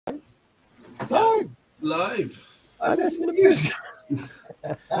Live. Live. I listen to music.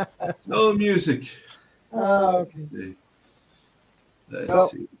 No music. Okay. Let's So-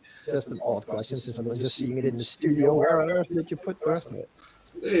 see. Just an odd question since I'm just seeing it in the studio. Where on earth did you put the rest of it?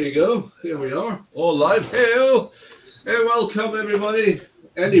 There you go. Here we are, all live. Hey-o. And welcome everybody,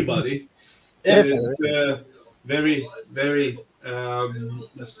 anybody. It is very, very.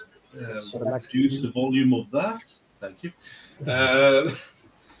 Let's reduce the volume of that. Thank you.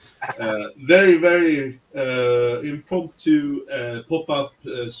 Very, very impromptu pop-up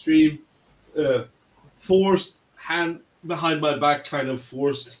stream. Forced, hand behind my back, kind of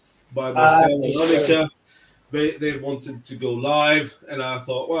forced by Marcel and Annika. They wanted to go live, and I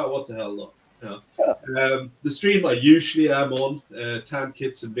thought, well, what the hell not? The stream I usually am on, Tan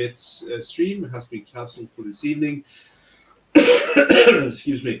Kits and Bits stream, has been cancelled for this evening.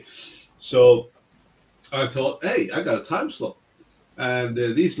 Excuse me. So I thought, hey, I got a time slot, and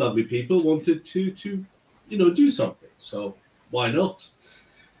these lovely people wanted to do something. So why not?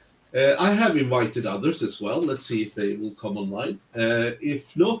 I have invited others as well. Let's see if they will come online.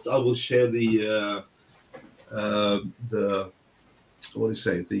 If not, I will share the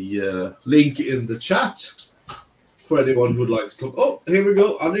link in the chat for anyone who would like to come. Oh, here we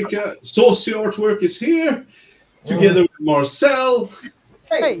go. Annika, Saucy Artwork is here, together with Marcel,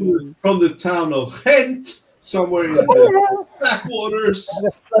 from the town of Ghent, somewhere in the backwaters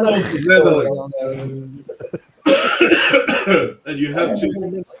of the Netherlands. And you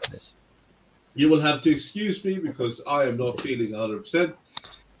will have to excuse me because I am not feeling 100%.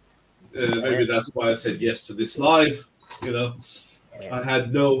 Maybe that's why I said yes to this live. I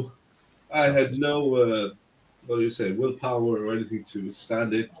had no willpower or anything to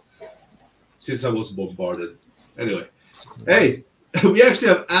stand it since I was bombarded. Anyway, hey, we actually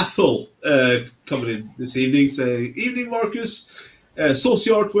have Athol coming in this evening saying, "Evening, Marcus, Saucy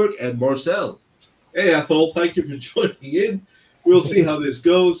Artwork, and Marcel." Hey, Athol, thank you for joining in. We'll see how this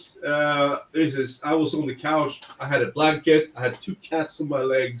goes. I was on the couch. I had a blanket. I had 2 cats on my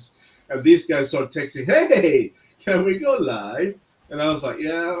legs. And these guys started texting, "Hey, can we go live?" And I was like,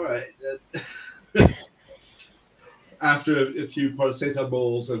 "Yeah, all right." After a few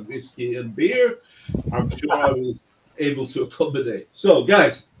paracetamols and whiskey and beer, I'm sure I was able to accommodate. So,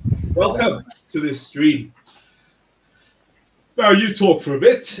 guys, welcome to this stream. Now, you talk for a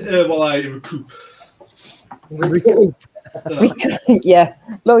bit while I recoup. Yeah,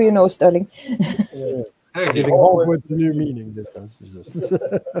 blow your nose, darling. Giving Hogwarts a new meaning this time.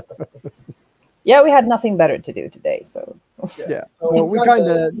 Yeah, we had nothing better to do today, so. Yeah, well, we kind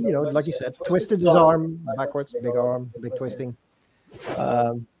of, like you said, twisted his arm backwards, big twisting.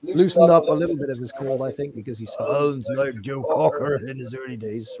 Loosened up a little bit of his cold, I think, because he sounds like Joe Cocker in his early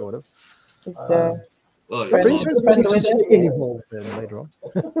days, sort of. Pretty sure there's some chicken involved later on.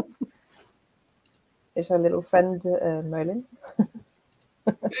 Is our little friend Merlin.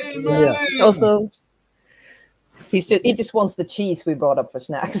 Hey, Merlin! Yeah. Also, he just wants the cheese we brought up for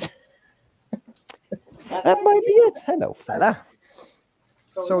snacks. That might be it. Hello, fella.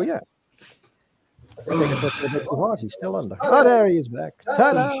 So yeah. I think I pushed a bit too hard. He's still under. Oh, there he is back.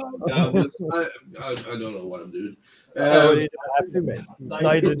 Ta-da! I don't know what I'm doing. You don't have to, man.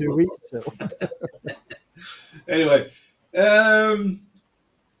 Neither do we. So. Anyway,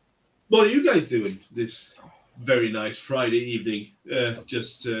 what are you guys doing this very nice Friday evening?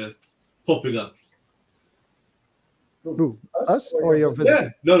 Just popping up. Who? Us or your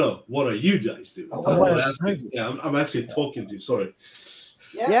visitor? Yeah, no. What are you guys doing? I'm actually talking to you. Sorry.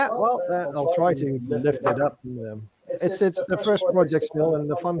 Yeah, well, I'll try to lift it up. It's the first project still, and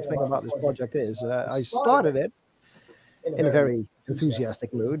the fun thing about this project is I started it in a very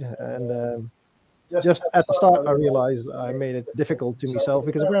enthusiastic mood, and just at the start I realized I made it difficult to myself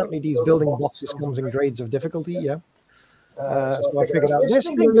because apparently these building boxes comes in grades of difficulty. Yeah. So I figured out this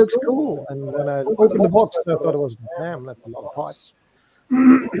thing looks cool, and when I opened the box, I thought it was, damn, that's a lot of parts.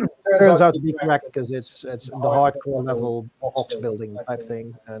 Turns out to be correct because it's the hardcore level box building type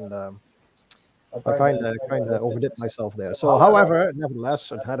thing, and I kind of overdid myself there. So, however,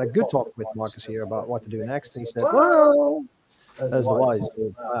 nevertheless, I had a good talk with Marcus here about what to do next, and he said, "Well, as the wise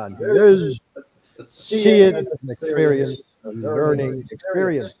old man is, see it as an experience, a learning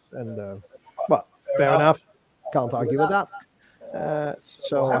experience," and well, fair enough. Can't argue with that.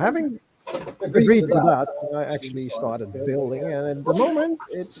 So having agreed to that, I actually started building, and at the moment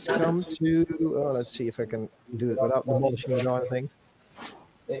it's come to, let's see if I can do it without demolishing the darn thing.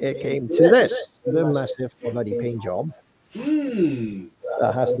 It came to this, the massive bloody paint job.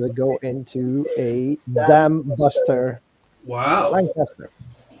 That has to go into a Dam Buster. Wow. Lancaster.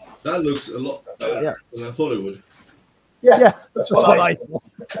 That looks a lot better than I thought it would. Yeah, that's what I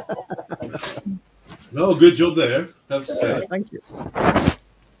thought. No, good job there. Have to say. Thank you.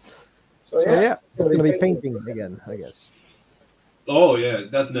 So yeah, it's going to be painting again, I guess. Oh yeah,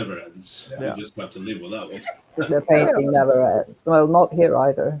 that never ends. Yeah. You just have to live with that one. The painting never ends. Well, not here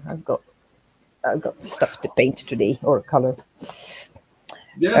either. I've got stuff to paint today or color.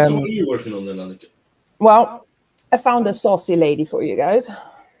 Yeah, so what are you working on then, Annika? Well, I found a saucy lady for you guys.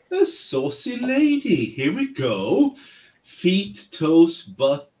 A saucy lady. Here we go. Feet, toes,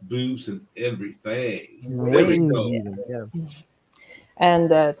 butt, boobs, and everything. There we go. Yeah. And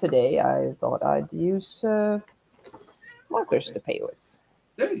today I thought I'd use markers to paint with.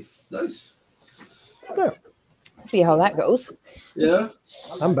 Hey, nice. Yeah. See how that goes. Yeah.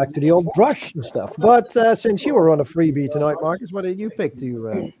 I'm back to the old brush and stuff. But since you were on a freebie tonight, Marcus, what did you pick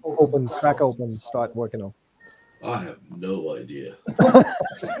to crack open, start working on? I have no idea.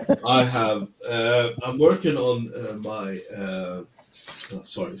 I'm working on my.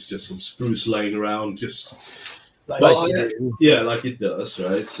 Sorry, it's just some spruce laying around. Like it does,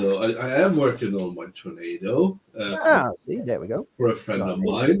 right? So I am working on my tornado. See, there we go. For a friend of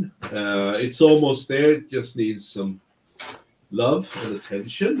mine. It's almost there. It just needs some love and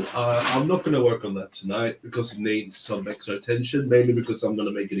attention. I'm not going to work on that tonight because it needs some extra attention, mainly because I'm going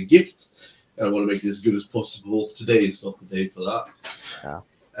to make it a gift. And I want to make it as good as possible. Today is not the day for that. Yeah.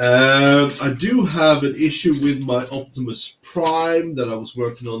 I do have an issue with my Optimus Prime that I was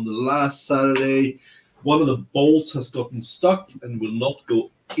working on the last Saturday. One of the bolts has gotten stuck and will not go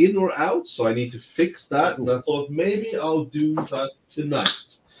in or out, so I need to fix that. And I thought maybe I'll do that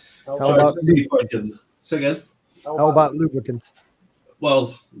tonight. How about see if I can. Say again. How about lubricant?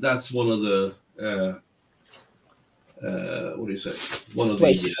 Well, that's one of the. What do you say? One of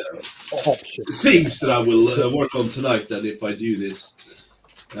the things that I will work on tonight. Then, if I do this.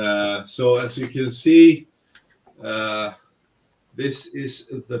 So as you can see, this is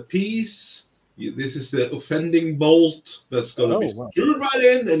the piece. This is the offending bolt that's going to be screwed right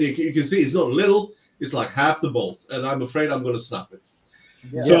in, and you can see it's not little. It's like half the bolt, and I'm afraid I'm going to snap it.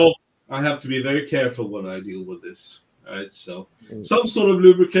 Yeah. So I have to be very careful when I deal with this. Right, so some sort of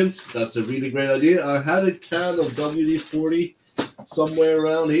lubricant, that's a really great idea. I had a can of WD-40 somewhere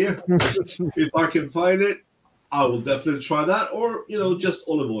around here. If I can find it, I will definitely try that, or just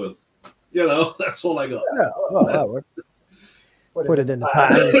olive oil. That's all I got. Yeah, well, that works. Put it in the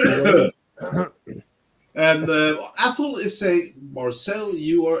pan. And Athel is saying, Marcel,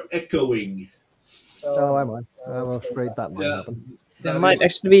 you are echoing. Oh, am I? I'm afraid that might happen. That might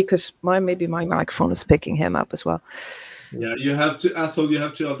actually be because maybe my microphone is picking him up as well. Yeah, you have to, Athel, you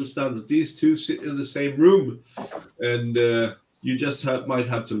have to understand that these two sit in the same room, and you just might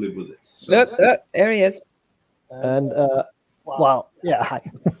have to live with it. So. Look, there he is. And hi.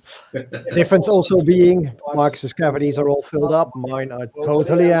 Difference also being Marcus's cavities are all filled up. Mine are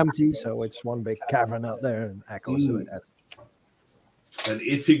totally empty, so it's one big cavern out there and echoes of it. And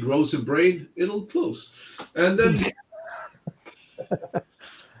if he grows a brain, it'll close. And then.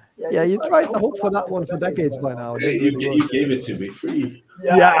 Yeah, you tried to hope for that one for decades by now. Hey, you gave it to me free.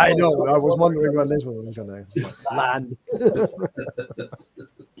 Yeah, I know. I was wondering when this one was going to land.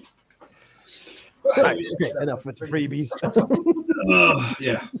 Okay, enough with the freebies.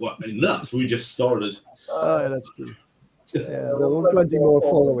 Yeah, well, enough. We just started. Oh, that's true. Yeah, there will be plenty more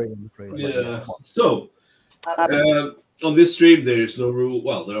following, I'm afraid. Yeah. So, on this stream, there's no rule.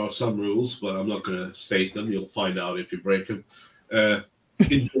 Well, there are some rules, but I'm not going to state them. You'll find out if you break them.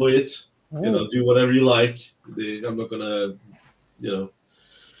 Enjoy it. Do whatever you like. I'm not going to,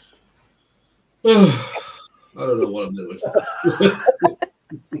 I don't know what I'm doing.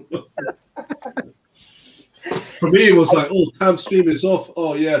 For me, it was like, time stream is off.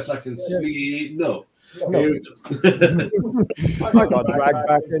 Oh, yes, I can see. No. Here we go. I got dragged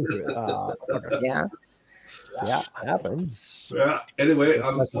back into it. Okay. Yeah. Yeah, happens. Yeah. Anyway,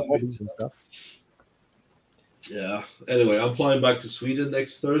 hobbies and stuff. Yeah. Anyway, I'm flying back to Sweden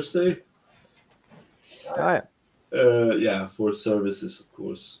next Thursday. Oh, yeah. Yeah, for services, of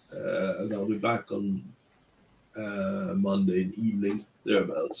course. And I'll be back on Monday evening,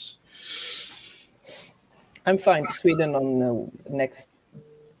 thereabouts. I'm flying to Sweden on next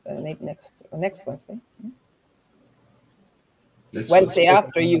Wednesday. Wednesday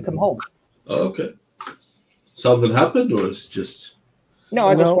after you come home. Oh, okay. Something happened, or is it just? No,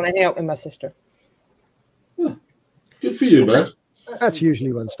 I just want to hang out with my sister. Oh, good for you, man. That's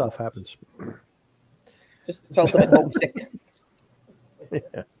usually when stuff happens. Just felt a bit homesick.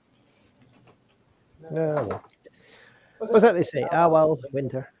 Yeah. No. What's that they say? Well,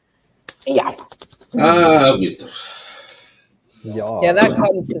 winter. Yeah. Winter. Yeah, that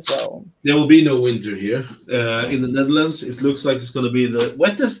counts as well. There will be no winter here. In the Netherlands, it looks like it's going to be the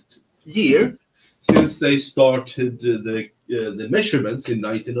wettest year since they started the measurements in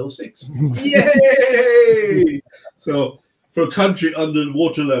 1906. Yay! So, for a country under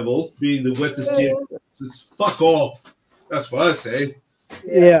water level, being the wettest year, just fuck off. That's what I say.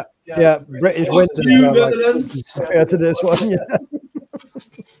 Yeah. British Fuck winters you, are like Netherlands. compared to this one. Yeah.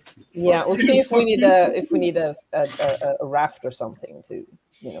 Yeah, we'll see if we need a raft or something to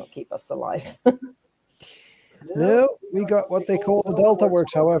keep us alive. No, we got what they call the Delta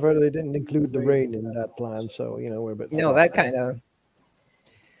Works. However, they didn't include the rain in that plan, so we're a bit. No, that kind of.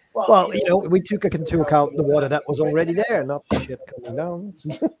 Well, we took into account the water that was already there, not the shit coming down.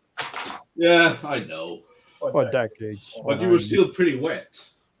 Yeah, I know. For decades. But you were still pretty wet.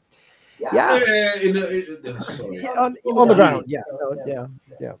 Yeah. Sorry. On the ground. Yeah.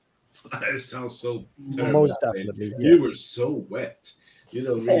 Yeah. That sounds so terrible. Most definitely. Yeah. You were so wet. You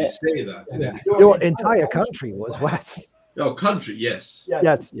don't really say that. Yeah. Your entire country was wet. Oh, country, yes.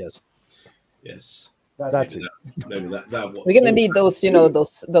 Yes. Yes. That's it. Maybe that was. We're gonna need those,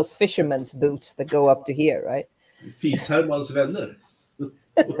 those fishermen's boots that go up to here, right? Fis Hermans vänner.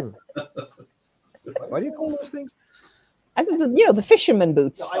 What do you call those things? I said, the fisherman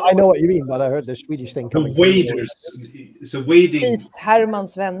boots. I know what you mean, but I heard the Swedish thing The coming. waders. It's a wading. Feast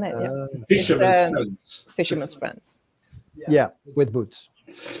Hermans vänner. Yeah. Fisherman's friends. Fisherman's friends. Yeah, with boots.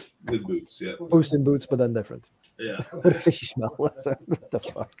 With boots, yeah. Boots in boots, but then different. Yeah. With fish smell. What the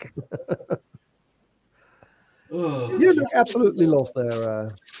fuck? Oh. You look absolutely lost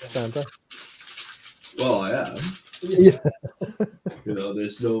there, Santa. Well, I am. Yeah.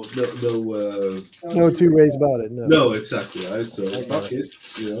 There's no No two ways about it. No. No, exactly, right? So fuck it,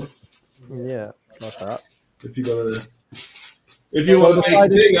 Yeah, not that. If you want to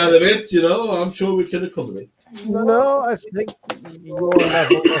make a thing out of it, I'm sure we can accommodate. No, I think your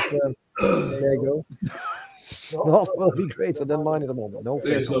level of there you go. Snot will be greater than mine at the moment. No,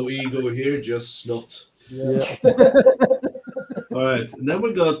 There's no ego here, just snot. Yeah. All right, and then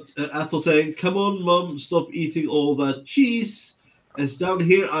we got Athel saying, "Come on, Mum, stop eating all that cheese. As down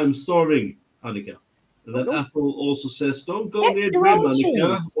here, I'm starving, Annika." And then Athel also says, "Don't go Get near your Grim, own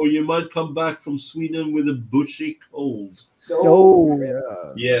Annika, cheese. or you might come back from Sweden with a bushy cold." Oh,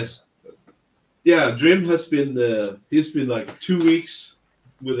 yeah. Yes. Yeah, Drim has been, he's been like 2 weeks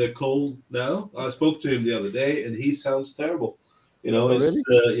with a cold now. I spoke to him the other day and he sounds terrible. Really?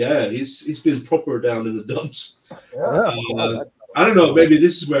 He's been proper down in the dumps. Yeah. I don't know, maybe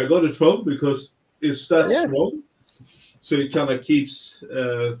this is where I got it from because it's that Yeah. strong. So it kind of keeps,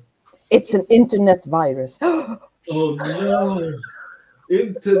 It's an internet virus. oh no,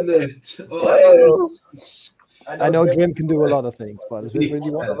 internet. Oh, I know Grim can do a lot of things, but is this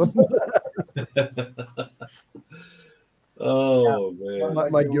really one of them? oh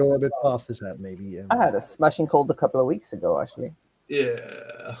man. might go a bit past his head, maybe. Yeah. I had a smashing cold a couple of weeks ago, actually.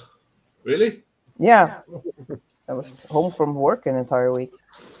 Yeah. Really? Yeah. I was home from work an entire week.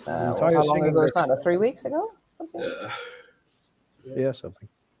 Entire how long singing ago was that? 3 weeks ago? Something? Yeah. Yeah, something.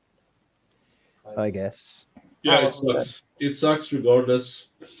 I guess. Yeah, it sucks. It sucks regardless.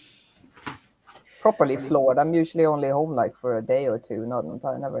 Properly floored. I'm usually only home like for a day or two,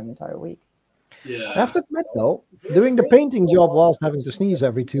 never an entire week. Yeah. I have to admit, though, doing the painting job whilst having to sneeze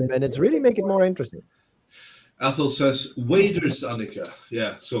every 2 minutes really make it more interesting. Athel says waders, Annika.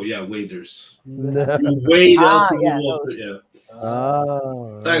 Yeah, so yeah, waders. No. You wade out in yeah, the water. those. Yeah.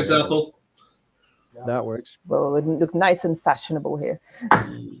 Ah, Thanks, Athel. that works. Well, it look nice and fashionable here.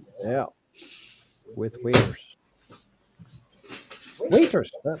 Yeah, with waiters.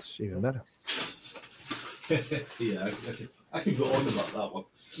 Waiters, that's even better. Yeah, I can go on about that one.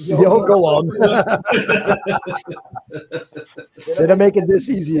 Yo, go on. Did I make it this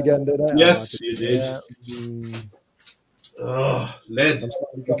easy again? Did I? Yes, you did. Yeah. Oh, lead. I'm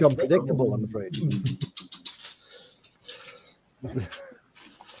starting to become predictable, I'm afraid.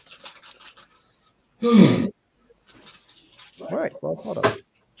 All right, well thought of.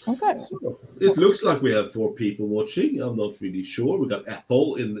 Okay. It looks like we have 4 people watching. I'm not really sure. We got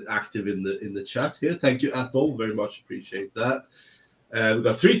Athel active in the chat here. Thank you, Athel. Very much appreciate that. We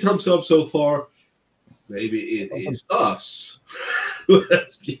got 3 thumbs up so far. Maybe it is us who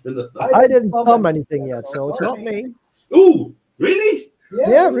has given a thumb. I didn't thumb anything yet, so it's not me. Ooh, really?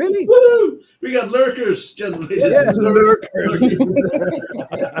 Yeah, really. Woo! We got lurkers, gentlemen. Yeah, lurkers.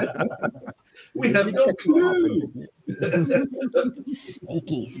 We have no clue.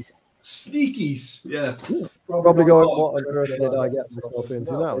 Sneakies. Sneakies, yeah. Probably going, what on earth did I get myself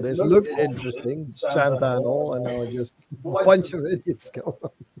into now? This looked interesting, Santa and all, and now just a bunch of idiots going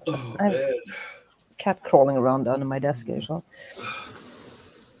on. Oh, man. cat crawling around under my desk here. So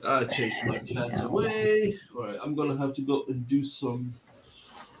I chased my cat away. All right, I'm gonna have to go and do some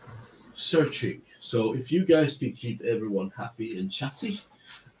searching. So if you guys can keep everyone happy and chatty,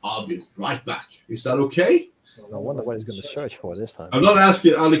 I'll be right back. Is that okay? I wonder what he's going to search for this time. I'm not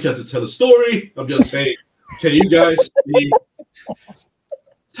asking Annika to tell a story. I'm just saying, can you guys be...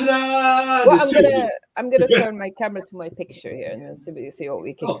 Ta-da! Well, I'm gonna turn my camera to my picture here and then see what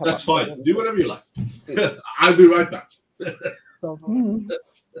we can. Oh, come that's up fine. with. Do whatever you like. I'll be right back. So,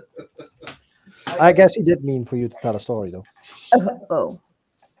 I guess he did mean for you to tell a story, though. oh,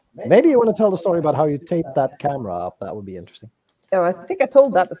 Maybe you want to tell the story about how you taped that camera up. That would be interesting. oh, I think I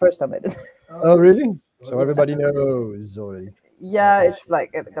told that the first time I did. Oh, really? So everybody knows already. Yeah, it's like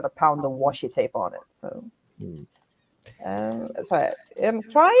it got a pound of washi tape on it. So, so I'm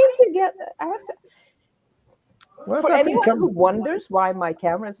trying to get. I have to. Well, For that thing anyone comes- who wonders why my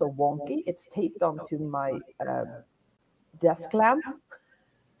camera is so wonky, it's taped onto my desk lamp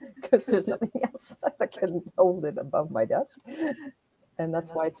because there's nothing else that can hold it above my desk, and that's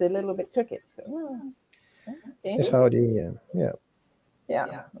why it's a little bit crooked. So, That's how the yeah.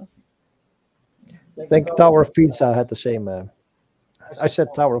 yeah. I think Tower of Pizza had the same. I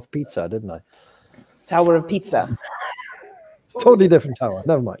said Tower of Pizza, didn't I? Tower of Pizza. Totally different tower.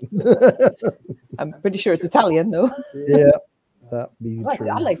 Never mind. I'm pretty sure it's Italian, though. Yeah, that be true.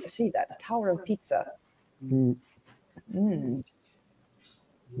 I like to see that Tower of Pizza. Mm,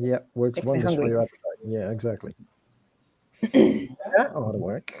 yeah, works Makes me wonders for hungry. your appetite. Yeah, exactly. That ought to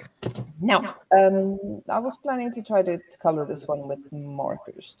work. Now, I was planning to try to color this one with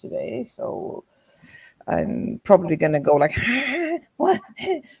markers today, so I'm probably gonna go like what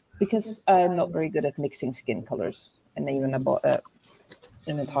because I'm not very good at mixing skin colors, and even I bought an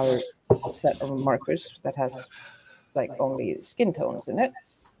entire set of markers that has like only skin tones in it.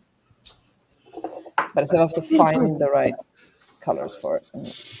 But I still have to find the right colors for it.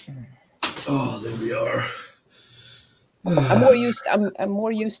 Oh, there we are. I'm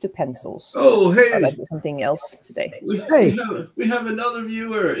more used to pencils. Oh, But I hey. do something else today. Hey. We have another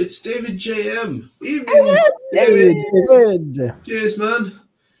viewer. It's David JM. Evening, David. Cheers, man.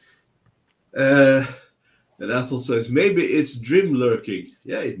 And Ethel says, maybe it's dream lurking.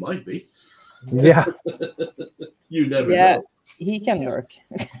 Yeah, it might be. Yeah. You never Yeah, know. he can lurk.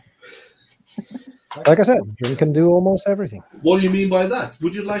 Like I said, Dream can do almost everything. What do you mean by that?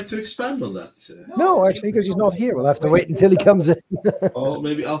 Would you like to expand on that? No, actually, because he's not here. We'll have to wait until he comes in. Or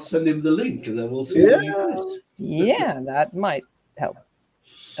maybe I'll send him the link and then we'll see. Yeah. what he does. Yeah, that might help.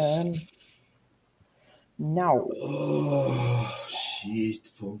 Now, Oh, shit,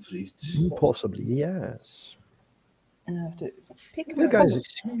 pommes frites. Possibly, yes. I have to pick You my guys, colors.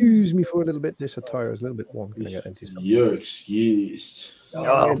 excuse me for a little bit. This attire is a little bit warm. Can I get into something? You're excused.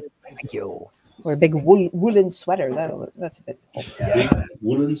 Oh, thank you. Or a big woolen sweater. That's a bit hot. Big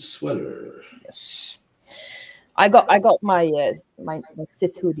woolen sweater. Yes. I got my my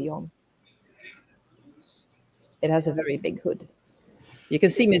Sith hoodie on. It has a very big hood. You can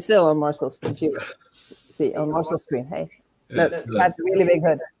see me still on Marcel's computer. See on Marcel's screen. Hey, look, that's a really big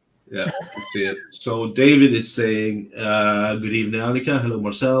hood. Yeah, I see it. So David is saying, good evening, Annika. Hello,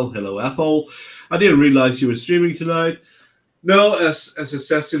 Marcel. Hello, Ethel. I didn't realize you were streaming tonight. No, as it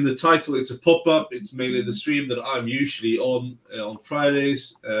says in the title, it's a pop-up. It's mainly the stream that I'm usually on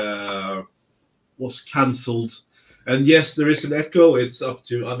Fridays. Was cancelled. And yes, there is an echo. It's up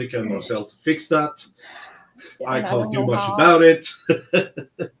to Annika and Marcel to fix that. Yeah, I don't can't do know much how. about it.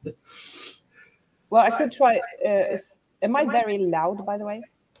 Well, I could try. Am I very loud, by the way?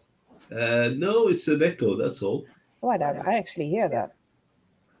 No, it's an echo, that's all. Oh, I actually hear that.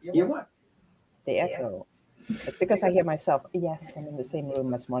 Yeah, what? The echo. It's because I hear myself. Yes, I'm in the same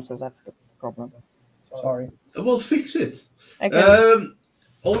room as Marcel. That's the problem. Sorry. Well, fix it. Okay.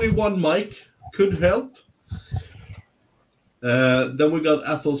 Only one mic could help. Then we got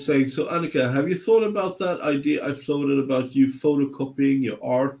Ethel saying, so Annika, have you thought about that idea I floated about you photocopying your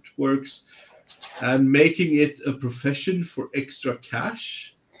artworks and making it a profession for extra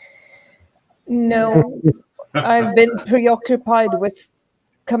cash? No, I've been preoccupied with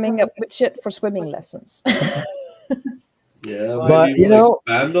coming up with shit for swimming lessons. Yeah, But, maybe you know-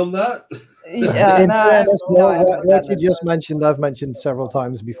 expand on that. Yeah, In no, fairness, no, I what haven't what done you it. just mentioned, I've mentioned several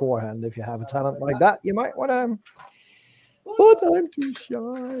times beforehand. If you have a talent like that, you might want to. But I'm too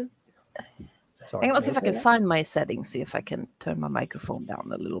shy. Sorry, Hang on, let's see if I what can was find my settings. See if I can turn my microphone down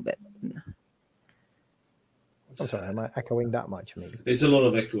a little bit. that? I'm sorry, am I echoing that much? Maybe. It's a lot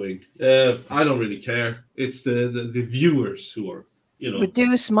of echoing. I don't really care. It's the viewers who are,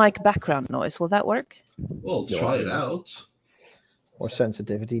 Reduce mic background noise. Will that work? well, try it out. Or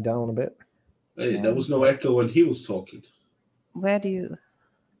sensitivity down a bit. Hey, there was no echo when he was talking. Where do you?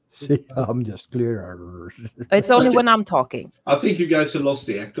 See, I'm just clear. It's only when I'm talking. I think you guys have lost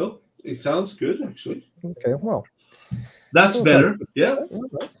the echo. It sounds good, actually. Okay, well, That's Cool. better. Yeah.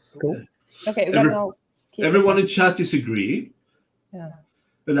 cool. Okay, Every- well, now keep Everyone it. in chat is agreeing. Yeah.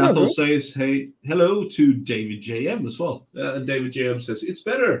 And Yeah, Athol good. says, hey, hello to David JM as well. And David JM says, it's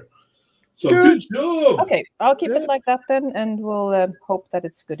better. So good job. Okay, I'll keep it like that then, and we'll hope that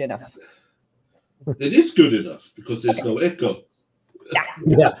it's good enough. It is good enough because there's no echo.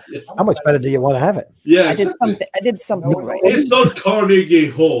 Yeah. Yes. How much better do you want to have it? Yeah, I did exactly. something. I did something right. It's not Carnegie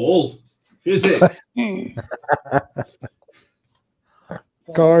Hall, is it?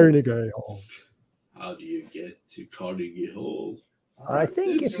 Carnegie Hall. How do you get to Carnegie Hall? I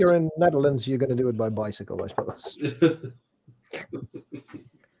think if you're in Netherlands, you're going to do it by bicycle, I suppose.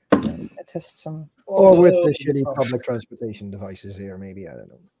 I test some. Or with the shitty public transportation devices here, maybe. I don't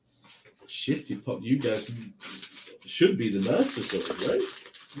know. Shit, you guys should be the masters of it, right?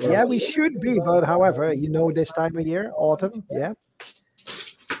 Yeah, we should be, but however, you know, this time of year, autumn, yeah.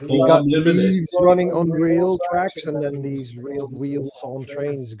 You Hall got Unlimited. leaves running on rail tracks, and then these rail wheels on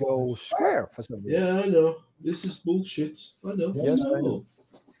trains go square for some reason. Yeah, I know. This is bullshit. I know. Yes, I know.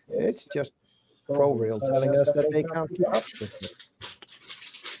 It's just ProRail telling us that they can't keep up with it.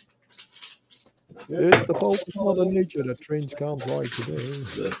 It's the fault of Mother Nature that trains can't ride today.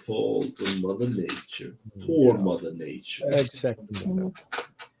 The fault of Mother Nature. Poor Mother Nature. Exactly. Mm.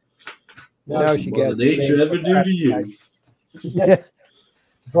 Now What she did Mother gets Nature ever do to you? Yeah.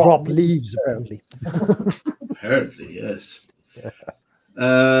 Drop leaves, apparently. Apparently, yes. Yeah.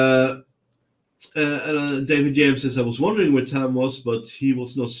 David James says, I was wondering where Tam was, but he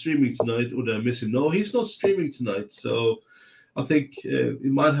was not streaming tonight, or did I miss him? No, he's not streaming tonight. So I think it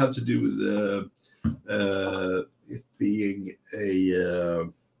might have to do with it being a...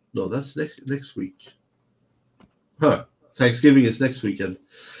 no, that's next week. Huh. Thanksgiving is next weekend.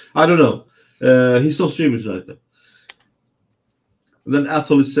 I don't know. He's not streaming tonight, though. And then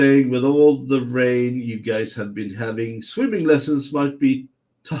Athol is saying, with all the rain you guys have been having, swimming lessons might be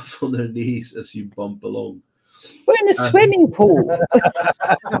tough on their knees as you bump along. We're in a swimming pool.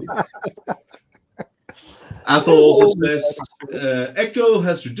 Athol also says, Echo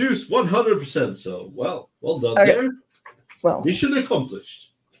has reduced 100%. So, well done Okay. there. Well, Mission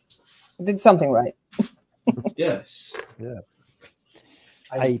accomplished. did something right. Yes.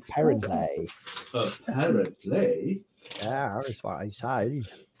 Apparently. Apparently. Yeah, that's what I say.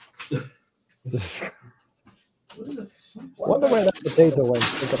 Where the fuck? Wonder where that potato went.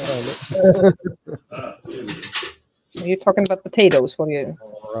 Think I found it. Here we go. Are you talking about potatoes? What are you?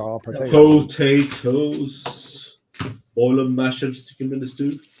 Raw potato. Potatoes. Boil them, mash them, stick them in the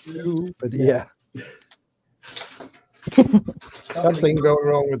stew. But yeah. Something going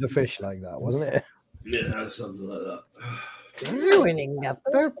wrong with the fish like that, wasn't it? Yeah, something like that. Ruining the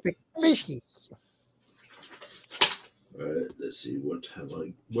perfect fishy. All right, let's see.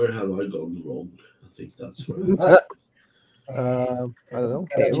 Where have I gone wrong? I think that's where. I don't know.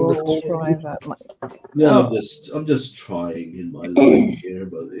 Okay, we'll try that. Yeah, I'm just trying in my life here,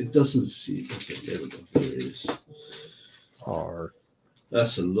 but it doesn't seem. Okay, there we go. There it is. Or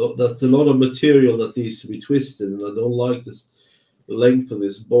That's a lot. That's a lot of material that needs to be twisted, and I don't like this. The length of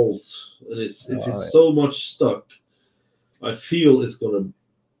this bolt, and if it's so much stuck, I feel it's gonna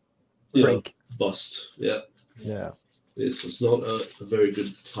break. Bust. Yeah. Yeah. This was not a very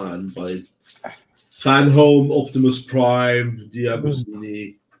good plan by Fanhome, Optimus Prime,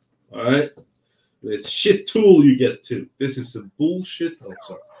 Diabosini. All right, this shit tool you get to. This is a bullshit. Oh,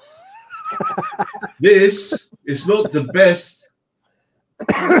 sorry. This is not the best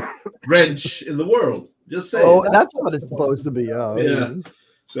wrench in the world. Just saying. Oh, that's what it's supposed to be. Oh, Yeah.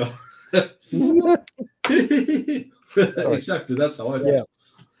 So exactly, that's how I feel. Yeah.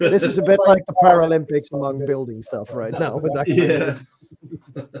 This is a bit like the Paralympics among building stuff right now. With that kind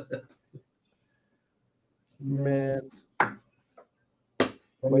of- Man.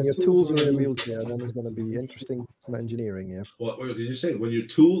 When your tools are in a wheelchair, then it's going to be interesting from engineering, yeah. What did you say? When your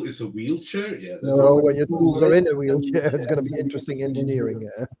tool is a wheelchair? Yeah. No, when your tools are in a wheelchair, it's going to be interesting engineering,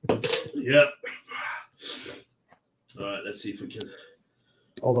 yeah. Yeah. All right, let's see if we can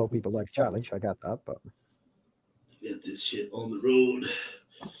Although people like challenge, I got that, but get this shit on the road.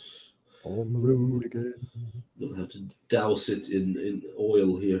 on the road again. Don't have to douse it in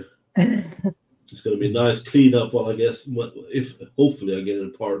oil here. It's going to be a nice cleanup, well, I guess, if hopefully I get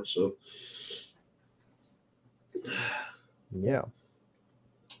it apart. So, Yeah.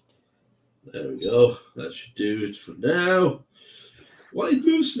 there we go. That should do it for now. Well, it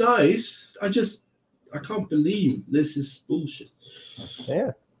moves nice. I can't believe this is bullshit.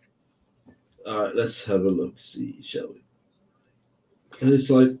 Yeah. All right, let's have a look. See, shall we? And it's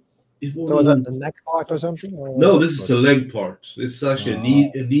like, it won't So is even- that the neck part or something? Or No, this is a leg part. This is actually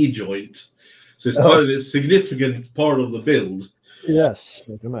a knee joint. So it's quite a significant part of the build. Yes,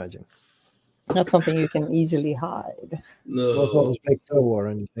 I can imagine. Not something you can easily hide. No, Well, it's not his big toe or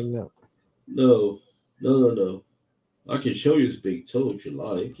anything, no. no. I can show you his big toe if you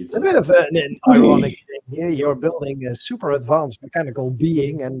like. It's a bit of an ironic thing here. You're building a super advanced mechanical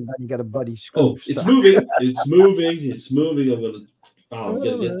being, and then you get a buddy screw. Oh, it's moving. It's moving. It's moving. I'm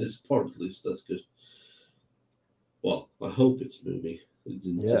gonna get this part at least. That's good. Well, I hope it's moving. It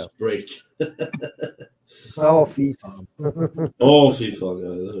didn't just break. Oh, FIFA. Oh,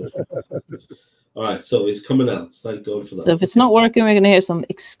 FIFA. All right, so it's coming out. Thank God for that. So if it's not working, we're going to hear some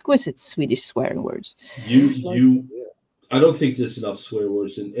exquisite Swedish swearing words. I don't think there's enough swear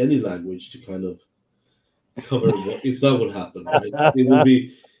words in any language to kind of cover if that would happen. Right?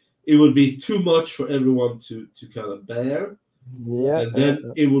 It would be too much for everyone to kind of bear. Yeah. And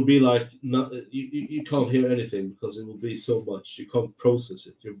then it would be like you can't hear anything because it will be so much. You can't process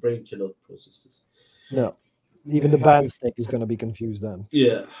it. Your brain cannot process this. No. Even the band stick is going to be confused then.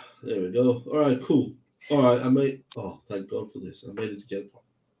 Yeah, there we go. All right, cool. All right, thank God for this. I made it again.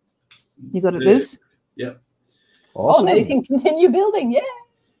 You got it loose? Yeah. Awesome. Oh, now you can continue building. Yeah.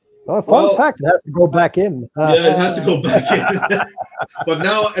 Oh, fun fact, it has to go back in. Yeah, it has to go back in. But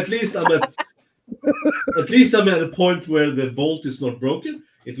now at least I'm at a point where the bolt is not broken.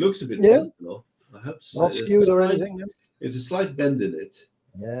 It looks a bit bent, though. I have to say. Not skewed or anything. It's a slight bend in it.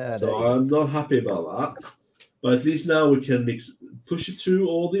 Yeah. So I'm not happy about that. But at least now we can push it through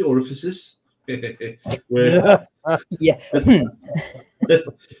all the orifices. Where Yeah.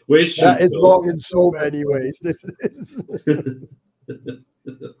 where it should That is go. wrong in so many ways. This is.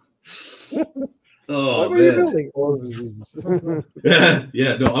 Oh, What were you man. building? Orifices.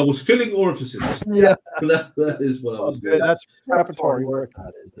 Yeah, no, I was filling orifices. Yeah. that is what I was doing. That's preparatory work.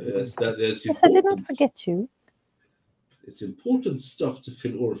 That is. That's Yes, I did not important. forget you. It's important stuff to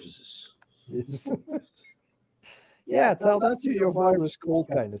fill orifices. Yeah, tell that to your virus cold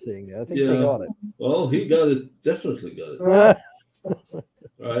kind of thing. I think they Yeah. got it. Well, he got it. Definitely got it. All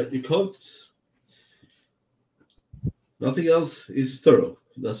right, you can't. Nothing else is thorough.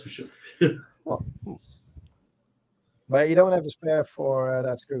 That's for sure. But you don't have a spare for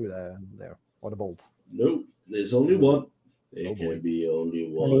that screw there, or the bolt. No, there's only one. There Oh, boy. can be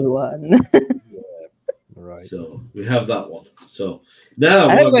only Only one. one. Right. So we have that one. So now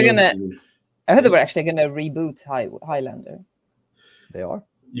I heard what we're I'm gonna- going to do- I heard that we're actually going to reboot Highlander. They are.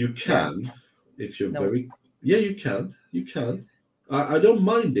 You can, if you're No. very. Yeah, you can. You can. I don't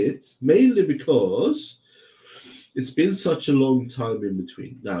mind it, mainly because it's been such a long time in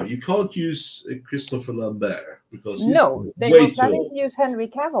between. Now, you can't use Christopher Lambert because he's No, they way were too planning old. to use Henry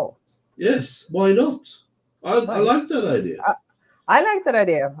Cavill. Yes, why not? I Nice. like that idea. I like that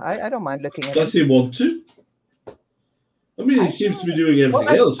idea. I don't mind looking at Does it. he want to? I mean, he I seems to be doing everything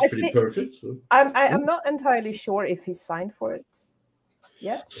Well, else I pretty think- perfect. So. I'm not entirely sure if he signed for it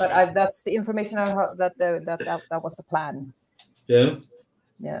yet, but that's the information I heard that was the plan. Yeah,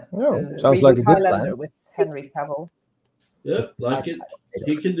 Yeah. Oh, to sounds like a reboot good Highlander plan. with Henry Cavill. yeah, like it.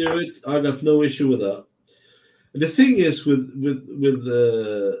 He can do it. I got no issue with that. And the thing is with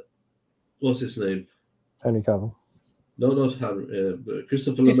what's his name? Henry Cavill. No, not Henry.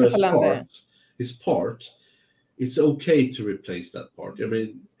 Christopher Christopher Lambert's Lambert. part. His part. It's okay to replace that part. I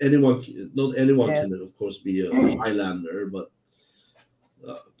mean, not anyone Yeah. can, of course, be a Highlander, but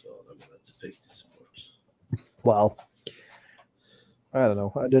oh god, I'm gonna have to pick this part. Well, I don't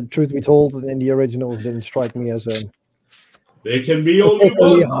know. The truth be told, in the originals, didn't strike me as a There can be only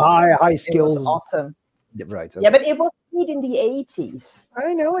particularly one. high It was skills. awesome. Right. Yeah, but it was made in the 80s.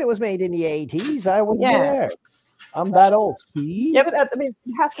 I know it was made in the 80s. I was Yeah. there. I'm that old. See? Yeah, but I mean,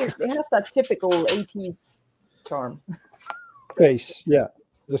 it has that typical 80s charm. Face. Yeah.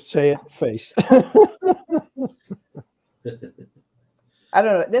 Just say it. Face. I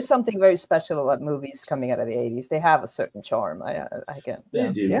don't know. There's something very special about movies coming out of the 80s. They have a certain charm. I can. They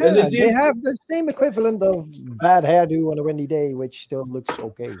Yeah. do. Yeah, And they they did. have the same equivalent of bad hairdo on a windy day, which still looks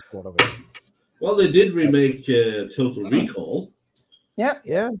okay, sort of. Well, they did remake Total Recall. Yeah,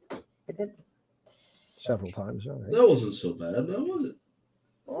 Yeah, it did. several times. All right. That wasn't so bad, now was it?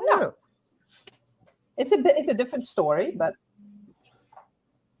 No. It's a different story, but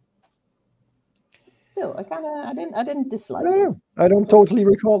still, I didn't dislike Yeah, it. I don't totally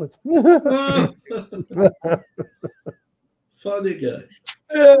recall it. Funny guy.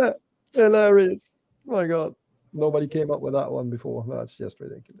 Yeah, hilarious. My God, nobody came up with that one before. That's just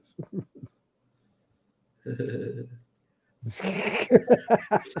ridiculous.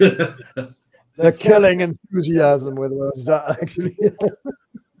 The killing enthusiasm with was that actually.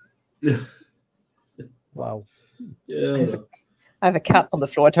 Wow. Yeah. I have a cat on the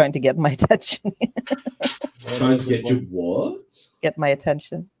floor trying to get my attention. Trying to get you what? Get my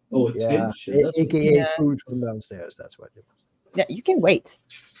attention. Oh, Yeah, attention. That's what- aka Yeah. food from downstairs. That's what. Yeah, you can wait.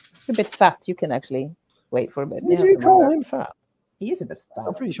 You're a bit fat. You can actually wait for a bit. Did Yeah, you someone call said- him fat? He is a bit fat.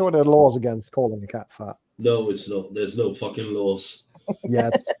 I'm pretty sure there are laws against calling a cat fat. No, it's not. There's no fucking laws.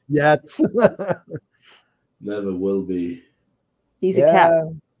 Yet, yet. Never will be. He's a cat. Yeah.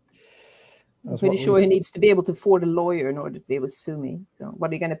 I'm That's pretty what sure we- he needs to be able to afford a lawyer in order to be able to sue me. So what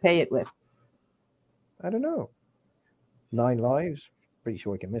are you going to pay it with? I don't know. 9 lives. Pretty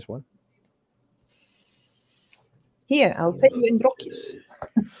sure he can miss one. Here, I'll pay you in brocchies.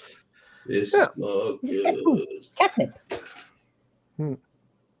 This Yeah. is not This is cat good. food. Catnip.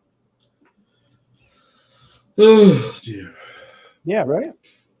 Oh, dear. Yeah, right.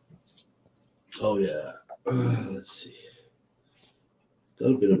 Oh, yeah. Let's see.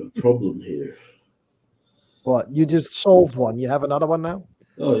 Got a bit of a problem here. What? You just solved one. You have another one now?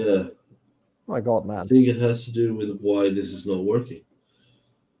 Oh, yeah. My God, I man. think it has to do with why this is not working.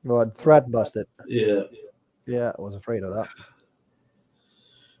 What? Thread busted. Yeah. Yeah, I was afraid of that.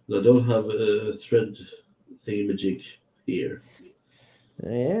 And I don't have a thread thingamajig here.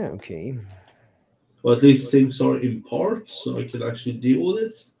 Yeah, okay. Well, at least things are in parts, so I can actually deal with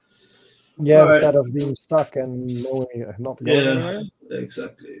it. Yeah, Right. instead of being stuck and not going Yeah. anywhere.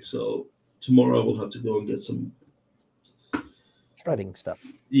 Exactly. So tomorrow I will have to go and get some. Threading stuff.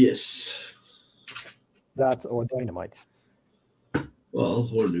 Yes. That or dynamite. Well,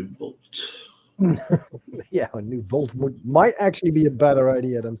 or a new bolt. Yeah, a new bolt might actually be a better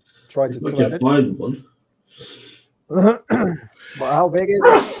idea than try to If I thread can it. find one. But how big is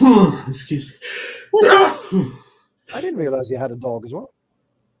it? Excuse me. I didn't realize you had a dog as well.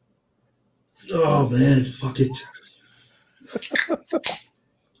 Oh man, fuck it.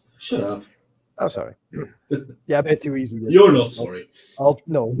 Shut up. Oh, sorry. Yeah, a bit too easy. this You're one. not sorry.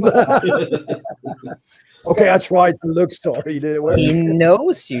 No. Okay, I tried to look sorry. Did it work? He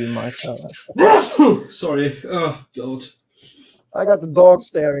knows you, Marcella. Sorry. Oh god. I got the dog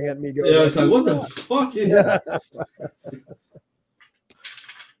staring at me. Going, Yeah, I was like, what the fuck is Yeah.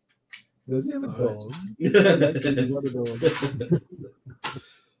 Does he have a dog? What a dog.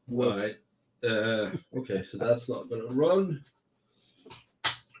 Right. Okay, so that's not going to run.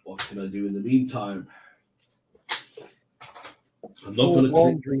 What can I do in the meantime? I'm not going to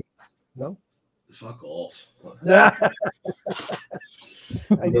laundry. No. fuck off. I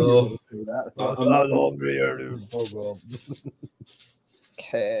didn't No. really say that. I'm not laundry or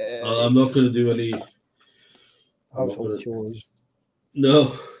Okay. I'm not going to do any. household chores.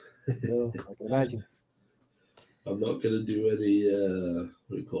 No, No, I can imagine. I'm not going to do any. What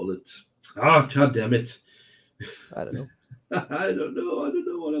do you call it? Ah, god damn it! I don't know. I don't know. I don't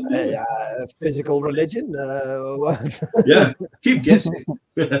know what I'm doing. Physical religion. What? Yeah, keep guessing.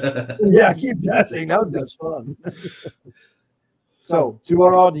 Yeah, keep guessing. Now that's fun. So, to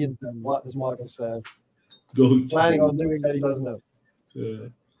our audience, then, what is Marcus Going to planning on doing that he doesn't know? Yeah.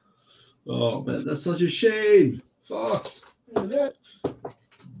 Oh man, that's such a shame. Fuck.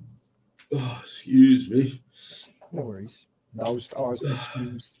 Oh, excuse me. No worries. Those are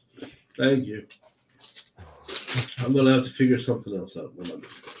excused. Thank you. I'm gonna have to figure something else out. When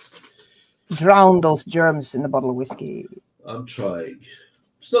Drown those germs in a bottle of whiskey. I'm trying.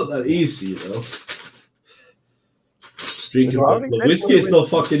 It's not that easy, you know. Drinking Drowning the whiskey is not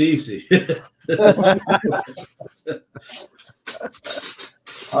fucking easy.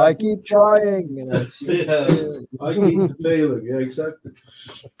 I keep trying. You know, Yeah. I keep failing. Yeah, exactly.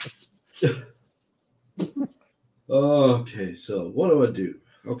 Okay, so what do I do?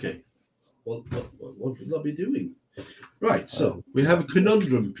 Okay, what will I be doing? Right, so we have a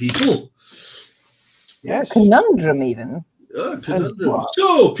conundrum, people. Yes. Conundrum, even. Conundrum. what?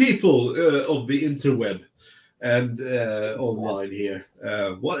 So, people of the interweb and online here,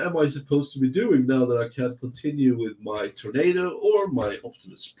 what am I supposed to be doing now that I can't continue with my Tornado or my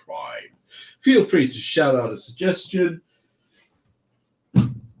Optimus Prime? Feel free to shout out a suggestion,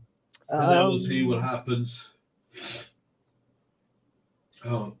 and then we'll see what happens.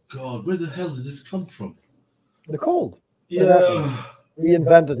 Oh God, where the hell did this come from? The cold. Yeah, We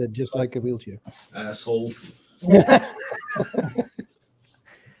invented it just like a wheelchair. asshole.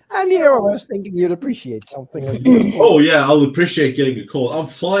 And here I was thinking you'd appreciate something like this. Oh yeah, I'll appreciate getting a call. I'm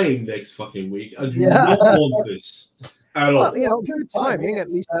flying next fucking week. I do Yeah. not want this at all. Well, you know, good timing. At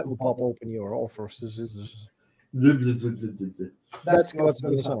least that will pop open your offers. That's what it's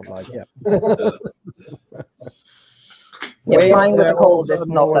going to sound like, yeah. Yeah, Wait, flying with there a cold was is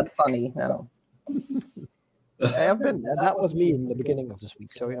a not more- that funny. No. I have been. And that was me in the beginning of this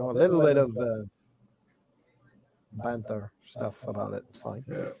week. So, you know, a little bit of banter stuff about it. Fine.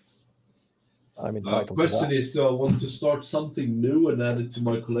 Yeah. I'm entitled to Question that. is, do I want to start something new and add it to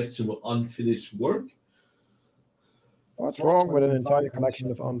my collection of unfinished work? What's wrong with an entire collection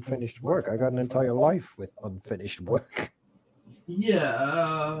of unfinished work? I got an entire life with unfinished work.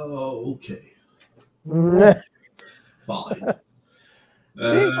 Yeah, okay. See, Fine.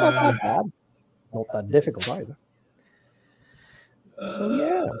 it's not that bad. Not that difficult either. So,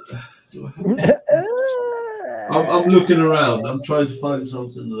 yeah. Do I have... I'm looking around. I'm trying to find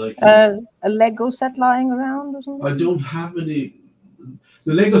something that I can... A Lego set lying around or something? I don't have any...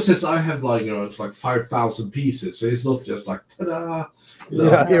 The Lego sets I have lying around is like 5,000 pieces, so it's not just like, ta-da! You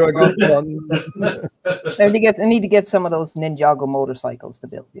know? Yeah, here I go. Done. I need to get some of those Ninjago motorcycles to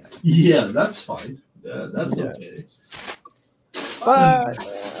build. Yeah. Yeah, that's fine. Yeah, that's Yeah. okay. But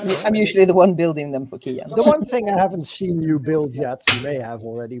I'm usually the one building them for Kian. the one thing I haven't seen you build yet, you may have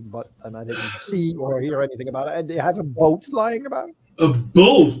already, but and I didn't see or hear anything about it. Do you have a boat lying about? A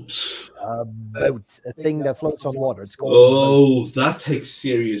boat? A boat, a thing that floats on water. It's called. Oh, that takes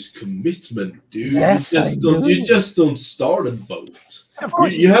serious commitment, dude. Yes, I do. You just don't start a boat. Of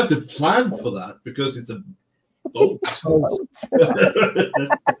course, You have to plan for that because it's a boat.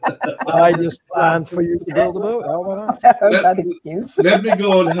 I just planned for you to build a boat. How about That excuse. Let me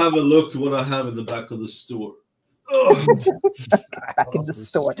go and have a look what I have in the back of the store. Oh, Back in the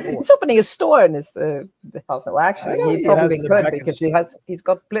store. He's opening a store in his house now. I Actually, know he he has probably in the could back of because his- he's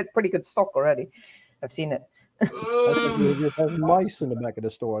got pretty good stock already. I've seen it. I think he just has mice in the back of the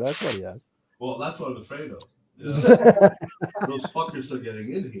store. That's what he has. well, that's what I'm afraid of. You know? Those fuckers are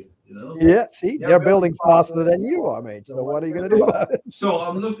getting in here, you know? Yeah, see, they're building faster than you are, mate. So what are you going to do about it? So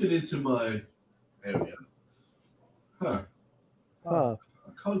I'm looking into my area. Huh. Huh.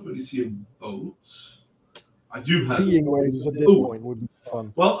 I can't really see a boat. I do have... Peeing waves at this Ooh. point would be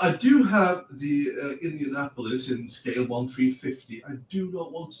fun. Well, I do have the Indianapolis in scale 1/350. I do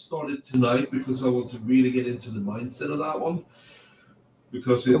not want to start it tonight because I want to really get into the mindset of that one.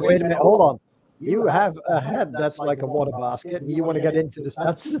 Because So it's... wait a minute, hold on. You have a head that's like a water basket, and you want to get into the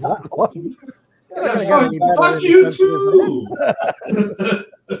stats of that one. You're not gonna get any better Fuck in you defense than too!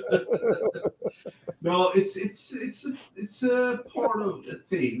 No, it's a part of a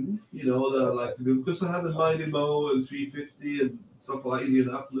thing, you know, that I like to do because I have the Mighty Mo and 350 and stuff like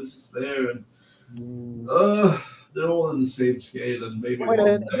Indianapolis is there, and this. they're all in the same scale, and maybe Wait, one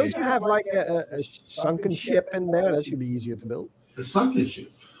day don't you have like a sunken ship in there? That should be easier to build. a sunken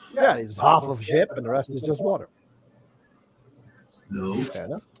ship. Yeah, it's half of ship, and the rest is just water. No, Fair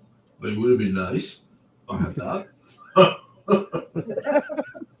enough. but it would have been nice. I had that.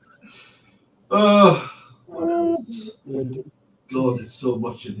 What else? God, there's so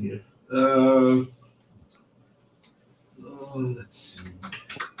much in here. Let's see.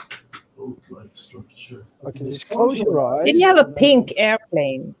 Boat life structure. Okay, just close your eyes. Did you have a pink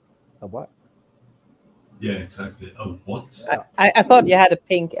airplane? A what? Yeah, exactly. Oh, what? I thought you had a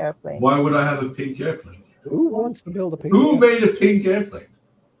pink airplane. Why would I have a pink airplane? Who wants to build a pink? Who made a pink airplane?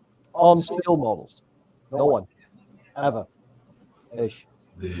 On still models? No one. Ever. Ish.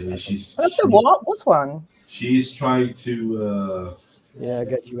 She's But the what was one? she's trying to Yeah,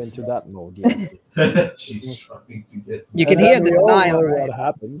 get you into that mode. Yeah. she's trying to get You can And hear then the we all denial, know right? what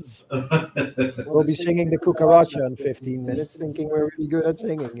happens. We'll be singing the cucaracha in 15 minutes, thinking we're really good at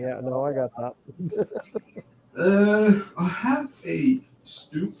singing. Yeah, no, I got that. I have a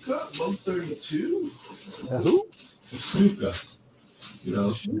Stuka 132. Who? A Stuka. You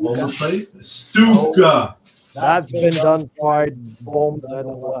know, Stuka? bomber plane? A Stuka. That's been done, tried, bombed, and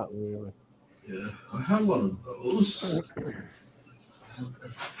all that. Yeah, I have one of those. I have a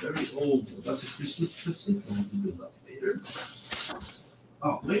very old. That's a Christmas present. I want to do that later.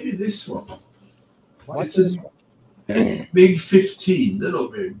 Oh, maybe this one. What's It's this a one? Big 15. They're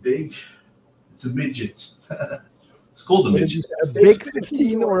not very big. It's a midget. It's called a What did you midget. say, a big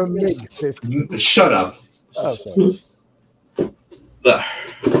 15 or a MiG 15? Shut up. Oh, sorry. There.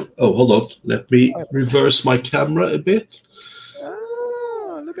 Oh, hold on. Let me reverse my camera a bit.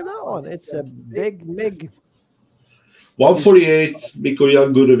 Ah, look at that one. It's a big MiG. 148 Miko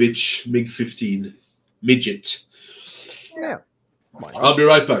Jangurovic MiG-15 midget. Yeah. I'll be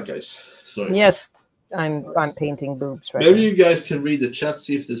right back, guys. Sorry. Yes, I'm painting boobs right Maybe now. you guys can read the chat,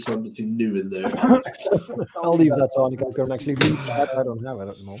 see if there's something new in there. I'll leave that on. I can actually read that. I don't have it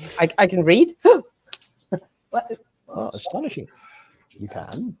at the moment. I can read. What? Oh, astonishing. You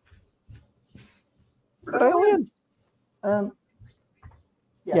can. Brilliant.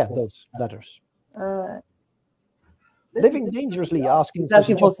 Yeah, those letters. Uh, Living dangerously, asking for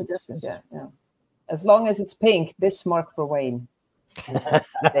Asking for suggestions. suggestions. Yeah, yeah. As long as it's pink, Bismarck for Wayne.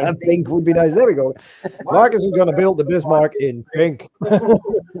 Pink would be nice. There we go. Marcus is going to build the Bismarck in pink.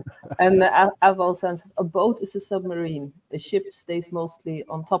 And Aval says, a boat is a submarine. A ship stays mostly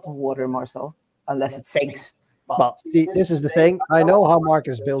on top of water, Marcel, unless it sinks. But see, this is the thing. I know how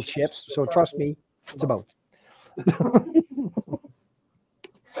Marcus builds ships, so trust me, it's a boat.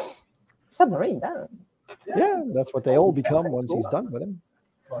 Submarine, that. Yeah, that's what they all become once he's done with them.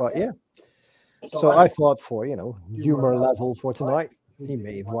 But yeah. So I thought for, humor level for tonight, he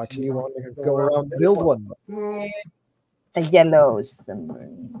may have actually want to go around and build one. A yellow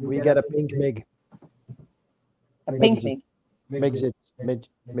submarine. We get a pink MiG. A pink MiG. Makes it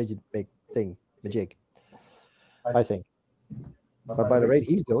big thing, the jig. I think. But by the rate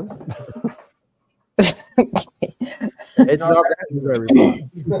he's going, it's not going to be very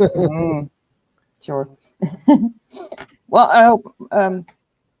well. Sure. Well, I hope.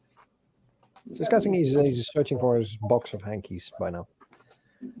 Just guessing he's searching for his box of hankies by now.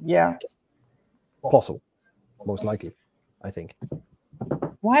 Yeah. Possible. Most likely, I think.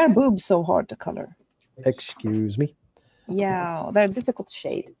 Why are boobs so hard to color? Excuse me. Yeah, they're difficult to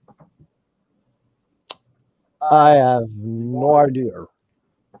shade. I have no idea,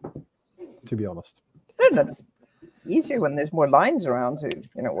 to be honest. That's easier when there's more lines around to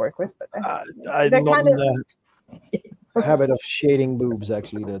work with. But I'm not in the habit of shading boobs,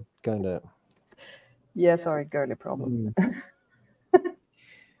 actually. That kind of. Yeah, sorry, girly problem.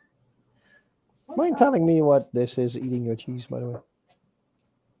 Mind telling me what this is eating your cheese, by the way?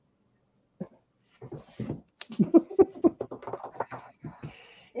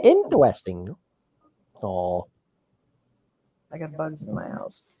 Interesting. Oh. I got bugs in my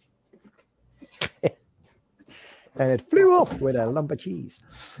house. And it flew off with a lump of cheese.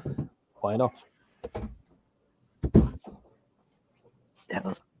 Why not? Yeah,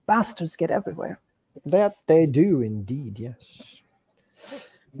 those bastards get everywhere. That they do indeed, yes.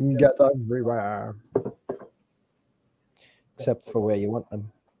 Get everywhere. Except for where you want them.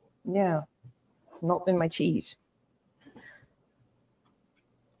 Yeah. Not in my cheese.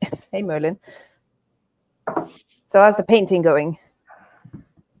 Hey, Merlin. So how's the painting going?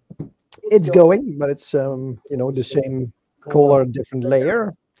 It's going, but it's the same color, different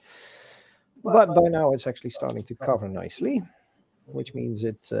layer. But by now it's actually starting to cover nicely, which means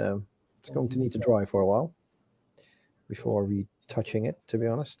it's going to need to dry for a while before retouching it, to be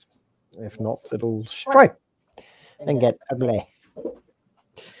honest. If not, it'll stripe and get ugly.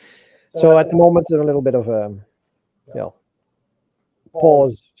 So at the moment, a little bit of a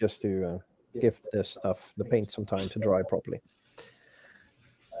pause just to give the paint some time to dry properly,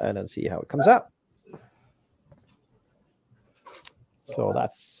 and then see how it comes out. So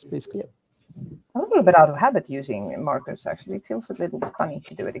that's basically it. I'm a little bit out of habit using markers, actually. It feels a little funny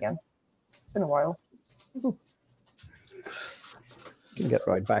to do it again. It's been a while. You can get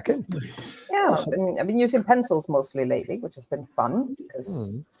right back in. Yeah, I've been using pencils mostly lately, which has been fun because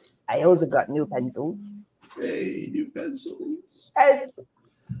I also got new pencils. Hey, new pencils. Yes.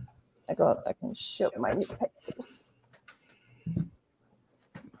 I can show my new pencils.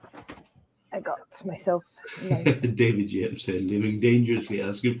 I got myself nice. David GM said, living dangerously,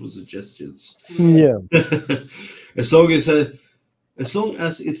 asking for suggestions. Yeah. as long as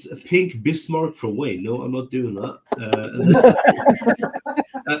it's a pink Bismarck for Wayne. No, I'm not doing that.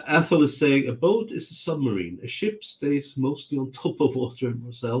 Athol is saying, a boat is a submarine. A ship stays mostly on top of water,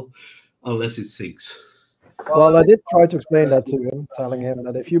 Marcel, unless it sinks. Well, I did try to explain that to him, telling him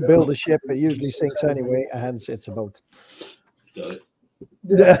that if you build a ship, it usually sinks anyway, hence it's a boat. Got it.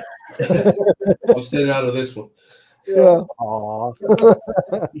 Yeah. I'll stay out of this one. Yeah. Aww.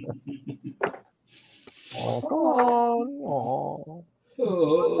 Oh, come on. Aww.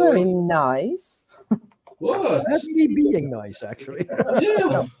 Oh, Very nice. what? That's me being nice, actually.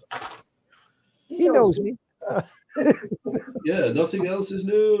 Yeah. He knows me. Yeah, nothing else is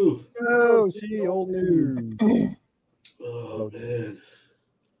new. Oh, see, old news. Oh, man.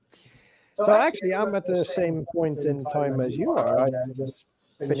 So actually, I'm at the same point in time as you are. I just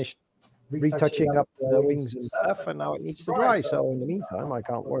finished retouching up the wings and stuff, and now it needs to dry. So in the meantime, I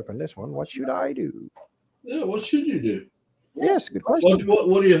can't work on this one. What should I do? Yeah, what should you do? Yes, good question.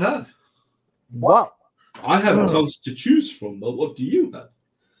 What do you have? Wow. I have tons to choose from, but what do you have?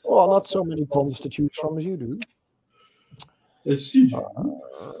 Well, not so many tons to choose from as you do. Let's see.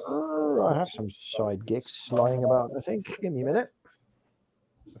 I have some side gigs lying about, I think. Give me a minute.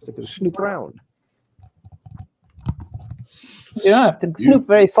 I have to go snoop around. You don't have to snoop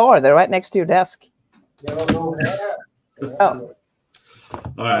very far. They're right next to your desk. Oh. All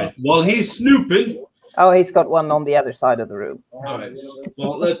right. While he's snooping. Oh, he's got one on the other side of the room. All right.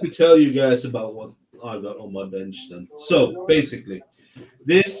 Well, let me tell you guys about I've got on my bench then. So basically,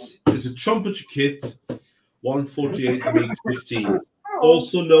 this is a trumpeter kit, 148 MiG-15,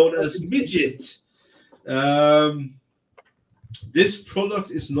 also known as midget. This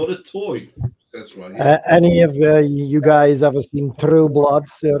product is not a toy. That's right. Any of you guys ever seen True Blood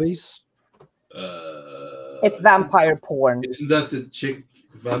series? It's vampire porn. Isn't that the chick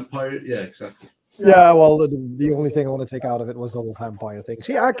vampire? Yeah, exactly. Yeah, well, the only thing I want to take out of it was the whole vampire thing.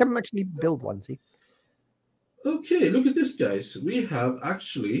 See, I can actually build one, see? Okay, look at this, guys. We have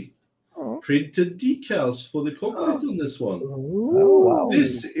actually printed decals for the cockpit on this one. Oh, wow.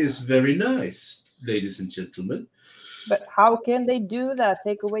 This is very nice, ladies and gentlemen. But how can they do that?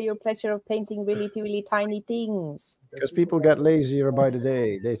 Take away your pleasure of painting really tiny things. Because people get lazier by the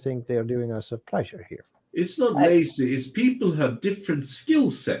day. They think they're doing us a pleasure here. It's not lazy. It's people have different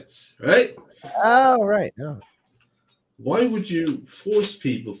skill sets, right? Oh, right. Oh. Why would you force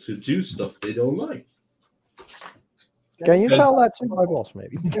people to do stuff they don't like? Can you tell that to my boss,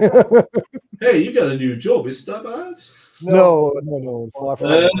 maybe? Hey, you got a new job. Is that bad? No. Far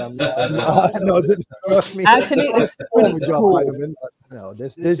from it. No, trust me. Actually, it's pretty Job cool. might have been, but no,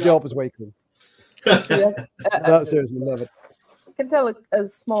 this job is way cool. No, seriously, love it. I can tell a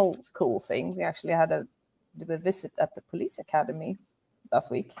small cool thing. We actually had a visit at the police academy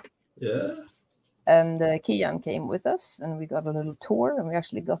last week. Yeah. And Kian came with us, and we got a little tour, and we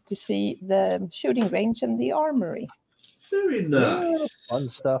actually got to see the shooting range and the armory. Very nice. Fun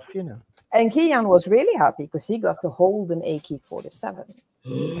stuff, you know. And Kian was really happy because he got to hold an AK-47,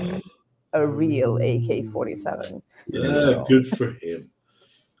 a real AK-47. Yeah, good for him.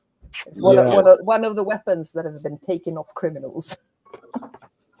 It's one of the weapons that have been taken off criminals.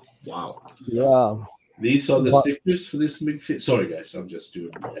 Wow. Yeah. These are the stickers for this MiG-15. Sorry, guys, I'm just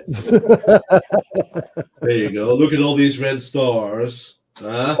doing that. There you go. Look at all these red stars. You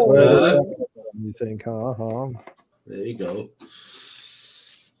think, There you go.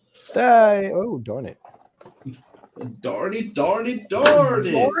 Oh, darn it. Darn it. Darn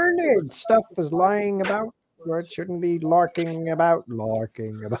it. Stuff is lying about where it shouldn't be larking about.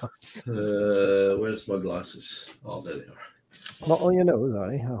 Where's my glasses? Oh, there they are. Not on your nose, are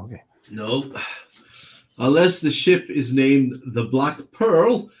they? Oh, okay. No. Unless the ship is named the Black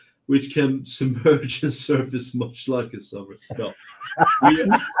Pearl, which can submerge and surface much like a summer. No.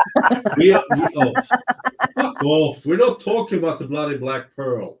 Fuck off. We're not talking about the bloody Black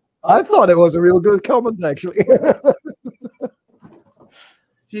Pearl. I thought it was a real good comment, actually.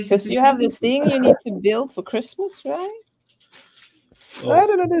 Because you have this thing you need to build for Christmas, right? I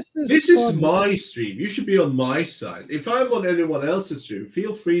don't know. This is my stream. You should be on my side. If I'm on anyone else's stream,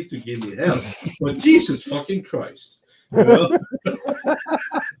 feel free to give me help. But Jesus fucking Christ. You know?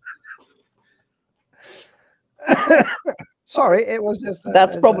 Sorry, it was just...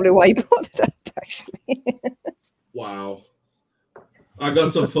 That's probably why you brought it up, actually. Wow. I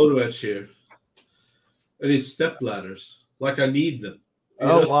got some photo etch here. And it's step ladders. Like I need them.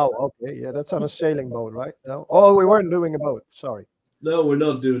 Oh, wow. Okay. Yeah, that's on a sailing boat, right? No? Oh, we weren't doing a boat. Sorry. No, we're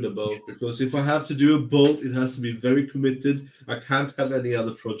not doing a boat. Because if I have to do a boat, it has to be very committed. I can't have any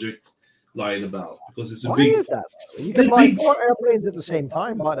other project lying about. Because it's a big... Why is that? You can buy 4 airplanes at the same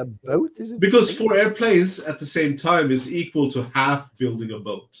time, but a boat? Is it? Because 4 airplanes at the same time is equal to half building a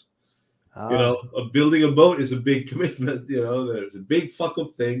boat. You know, building a boat is a big commitment. You know, there's a big fuck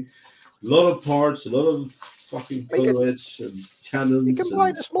up thing, a lot of parts, a lot of fucking photo etch and cannons. You can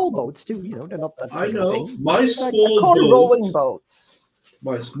buy the small boats too. You know, they're not that. I know. Thing. My small called boat, rowing boats.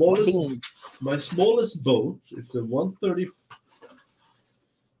 My smallest boat is a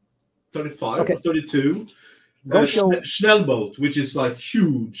 135 okay. or 32 Schnell boat, which is like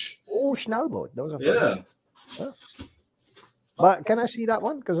huge. Oh, Schnell boat. Those are fun. Yeah. Huh. But can I see that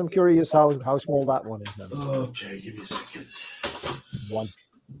one? Because I'm curious how small that one is. Then. Okay, give me a second. One.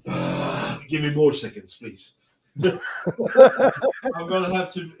 Give me more seconds, please. I'm gonna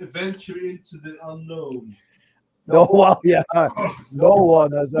have to venture into the unknown. No, well, yeah, no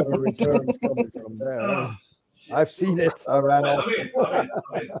one has ever returned coming from there. I've seen it. I ran off. I'm in. All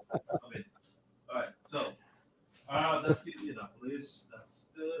right, so that's the Indianapolis. That's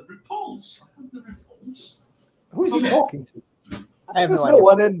the Repulse. I have the Repulse. Who's he talking to? There's no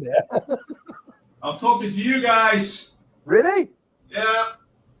one in there. I'm talking to you guys. Really? Yeah.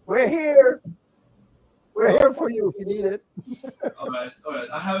 We're here. We're here for you if you need it. All right.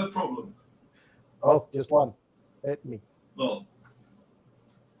 I have a problem. Oh, just one. Hit me. Well,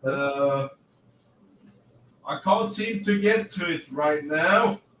 I can't seem to get to it right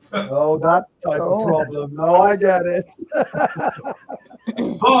now. Oh, that type of problem. No, I get it.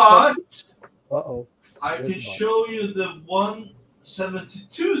 But uh-oh. I can show you the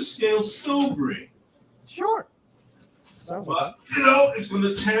 1/72 scale Stowberry. Sure. Sounds like But, you know, it's going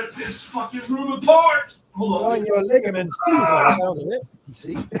to tear this fucking room apart. Hold on. on your ligaments too, by the sound of it. You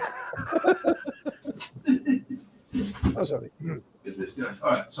see? Oh, sorry. Get this guy.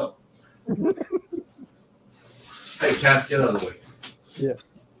 All right, so. Hey, cat, get out of the way. Yeah.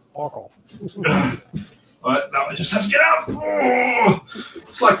 Walk off. All right, now I just have to get out. Oh,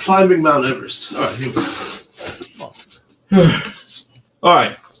 it's like climbing Mount Everest. All right, here we go. All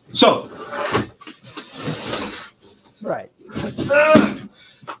right, so. Right.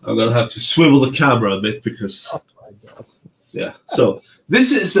 I'm going to have to swivel the camera a bit because. Oh my God. Yeah, so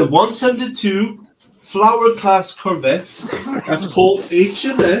this is a 172 Flower class Corvette. That's called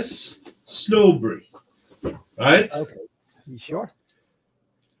HMS Snowbury. Right? Okay. You sure?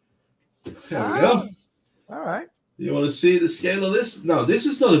 There we go. All right. You want to see the scale of this? No, this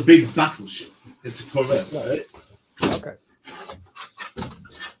is not a big battleship. It's a Corvette, right? Okay.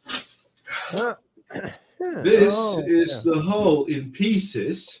 This Oh, is the hull in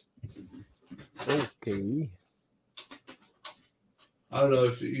pieces. Okay. I don't know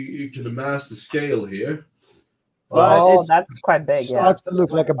if you can amass the scale here. But Oh, it's- that's quite big. Yeah. Starts to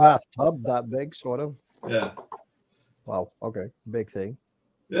look like a bathtub, that big, sort of. Yeah. Wow. Okay. Big thing.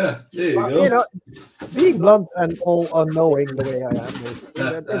 Yeah, there you Well, go. you know, being blunt and all unknowing the way I am, isn't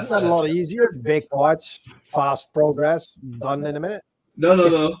that a lot easier? Big parts, fast progress, done in a minute.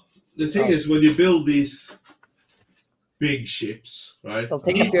 No. The thing Oh. is, when you build these big ships, right? They'll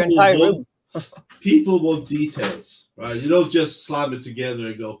take up your people entire want- room. People want details, right? You don't just slam it together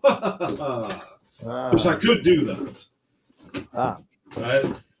and go, ha ha ha. Which I could do that,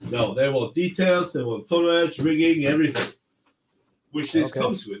 right? No, they want details, they want footage, rigging, everything. Which this Okay.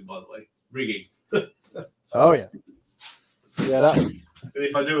 comes with, by the way, rigging. Oh yeah. Yeah, that. And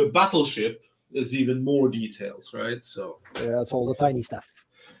if I do a battleship, there's even more details, right? So, Yeah, that's all the tiny stuff.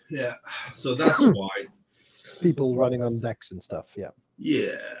 yeah. So that's why. People running on decks and stuff. Yeah.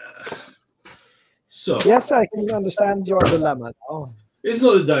 Yeah. So, Yes, I can understand your dilemma. Oh, it's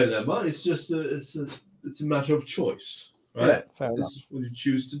not a dilemma. It's just it's a matter of choice, right? yeah, fair enough. This is what you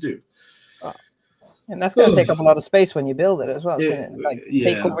choose to do. And that's going to take up a lot of space when you build it as well. It's Yeah, gonna, like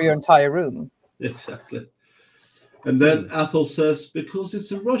yeah. take over your entire room. Exactly. And then Athol says, because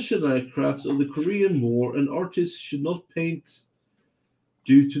it's a Russian aircraft of the Korean War, an artist should not paint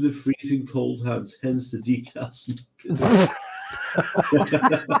due to the freezing cold hands, hence the decals.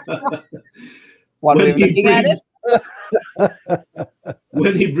 What are When we he looking at it?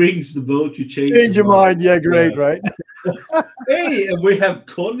 When he brings the boat, you change Change your mind. Yeah, great, right? Hey, and we have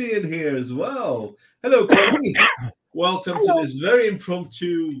Connie in here as well. Hello, Connie. Welcome to this very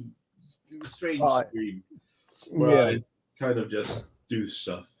impromptu, strange Hi. stream where I kind of just do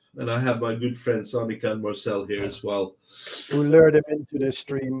stuff. And I have my good friends Annika and Marcel here as well. Who lured him into this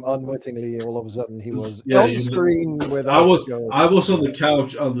stream unwittingly? All of a sudden, he was Yeah, on you- screen with I us. was on the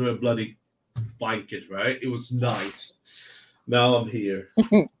couch under a bloody blanket, right? It was nice. Now I'm here.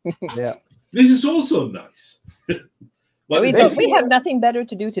 Yeah. This is also nice. But We have nothing better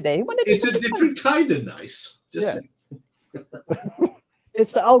to do today. What did it's you a different kind of nice. Just Yeah.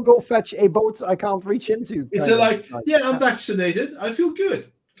 It's the I'll go fetch a boat I can't reach into. it's kind a of like, nice. yeah, I'm vaccinated. I feel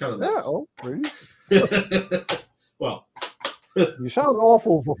good. Kind of Yeah. nice. Oh, really? Well, You sound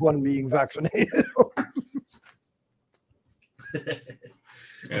awful for one being vaccinated.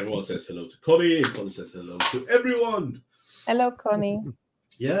 everyone says hello to Connie. Connie says hello to everyone. Hello, Connie.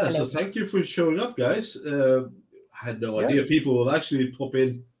 Yeah, Hello. so thank you for showing up, guys. I had no Yeah. idea people will actually pop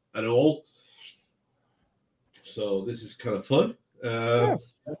in at all. So this is kind of fun. Yeah,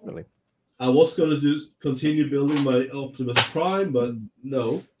 definitely. I was going to continue building my Optimus Prime, but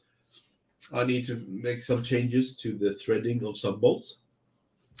no. I need to make some changes to the threading of some bolts.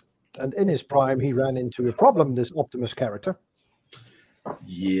 And in his prime, he ran into a problem, this Optimus character.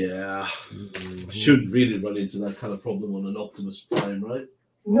 Yeah. I shouldn't really run into that kind of problem on an Optimus Prime, right?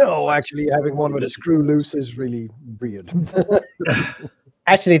 No, actually, having one with a screw loose is really weird.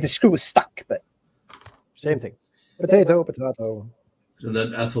 Actually, the screw is stuck, but Same thing. Potato, potato. And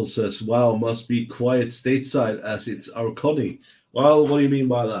then Ethel says, wow, must be quiet stateside as it's our Connie. Well, what do you mean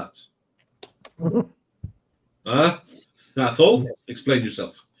by that? Huh? Ethel, explain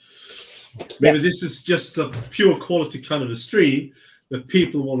yourself. Maybe Yes. this is just a pure quality kind of a stream that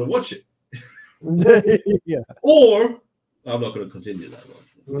people want to watch it. Yeah. Or, I'm not going to continue that one.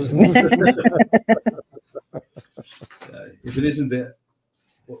 If it isn't there,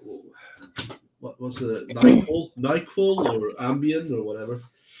 what was the NyQuil or Ambien or whatever?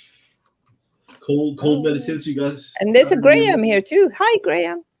 Cold medicines, you guys. and there's a Graham here too. Hi,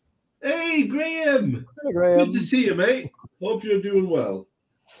 Graham. Hey, Graham. Graham. Good to see you, mate. Hope you're doing well.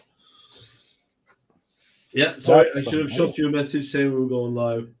 Yeah, sorry, I should have shot you a message saying we were going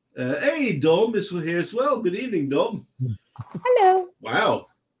live. Hey, Dom is here as well. Good evening, Dom. Hello. Wow,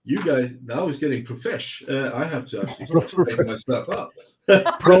 you guys, now it's getting profesh. I have to actually start making my stuff up.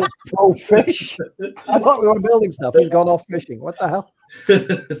 Pro fish? I thought we were building stuff. He's gone off fishing. What the hell?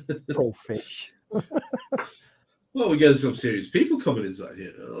 Pro fish. Well, we get some serious people coming inside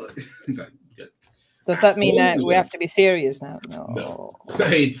here. Does that mean that we have to be serious now? No,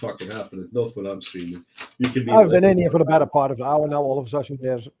 that ain't fucking happening. Not when I'm streaming. You can be. I've been in here for the better part of an hour now. All of a sudden,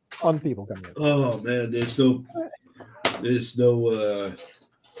 there's fun people coming in. Oh man, there's no.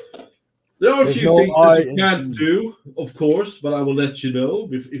 There are a few things that you can't do, of course, but I will let you know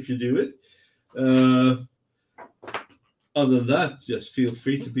if you do it. Other than that, just feel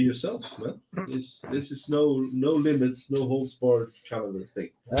free to be yourself, man. This is no limits, no holds barred kind of thing.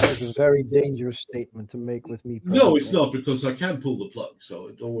 That is a very dangerous statement to make with me. Personally. No, it's not, because I can't pull the plug,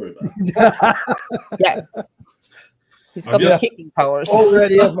 so don't worry about it. Yeah. He's got the kicking powers.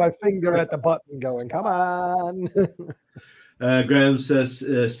 Already have my finger at the button going, come on. Graham says,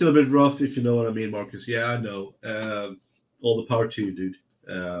 still a bit rough, if you know what I mean, Marcus. Yeah, I know. All the power to you, dude.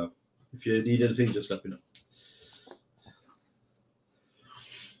 If you need anything, just let me know.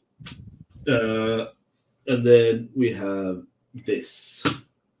 And then we have this.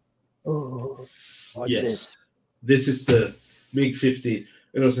 Oh, yes, this is the MiG-15.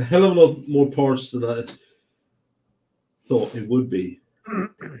 It was a hell of a lot more parts than I thought it would be.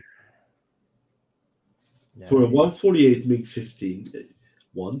 Yeah. For a 148 MiG-15,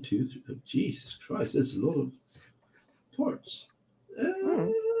 1, 2, 3. Oh, Jesus Christ, that's a lot of parts.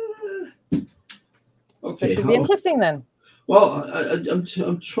 Okay, so it should how, be interesting then. Well, I'm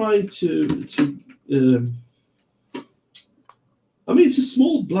trying to I mean, it's a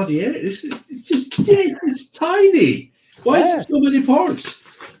small bloody area. It's just dead. It's tiny. Why is there so many parts?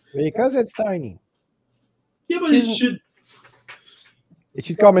 Because it's tiny. Yeah, but it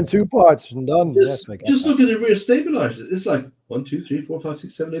should come in 2 parts and done. Just look at the rear stabilizer. It's like 1, 2, 3, 4, 5,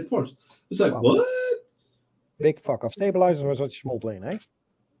 6, 7, 8 parts. It's like, what? Big fuck off. Stabilizer for such a small plane, eh?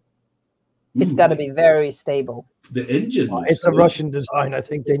 It's got to be very stable. The engine. It's a Russian design. I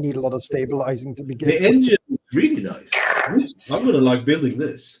think they need a lot of stabilizing to begin. The engine is really nice. I'm going to like building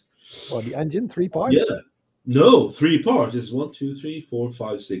this. Well, the engine, 3 parts? Yeah. No, 3 parts. It's 1, 2, 3, 4,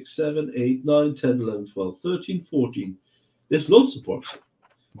 5, 6, 7, 8, 9, 10, 11, 12, 13, 14. There's lots of parts.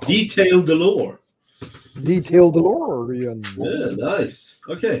 Detail galore. Detail DeLorean. Yeah, nice.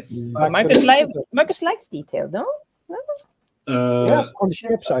 Okay. Marcus likes detail, no? Yes, on the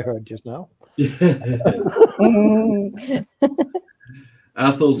ships I heard just now.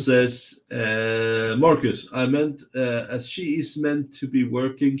 Athol says, Marcus, I meant as she is meant to be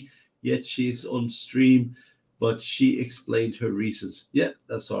working, yet she's on stream, but she explained her reasons. Yeah,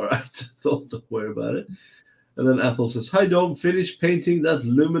 that's all right. Don't worry about it. And then Athol says, hi, Dom, finish painting that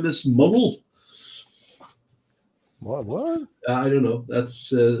luminous model. What? I don't know.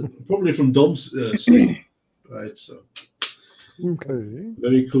 That's probably from Dom's stream. Right, so. Okay.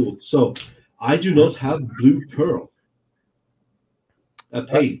 Very cool. So, I do not have blue pearl.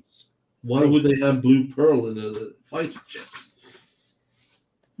 Paint. Why would they have blue pearl in a fighter jet?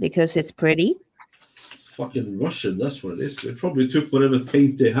 Because it's pretty. It's fucking Russian. That's what it is. They probably took whatever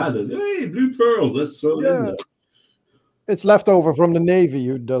paint they had and hey, blue pearl. Let's throw it in there. It's left over from the Navy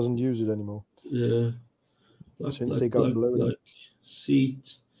who doesn't use it anymore. Yeah. Since they got blue.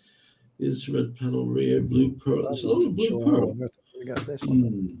 Seat, instrument panel, rear, blue pearl. There's a lot of blue pearl. We got this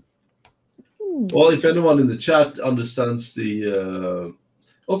one. Well, if anyone in the chat understands the...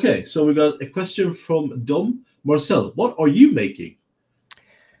 Okay, so we got a question from Dom. Marcel, what are you making?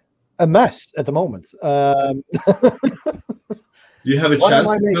 A mess at the moment. Do you have a chance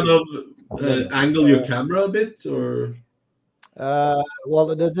to kind of angle your camera a bit? Or?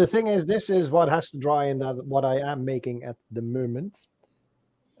 Well, the thing is, this is what has to dry in that what I am making at the moment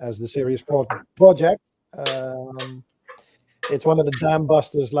as the serious project. It's one of the Dam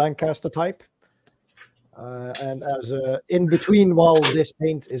Busters Lancaster type. And as in between while this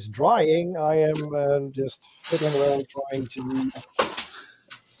paint is drying, I am just fiddling around trying to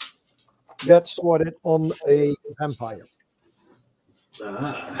get sorted on a vampire.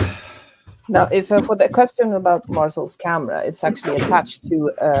 Now, if for the question about Marcel's camera, it's actually attached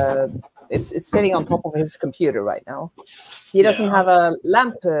to it's sitting on top of his computer right now. He doesn't have a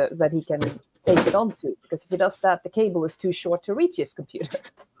lamp that he can take it onto, because if he does that, the cable is too short to reach his computer.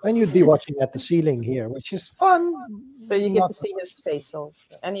 And you'd be watching at the ceiling here, which is fun. So you get to see his face,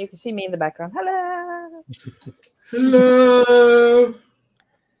 and you can see me in the background. Hello. Hello.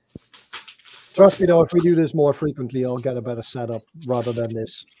 Trust me, though, if we do this more frequently, I'll get a better setup rather than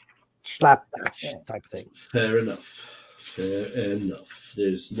this slapdash Yeah. type thing. Fair enough. Fair enough.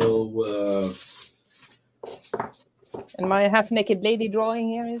 There's no. And my half-naked lady drawing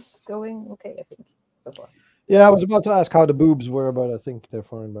here is going okay, I think, so far. Yeah, I was about to ask how the boobs were, but I think they're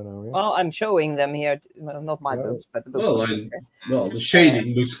fine by now. Yeah. Well, I'm showing them here. Well, not my Yeah. boobs, but the boobs. Well, of the picture. the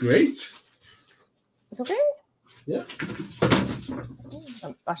shading looks great. It's okay. Yeah.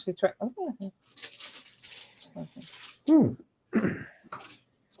 I'm actually trying. Oh, yeah. Okay.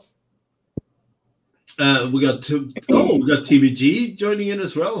 We got TBG joining in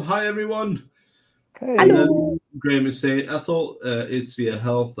as well. Hi everyone. Hey. Hello. Graham is saying, Ethel, it's via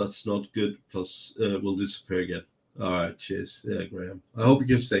health. That's not good. Plus, we'll disappear again. All right, cheers. Yeah, Graham. I hope you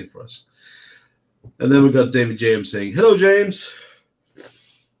can stay for us. And then we got David James saying, hello, James.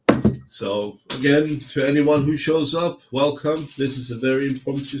 So, again, to anyone who shows up, welcome. This is a very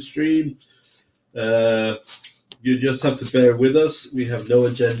impromptu stream. You just have to bear with us. We have no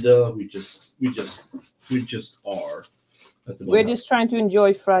agenda. We just are. At the We're moment. just trying to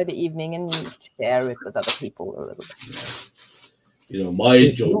enjoy Friday evening and share it with other people a little bit. Yeah. You know, my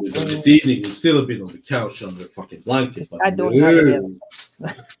enjoyment of this evening would still have been on the couch under a fucking blanket. But I don't have any other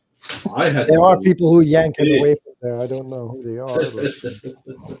I had There to are go. people who yank it away from there. I don't know who they are.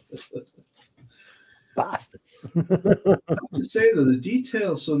 But... Bastards. I have to say that the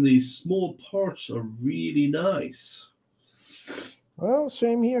details on these small parts are really nice. Well,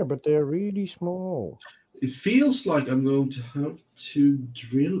 same here, but they're really small. It feels like I'm going to have to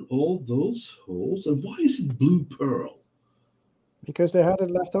drill all those holes. And why is it blue pearl? Because they had it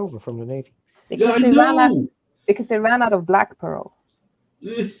left over from the Navy. because they ran out of black pearl.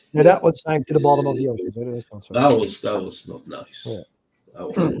 Eh, Yeah, that one sank to the bottom of the ocean. So it is not so that was not nice. Yeah. That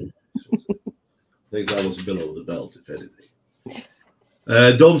was, I think that was below the belt, if anything.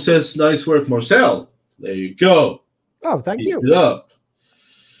 Dom says, nice work, Marcel. There you go. Oh, thank Keep you. it up.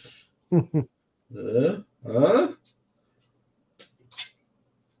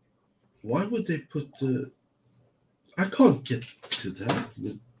 Why would they put the... I can't get to that.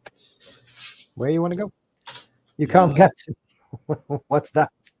 Where you want to go? You can't get to. What's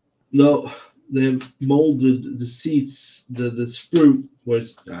that? No, they've molded the seats, the sprue.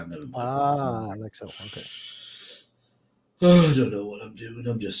 Where's... never mind. Like so. Okay. Oh, I don't know what I'm doing.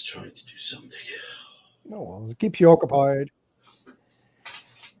 I'm just trying to do something. No, well, it keeps you occupied.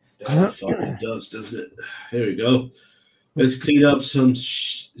 It fucking does, doesn't it? Here we go. Let's clean up some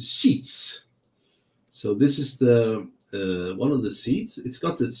seats. So this is the one of the seats. It's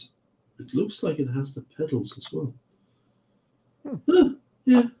got this. It looks like it has the pedals as well.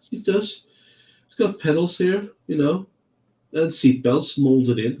 Yeah, it does. It's got pedals here, you know, and seat belts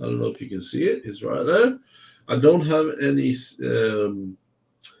molded in. I don't know if you can see it. It's right there. I don't have any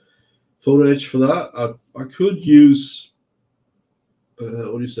photo etch for that. I could use.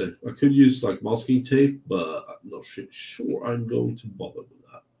 What do you say? I could use like masking tape, but I'm not sure I'm going to bother with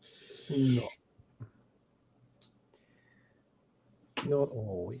that. No. Not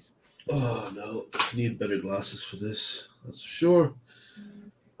always. Oh no, I need better glasses for this. That's for sure.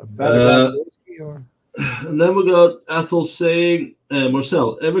 A better or... And then we got Ethel saying,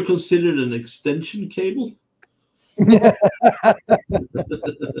 Marcel, ever considered an extension cable?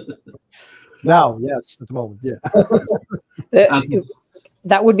 Now, yes, at the moment, yeah.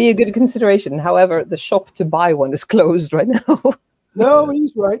 That would be a good consideration. However, the shop to buy one is closed right now. No,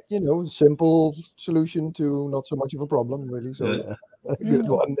 he's right. You know, simple solution to not so much of a problem, really. So, yeah, a good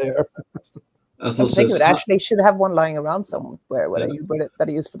one there. Ethel I think says, it actually should have one lying around somewhere that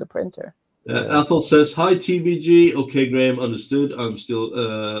I use for the printer. Ethel says, hi, TBG. Okay, Graham, understood. I'm still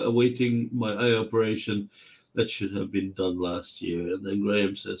awaiting my eye operation. That should have been done last year. And then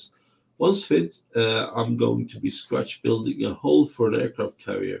Graham says, once fit, I'm going to be scratch building a hole for an aircraft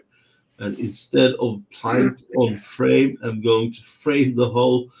carrier. And instead of plank on frame, I'm going to frame the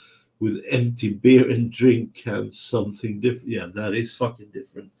hole with empty beer and drink cans, something different. Yeah, that is fucking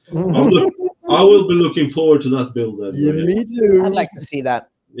different. I will be looking forward to that build. Then, Yeah, me too. I'd like to see that.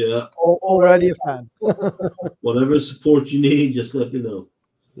 Yeah. Already a fan. Whatever support you need, just let me know.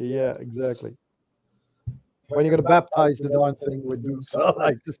 Yeah, exactly. When you're going to baptize the darn thing with booze, I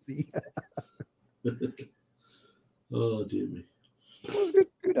like to see. Oh, dear me. It was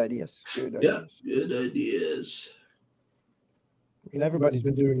good ideas. Good ideas. Yeah, good ideas. I mean, everybody's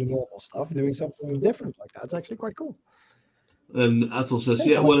been doing the normal stuff. Doing something different like that's actually quite cool. And Ethel says,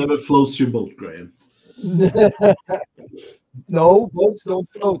 yeah, whatever floats your boat, Graham. No, boats don't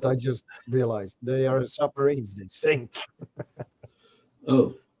float. I just realized they are submarines. They sink.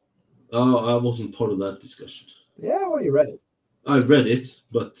 Oh, I wasn't part of that discussion. Yeah, well, you read it. I read it,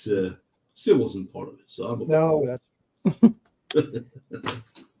 but still wasn't part of it. So I'm okay. No, that's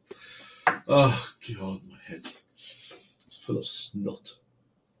Oh God, my head. It's full of snot.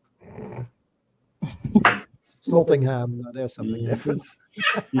 Nottingham, there's something different.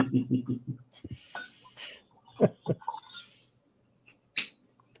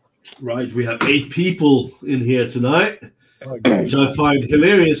 Right, we have 8 people in here tonight, Okay. which I find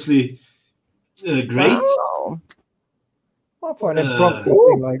hilariously great. Wow. Well, for an impromptu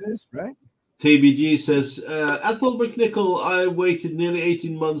thing like this, right? TBG says, Ethel McNichol, I waited nearly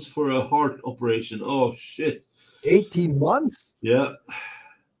 18 months for a heart operation. Oh, shit. 18 months? Yeah.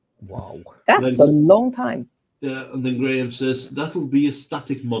 Wow. That's a long time. Yeah, and then Graham says, that will be a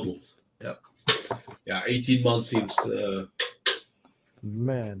static model. Yeah. Yeah, 18 months seems...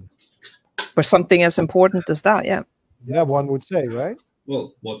 Man. For something as important as that, yeah. Yeah, one would say, right?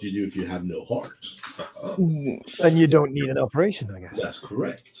 Well, what do you do if you have no heart? Then you don't need an operation, I guess. That's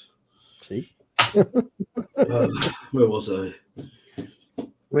correct. See? Where was I?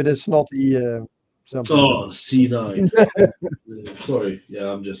 With a snotty something. Oh, C9. Sorry.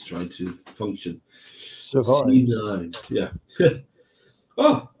 Yeah, I'm just trying to function. Survive. C9. Yeah.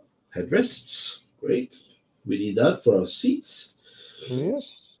 Oh, headrests. Great. We need that for our seats.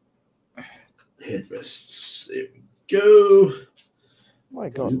 Yes. Headrests. There we go. My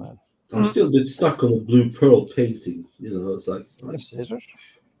God, man. I'm still a bit stuck on the blue pearl painting. You know, it's like I have scissors.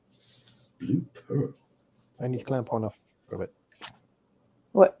 blue pearl. I need to clamp one off of it.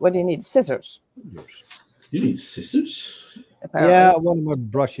 What do you need? Scissors, You need scissors? apparently. Yeah, one of my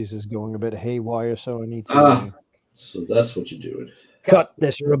brushes is going a bit haywire, so I need to So that's what you're doing. cut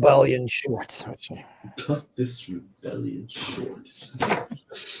this rebellion short. Actually. Cut this rebellion short.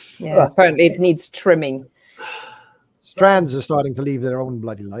 Yeah, apparently it needs trimming. Strands are starting to leave their own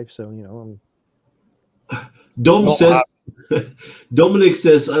bloody life, so you know. Dom Oh, says, Dominic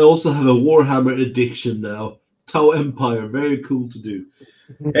says, I also have a Warhammer addiction now. Tau Empire, very cool to do.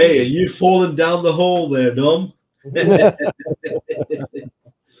 Hey, are you falling down the hole there, Dom?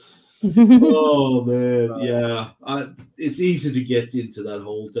 Oh man, yeah. It's easy to get into that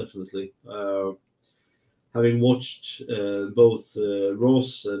hole, definitely. Having watched both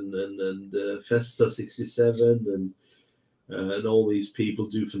Ross and Festa 67 and all these people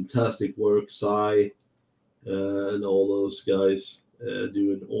do fantastic work, Sai and all those guys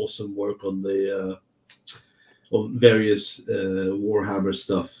doing awesome work on the on various Warhammer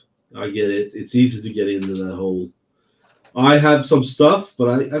stuff. I get it. It's easy to get into that hole. I have some stuff,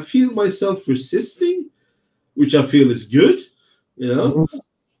 but I feel myself resisting, which I feel is good. You know,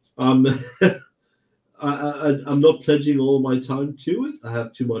 I'm not pledging all my time to it. I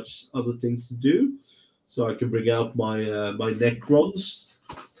have too much other things to do, so I can bring out my my Necrons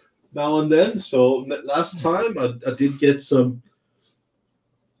now and then. So last time I did get some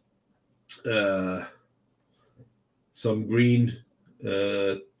green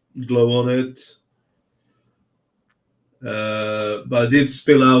glow on it. But I did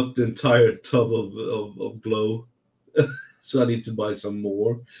spill out the entire tub of glow, so I need to buy some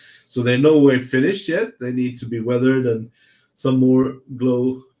more. So they're nowhere finished yet. They need to be weathered and some more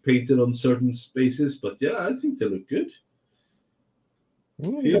glow painted on certain spaces. But yeah, I think they look good.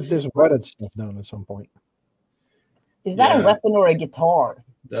 Get this wedded stuff down at some point. Is that Yeah. a weapon or a guitar?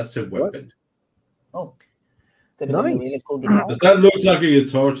 That's a weapon. Oh, could have been a Nice. really cool guitar. Does that look like a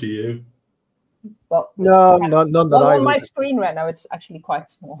guitar to you? Well, No, it's- none that well, I on my would. screen right now, it's actually quite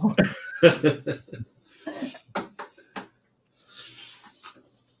small.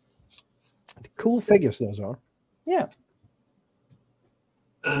 Cool figures those are. Yeah.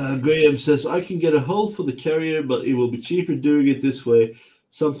 Graham says, I can get a hull for the carrier, but it will be cheaper doing it this way.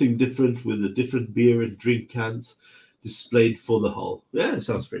 Something different with the different beer and drink cans displayed for the hull. Yeah, it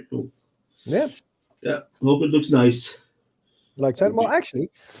sounds pretty cool. Yeah. Yeah, hope it looks nice. Like that. Well, actually,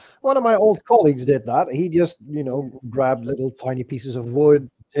 one of my old colleagues did that. He just, grabbed little tiny pieces of wood,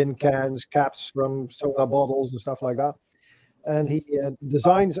 tin cans, caps from soda bottles and stuff like that. And he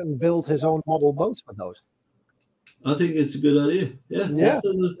designs and builds his own model boats with those. I think it's a good idea. Yeah. Yeah.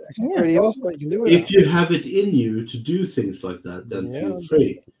 Yeah. Pretty awesome what you can do with If that. you have it in you to do things like that, then Yeah. feel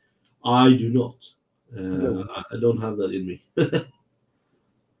free. I do not. No. I don't have that in me.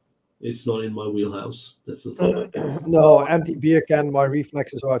 It's not in my wheelhouse, definitely. No, empty beer can. My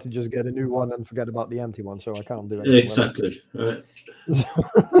reflexes are to just get a new one and forget about the empty one, so I can't do anything. Exactly. Right.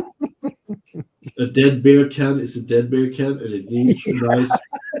 A dead beer can is a dead beer can, and it needs a nice.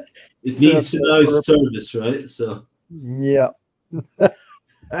 It needs a nice service, right? So. Yeah.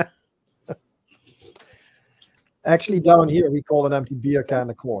 Actually, down here we call an empty beer can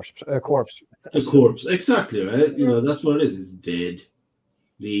a corpse. A corpse, exactly, right? You know, that's what it is. It's dead,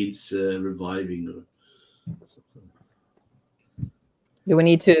 needs reviving. Do we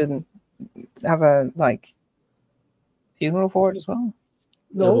need to have a like funeral for it as well?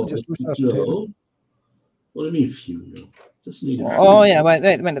 No, just resuscitate. No. What do you mean funeral? Just need a Oh yeah, wait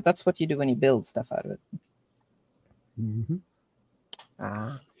a minute. That's what you do when you build stuff out of it. Mm-hmm.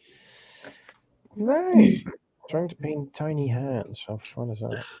 Ah. Right. Trying to paint tiny hands. How fun is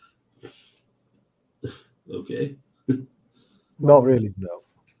that? Okay. Not really, no.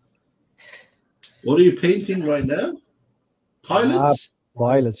 What are you painting right now? Pilots?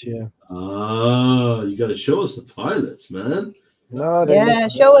 Pilots, yeah. Ah, you got to show us the pilots, man. No, Yeah,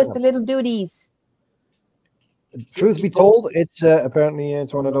 show us the little duties. Truth be told, it's apparently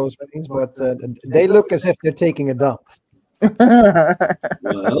it's one of those things, but they look as if they're taking a dump. Well,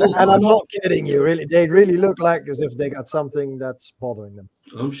 And I'm not kidding you, really. They really look like as if they got something that's bothering them.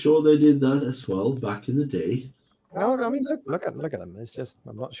 I'm sure they did that as well back in the day. No, I mean, look at them. It's just,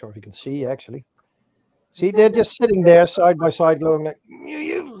 I'm not sure if you can see, actually. See, they're just sitting there side by side glowing like,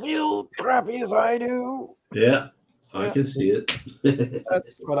 you feel crappy as I do. Yeah, I Yeah. can see it.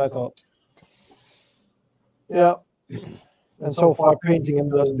 That's what I thought. Yeah. And so far, painting them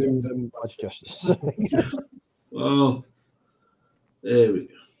doesn't do them much justice. Well, there we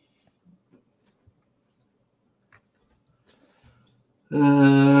go.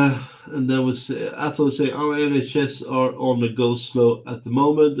 And there was Athol was saying our NHS are on the go slow at the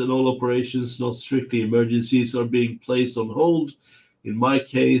moment, and all operations, not strictly emergencies, are being placed on hold. In my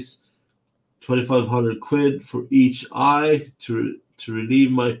case, 2,500 quid for each eye to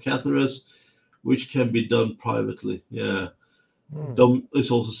relieve my catheters, which can be done privately. Yeah. Dom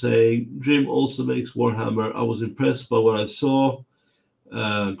is also saying Dream also makes Warhammer. I was impressed by what I saw.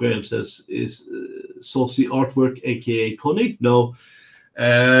 Graham says is Saucy Artwork, aka Connie. No,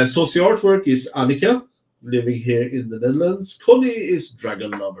 Saucy Artwork is Annika, living here in the Netherlands. Connie is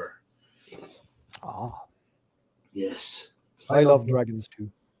Dragon Lover. Ah, Yes. I love dragons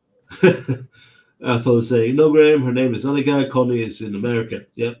too. Ethel is saying, no, Graham, her name is Annika. Connie is in America.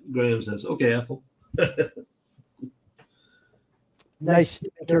 Yep, Graham says, okay, Ethel. Nice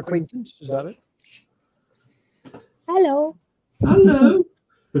to make your acquaintance. Is that it? Hello. Hello.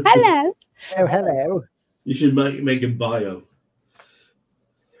 Hello. Oh, hello. You should make a bio.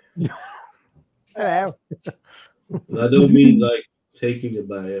 Hello. And I don't mean like taking a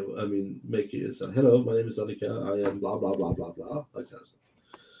bio. I mean making it. So, hello, my name is Annika. I am blah blah blah blah blah. That kind of stuff.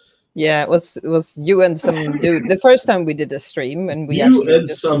 Yeah, it was you and some dude. The first time we did a stream, and we You actually and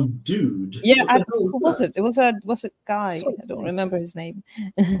just, some dude. yeah. What the hell Who was that? it? It was a guy. I don't remember his name.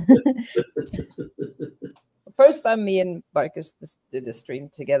 First time me and Marcus did a stream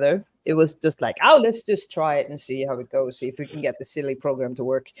together, it was just like, oh, let's just try it and see how it goes. See if we can get the silly program to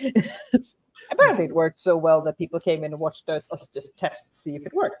work. Apparently, it worked so well that people came in and watched us just test, see if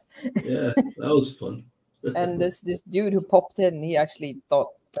it worked. Yeah, that was fun. And this dude who popped in, he actually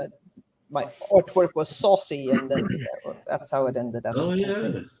thought that my artwork was saucy, and then that's how it ended up. Oh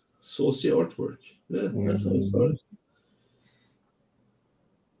yeah, saucy artwork. Yeah, that's how it started.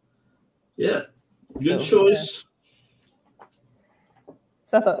 Yeah, good So, choice.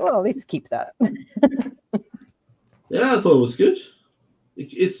 So I thought, well, let's keep that. Yeah, I thought it was good.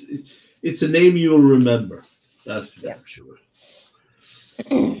 It's a name you'll remember. That's for damn sure.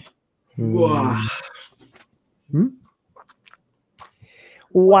 Wow.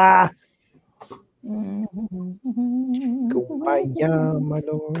 Wow. Kumbaya, my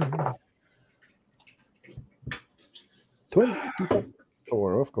lord.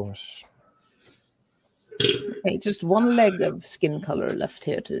 24, of course. Okay, just one leg of skin color left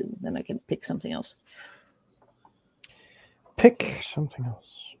here, then I can pick something else. Pick something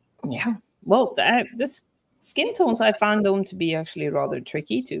else. Yeah. Well, this skin tones, I found them to be actually rather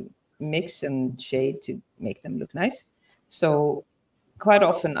tricky to mix and shade to make them look nice. So quite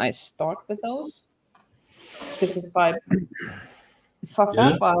often I start with those. Because if I fuck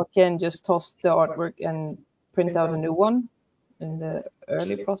up, I can just toss the artwork and print out a new one in the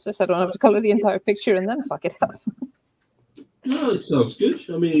early process. I don't have to color the entire picture and then fuck it up. No, it sounds good.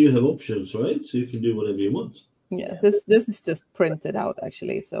 I mean, you have options, right? So you can do whatever you want. Yeah, this is just printed out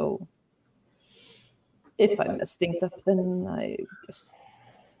actually. So if I mess things up, then I just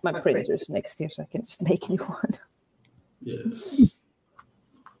my printer's next here, so I can just make a new one. Yeah, it's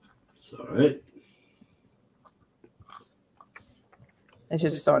all right. I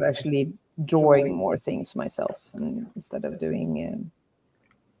should start actually drawing more things myself, and instead of doing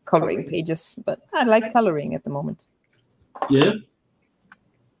coloring pages. But I like coloring at the moment. Yeah.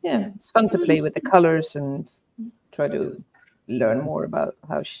 Yeah, it's fun to play with the colors and try to learn more about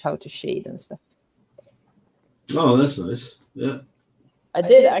how to shade and stuff. Oh, that's nice. Yeah. I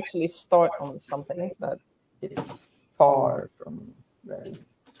did actually start on something, but it's far from ready.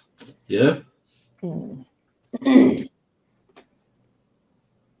 Yeah.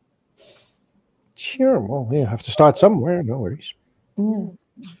 Sure. Well, you have to start somewhere. No worries. And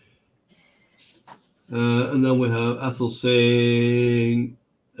then we have Ethel saying,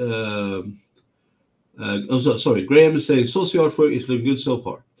 sorry, Graham is saying, social artwork is looking good so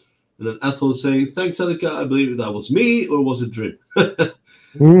far. And then Ethel is saying, thanks, Annika. I believe that was me, or was it Dream? Then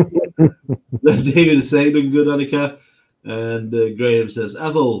David is saying, looking good, Annika. And Graham says,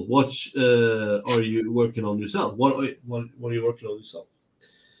 Ethel, what are you working on yourself? What are you working on yourself?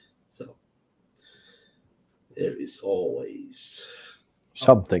 So there is always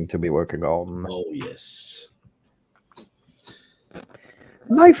Something to be working on. Oh, yes.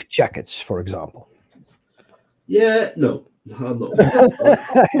 Life jackets, for example. Yeah, no. I'm not.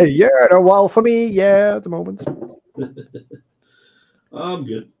 Yeah, well, for me, yeah, at the moment. I'm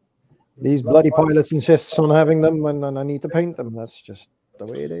good. These bloody pilots insist on having them, and I need to paint them. That's just the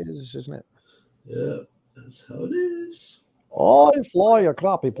way it is, isn't it? Yeah, that's how it is. I fly a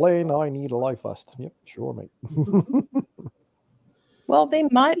crappy plane. I need a life vest. Yep, sure, mate. Well, they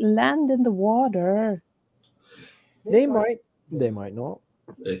might land in the water. They might not.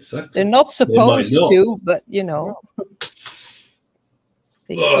 Exactly. They're not supposed not. to, but you know,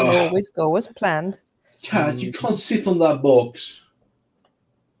 things don't always go as planned. Cat, you can't sit on that box.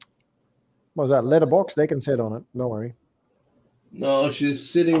 What was that letter box? They can sit on it. Don't worry. No, she's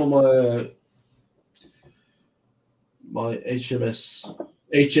sitting on my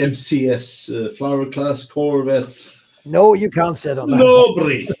HMCS flower class Corvette. No, you can't sit on that.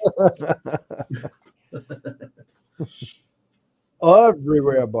 Nobody.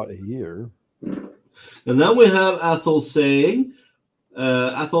 Everywhere but here. And then we have Athol saying,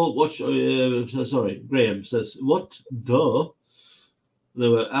 Graham says, what? Duh.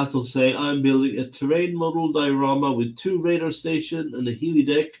 There were Athol saying, I'm building a terrain model diorama with 2 radar stations and a heli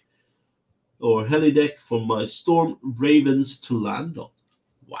deck for my Storm Ravens to land on.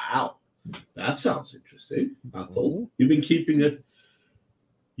 Wow. That sounds interesting, Athol. You've been keeping it.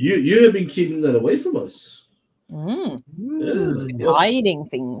 You have been keeping that away from us. Yeah. Yeah. Hiding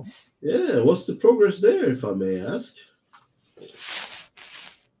things. Yeah. What's the progress there, if I may ask?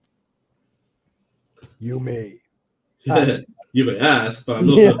 You may. You may ask, but I'm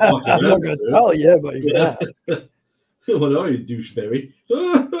not going to tell you, but you can ask. What are you, doucheberry?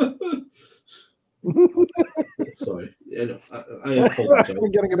 Sorry. Yeah, no, I apologize. We're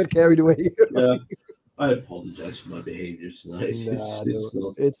getting a bit carried away. Yeah, I apologize for my behavior tonight.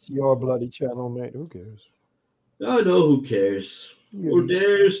 It's your bloody channel, mate. Who cares? I know who cares. Who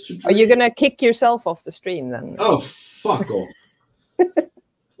dares to drink? Are you going to kick yourself off the stream then? Oh, fuck off.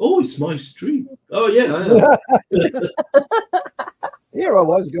 Oh, it's my stream. Oh, yeah, I am. Here I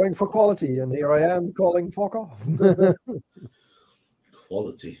was going for quality, and here I am calling fuck off.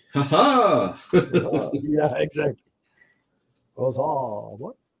 Quality. Ha-ha! Yeah, exactly. Huzzah!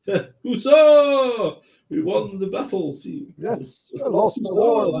 What? Huzzah! We won the battlefield. Yes, I lost the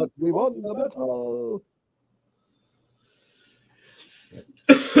war, but we won the battle.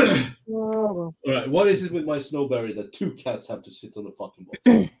 All right, what is it with my snowberry that 2 cats have to sit on the fucking box?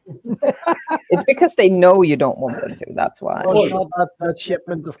 It's because they know you don't want them to. That's why. Well, not that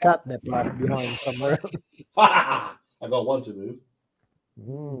shipment of catnip left behind somewhere. I got one to move.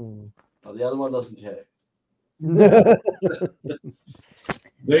 And the other one doesn't care.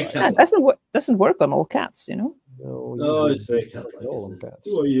 Very cat. Doesn't work on all cats, you know. No, it's very cat-like.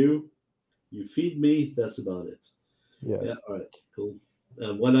 Who are you? You feed me. That's about it. Yeah. All right. Cool.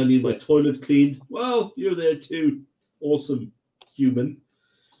 When I need my toilet cleaned, well, you're there too. Awesome, human.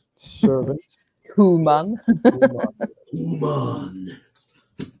 Servant. Human. Human.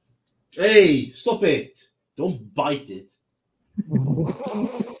 Hey, stop it! Don't bite it.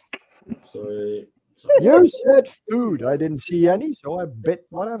 Sorry. You said food. I didn't see any, so I bit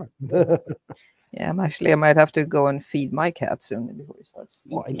whatever. Yeah, I might have to go and feed my cat soon before he starts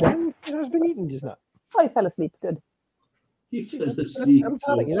eating. Again? It has been eating just now. Oh, he fell asleep. Good. He fell asleep. I'm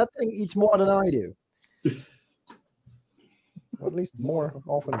telling you, that thing eats more than I do. Or at least more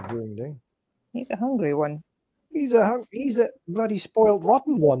often during the day. He's a hungry one. He's a bloody spoiled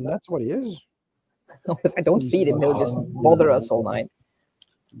rotten one. That's what he is. If I don't feed him, he'll just bother us all night.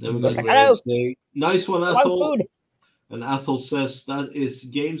 Then we got Graham saying, nice one, Athol. And Athol says that is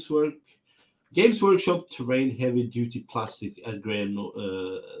Games Workshop terrain heavy duty plastic at Graham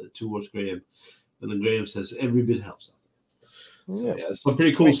towards Graham. And then Graham says every bit helps. So, yeah, some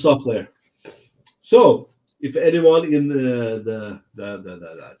pretty cool stuff there. So if anyone in the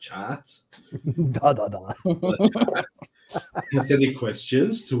chat has any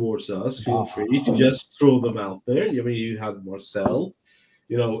questions towards us, feel free to just throw them out there. I mean, you have Marcel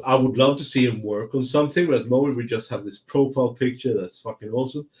You know, I would love to see him work on something, but at the moment we just have this profile picture that's fucking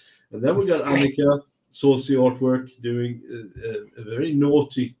awesome. And then we got Annika, saucy artwork, doing a very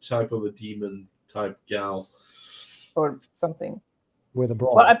naughty type of a demon type gal. Or something. With a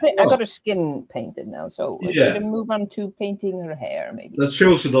bra. Well, I got her skin painted now, so Yeah. should I move on to painting her hair, maybe? That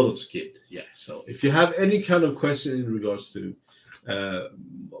shows a lot of skin. Yeah. So if you have any kind of question in regards to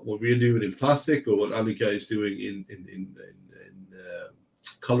what we're doing in plastic or what Annika is doing in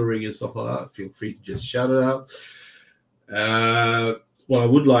coloring and stuff like that, feel free to just shout it out. What I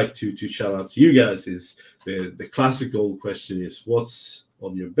would like to shout out to you guys is the classical question is, what's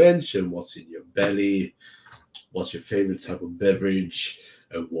on your bench and what's in your belly? What's your favorite type of beverage?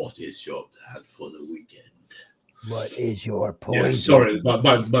 And what is your plan for the weekend? What is your point? Yeah, sorry,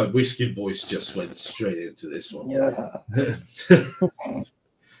 my whiskey voice just went straight into this one. Yeah.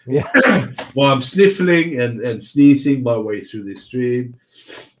 Yeah. Well, I'm sniffling and sneezing my way through this stream.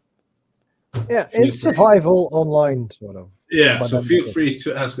 Yeah, it's survival online, sort of. Yeah, But so then- feel free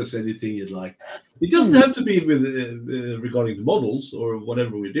to ask us anything you'd like. It doesn't have to be with regarding the models or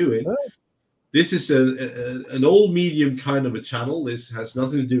whatever we're doing. No. This is an old medium kind of a channel. This has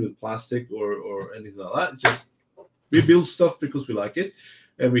nothing to do with plastic or anything like that. It's just we build stuff because we like it,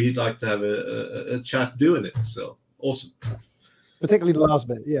 and we'd like to have a chat doing it. So awesome. Particularly the last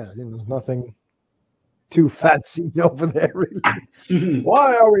bit, yeah. You know, nothing too fancy over there, really.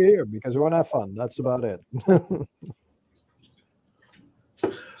 Why are we here? Because we want to have fun. That's about it.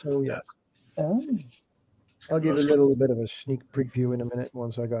 So yeah, Oh. I'll give a little bit of a sneak preview in a minute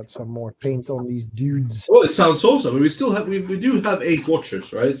once I got some more paint on these dudes. Well, it sounds awesome. We still have we do have 8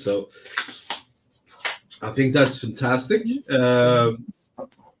 watchers, right? So I think that's fantastic.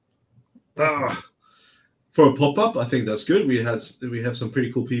 For a pop-up, I think that's good. We have some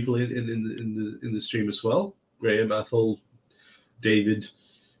pretty cool people in the stream as well. Graham, Athol, David,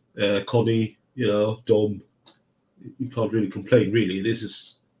 Connie, you know, Dom. You can't really complain, really.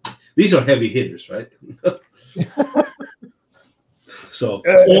 These are heavy hitters, right? So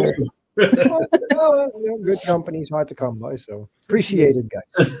awesome. Well, you know, good company's hard to come by, so appreciate it,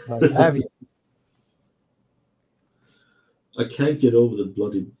 guys. Nice to have you. I can't get over the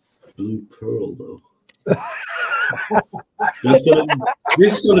bloody blue pearl, though. This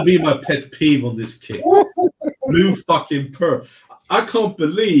is gonna be my pet peeve on this kit. Blue fucking pearl. I can't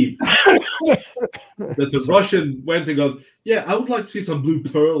believe that the Russian went and gone, yeah, I would like to see some blue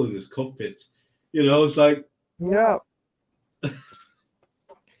pearl in this cockpit. You know, it's like, Yeah.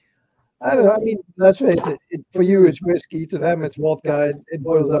 I don't know. I mean, let's face it. For you, it's whiskey. To them, it's vodka. It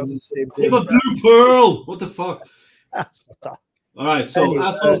boils down to the same yeah, thing. but blue pearl. What the fuck? All right, so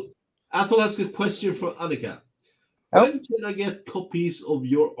Anyway, Athol has a question for Annika. Oh. When can I get copies of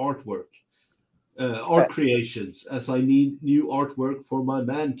your artwork, art creations, as I need new artwork for my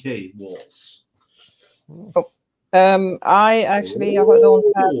man cave walls? I actually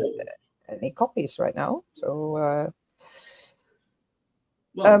don't have any copies right now, so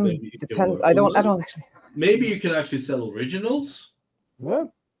Well, maybe you can depends. work I on don't that. actually. Maybe you can actually sell originals. yeah.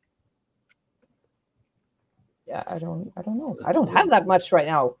 Yeah, I don't know. I don't have that much right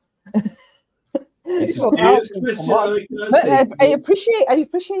now. This is Well, serious now- question, come on. Annika. But Take I it.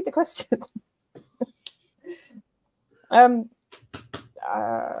 appreciate the question.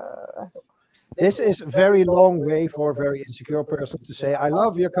 This is a very long way for a very insecure person to say, I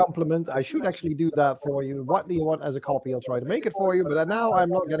love your compliment. I should actually do that for you. What do you want as a copy? I'll try to make it for you. But now I'm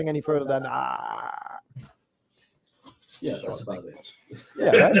not getting any further than, Yeah, that's about it.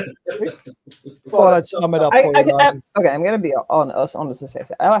 yeah, right? Thought I'd sum it up for you. Okay, I'm gonna be honest to say,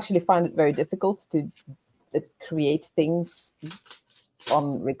 I actually find it very difficult to create things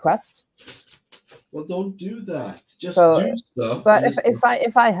on request. Well, don't do that. Just So, do stuff. But and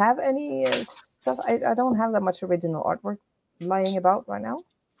if I have any stuff, I don't have that much original artwork lying about right now.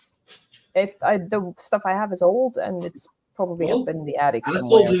 The stuff I have is old and it's probably Well, up in the attic Athol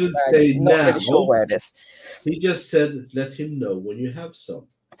somewhere. didn't but say I'm not now. really sure where it is. he just said, let him know when you have some.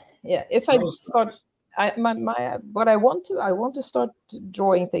 Yeah, if I How's start, what I want to start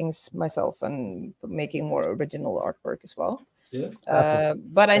drawing things myself and making more original artwork as well. Yeah.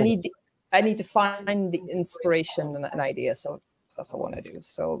 But I need to find the inspiration and ideas of stuff I want to do.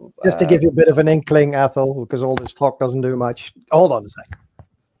 So Just to give you a bit of an inkling, Athol, because all this talk doesn't do much. Hold on a sec.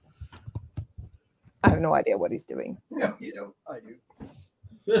 I have no idea what he's doing. Yeah, you know, I do.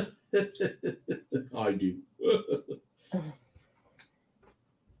 I do.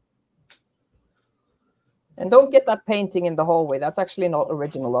 And don't get that painting in the hallway. That's actually not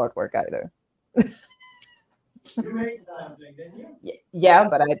original artwork either. You made that thing, didn't you? Yeah,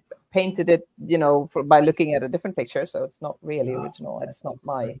 but painted it, by looking at a different picture. So it's not really original. It's not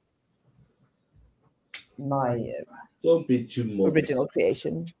my Don't be too modest, original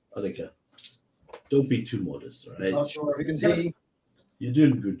creation. Annika. Don't be too modest, right? Not sure if you can see. You're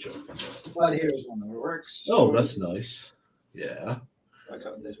doing a good job. But here's one that works. Oh, that's nice. Yeah.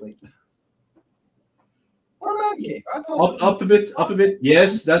 This way. Up a bit.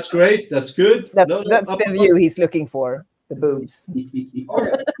 Yes, that's great. That's good. That's up, the view he's looking for. The boobs.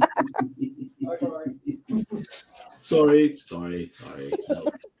 Sorry.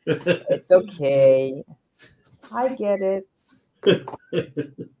 No. It's okay. I get it.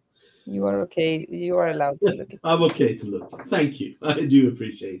 You are okay. You are allowed to look at I'm okay to look. Thank you. I do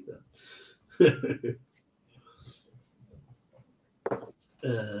appreciate that.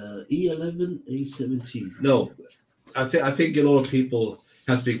 E11, A17. No, I think a lot of people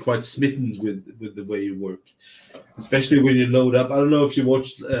has been quite smitten with the way you work, especially when you load up. I don't know if you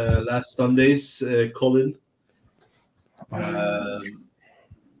watched last Sunday's Colin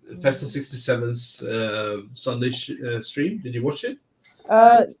Festa 67's Sunday stream. Did you watch it?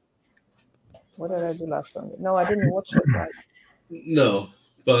 What did I do last Sunday? No, I didn't watch it. No,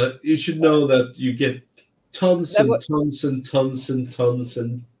 but you should know that you get tons of compliments and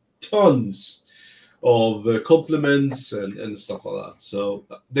stuff like that. So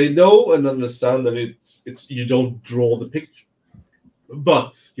they know and understand that it's you don't draw the picture,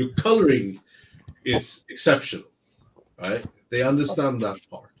 but your coloring is exceptional, right? They understand that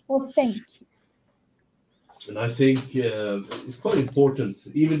part. Well, thank you. And I think it's quite important.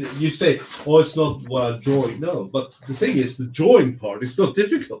 Even you say, "Oh, it's not drawing." No, but the thing is, the drawing part is not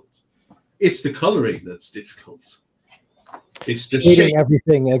difficult. It's the coloring that's difficult. It's the shading,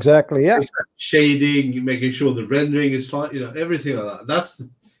 everything exactly. Yeah, shading, making sure the rendering is fine. Everything like that.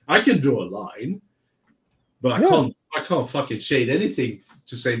 I can draw a line, but I can't fucking shade anything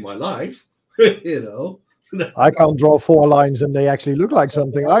to save my life. I can't draw 4 lines and they actually look like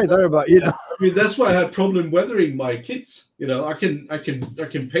something either. But I mean, that's why I had problem weathering my kits. I can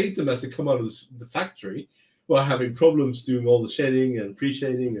paint them as they come out of the factory, while having problems doing all the shading and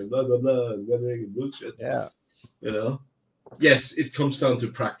pre-shading and blah blah blah and weathering and bullshit. Yeah. Yes, it comes down to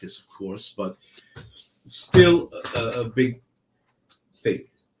practice, of course, but still a big thing.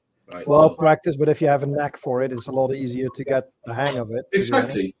 Right? Well, practice, but if you have a knack for it, it's a lot easier to get the hang of it.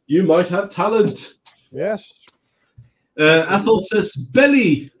 Exactly. You might have talent. Yes. Athol says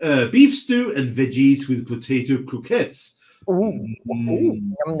belly, beef stew and veggies with potato croquettes. Ooh.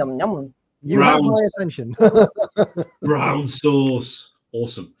 Yum, yum, yum. You have my attention. Brown sauce.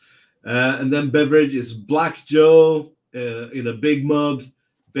 Awesome. And then beverage is Black Joe in a big mug.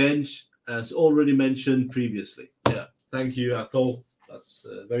 Bench, as already mentioned previously. Yeah. Thank you, Athol. That's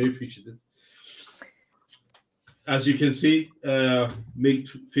very appreciated. As you can see, MiG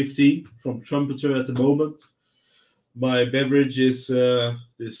 15 from Trumpeter at the moment. My beverage is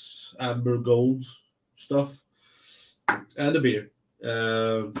this amber gold stuff and a beer.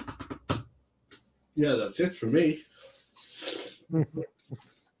 Yeah, that's it for me.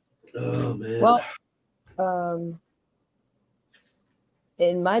 Oh man. Well,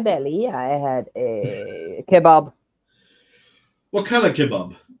 in my belly, I had a kebab. What kind of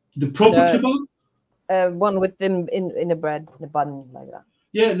kebab? The proper kebab? One with them in a bread, in a bun like that.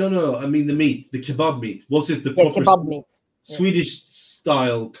 Yeah, no. I mean the meat, the kebab meat. Was it the proper kebab meat? Swedish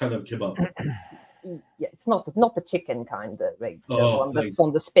style kind of kebab? Yeah, it's not the chicken kind, the regular one that's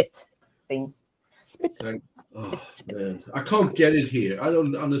on the spit thing. Spit. Oh man, I can't get it here. I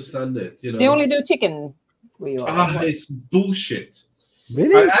don't understand it. They only do chicken. It's bullshit.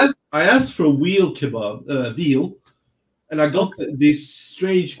 Really? I asked for a veal kebab, veal, and I got these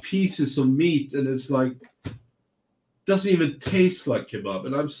strange pieces of meat, and it's like doesn't even taste like kebab.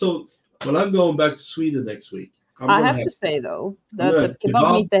 And when I'm going back to Sweden next week, I have to say though that the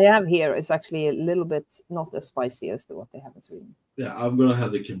kebab meat they have here is actually a little bit not as spicy as what they have in Sweden. Yeah, I'm gonna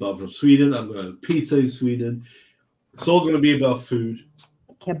have the kebab from Sweden. I'm gonna have pizza in Sweden. It's all gonna be about food.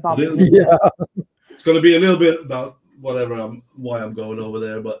 Kebab. It's gonna be a little bit about why I'm going over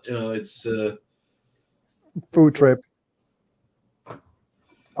there, but it's food trip.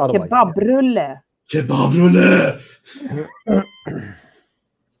 Otherwise, Kebabrulle. Kebabrulle.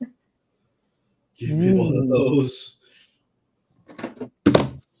 Give me one of those.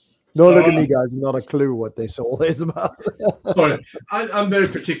 Don't look at me, guys. Not a clue what this all is about. Sorry, I'm very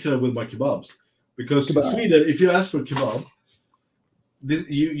particular with my kebabs because in Sweden, if you ask for kebab,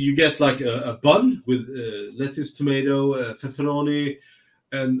 you get like a bun with lettuce, tomato, pepperoni,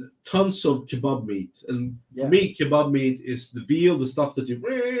 and tons of kebab meat. And for me, kebab meat is the veal, the stuff that you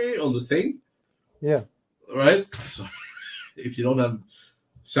on the thing. Yeah. Right. So if you don't have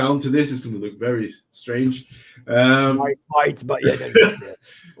sound to this is going to look very strange. Might, but yeah.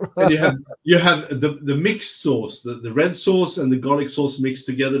 And you have the mixed sauce, the red sauce and the garlic sauce mixed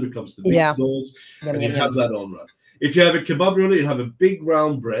together becomes the mixed sauce, and you have that on, right? If you have a kebab roller, you have a big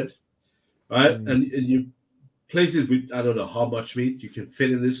round bread, right? And you place it with, I don't know how much meat you can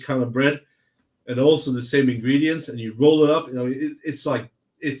fit in this kind of bread, and also the same ingredients, and you roll it up. You know, it's like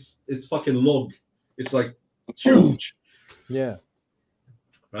it's fucking log. It's like huge. Yeah.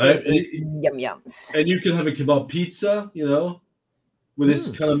 Right. It is yums. And you can have a kebab pizza, you know, with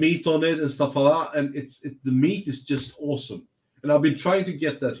this kind of meat on it and stuff like that. And the meat is just awesome. And I've been trying to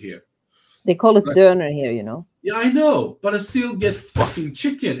get that here. They call it döner here, you know. Yeah, I know, but I still get fucking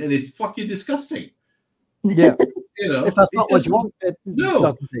chicken, and it's fucking disgusting. Yeah. You know, if that's not what you want, it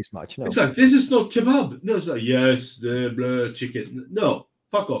doesn't taste much. No. It's like, this is not kebab. No, it's like, yes, the blah, chicken. No,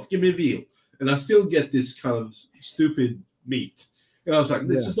 fuck off. Give me veal. And I still get this kind of stupid meat. And I was like,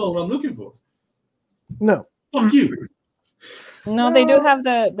 this is not what I'm looking for. No. Fuck you. No, they do have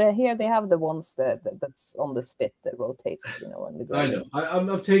the here. They have the ones that's on the spit that rotates, you know, on the I know.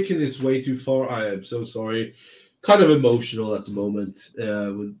 I'm taking this way too far. I am so sorry. Kind of emotional at the moment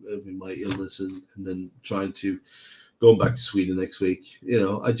with my illness and then trying to go back to Sweden next week. You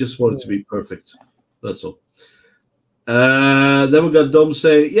know, I just want it to be perfect. That's all. Then we got Dom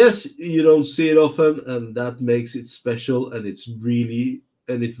saying, yes, you don't see it often, and that makes it special, and it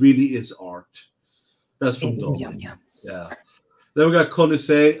really is art. That's from Dom. Yeah. Then we got Connie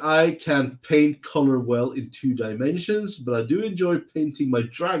saying, I can paint color well in 2 dimensions, but I do enjoy painting my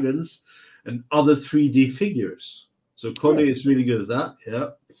dragons and other 3D figures. So Connie is really good at that. Yeah.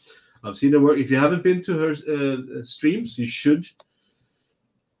 I've seen her work. If you haven't been to her streams, you should.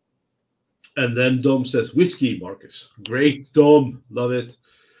 And then Dom says, whiskey, Marcus. Great, Dom. Love it.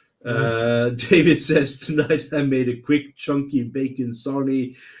 David says, tonight I made a quick chunky bacon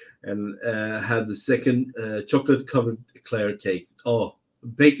sarnie and had the second chocolate-covered eclair cake. Oh,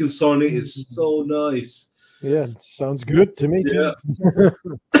 bacon sarnie is so nice. Yeah, sounds good to me too. Yeah.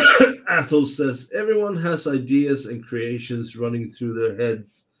 Athol says, everyone has ideas and creations running through your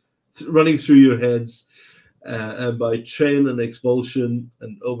heads, and by trail and expulsion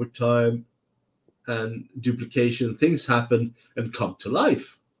and over time and duplication, things happen and come to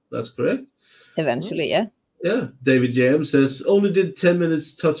life. That's correct. Eventually, yeah. Yeah. David James says, only did 10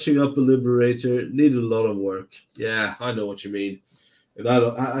 minutes touching up a Liberator, needed a lot of work. Yeah, I know what you mean. And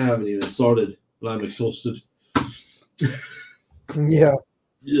I haven't even started, but I'm exhausted. Yeah.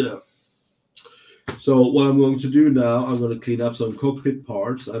 Yeah. So what I'm going to do now, I'm going to clean up some cockpit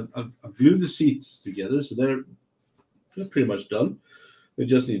parts. I've glued the seats together, so they're pretty much done. We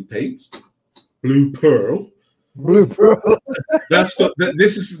just need paint. Blue pearl. That's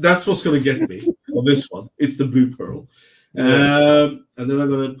what's going to get me on this one. It's the blue pearl. And then I'm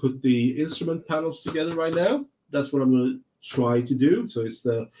going to put the instrument panels together right now. That's what I'm going to try to do. So it's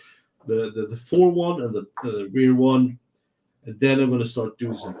the fore one and the rear one. And then I'm going to start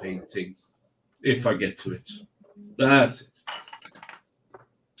doing some painting if I get to it. That's it.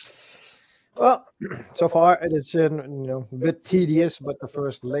 Well, so far it is a bit tedious, but the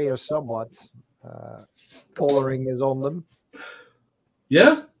first layer somewhat. Coloring is on them.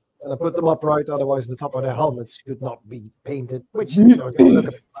 Yeah. And I put them upright, otherwise the top of their helmets could not be painted, which is going to look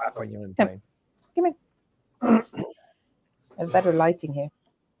a bit bad when you're in plane. Give me. I have better lighting here.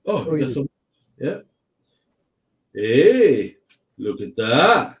 Oh, yeah. Hey, look at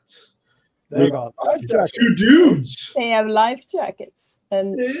that. There you go. 2 dudes. They have life jackets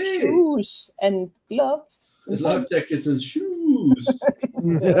and shoes and gloves. Life jackets and shoes.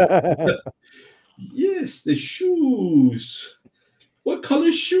 Yes, the shoes. What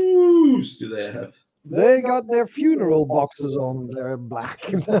color shoes do they have? They got their funeral boxes on. They're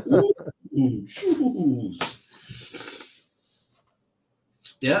black. Ooh, shoes.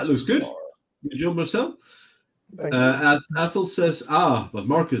 Yeah, it looks good. Good job, Marcel. Athel says, but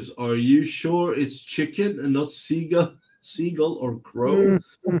Marcus, are you sure it's chicken and not seagull or crow?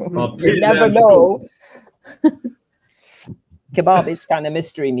 You never know. Kebab is kind of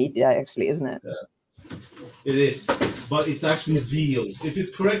mystery meat, actually, isn't it? Yeah. It is, but it's actually veal. If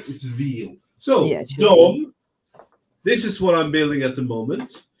it's correct, it's veal. So, Dom, this is what I'm building at the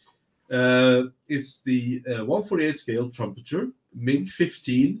moment. It's the 1/48 scale trumpeter,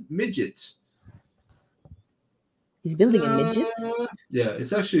 MiG-15 midget. He's building a midget? Yeah,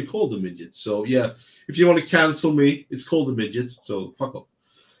 it's actually called a midget. So, yeah, if you want to cancel me, it's called a midget. So, fuck off.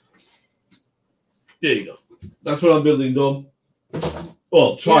 There you go. That's what I'm building, Dom.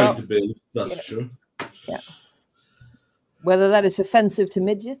 Well, trying to build, that's for sure. Yeah. Whether that is offensive to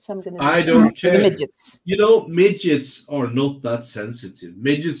midgets, I'm going to. I don't care. The midgets. You know, midgets are not that sensitive.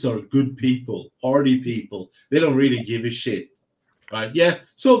 Midgets are good people, hardy people. They don't really give a shit, right? Yeah,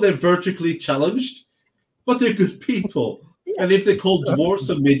 so they're vertically challenged, but they're good people. Yeah. And if they call dwarves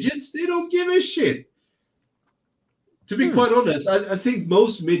or midgets, they don't give a shit. To be quite honest, I think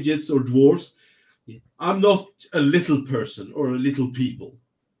most midgets or dwarves, I'm not a little person or a little people.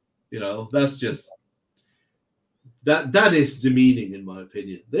 You know, that's just that is demeaning in my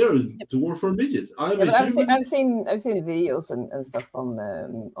opinion. They're a dwarf or midget. I've seen videos and stuff on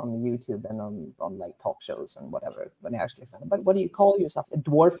YouTube and on like talk shows and whatever when they actually say, but what do you call yourself, a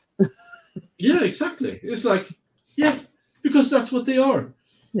dwarf? Yeah, exactly. It's like, yeah, because that's what they are.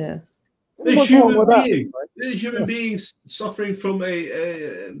 Yeah. They're human beings. They're human beings suffering from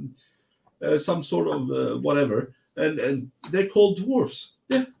some sort of whatever, and they're called dwarfs.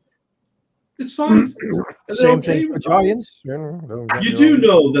 Yeah, it's fine. Same thing for giants. You do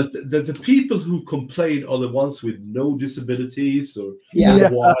know that the people who complain are the ones with no disabilities or they are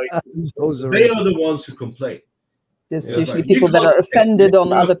the ones who complain. There's usually people that are offended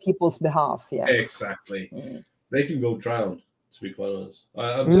on other people's behalf. Yeah, exactly. They can go drown. To be quite honest,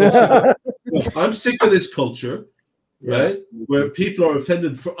 I'm sick of this culture, right? Where people are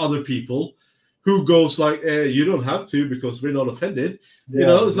offended for other people, who goes like, "You don't have to because we're not offended." You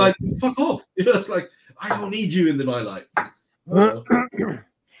know, it's like, fuck off. You know, it's like, I don't need you in my life. Well,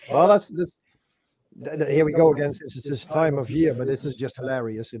 that's here we go again. It's this time of year, but this is just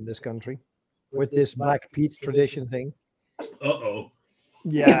hilarious in this country with this Black Pete tradition thing.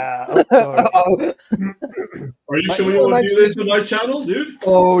 Yeah. Are you sure you want to do this on my channel, dude?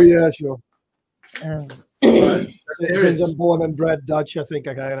 Oh yeah, sure. Right. Since I'm born and bred Dutch, I think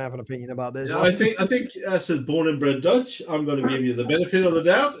I can have an opinion about this. Yeah, I think as a born and bred Dutch, I'm going to give you the benefit of the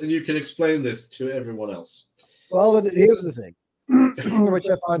doubt, and you can explain this to everyone else. Well, here's the thing, which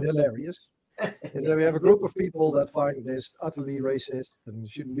I find hilarious, is that we have a group of people that find this utterly racist and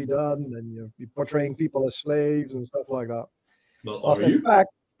shouldn't be done, and you're portraying people as slaves and stuff like that. Well, in fact,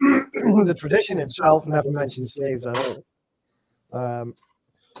 the tradition itself never mentions slaves at all.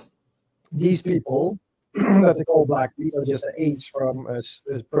 These people that they call Black Pete are just an age from a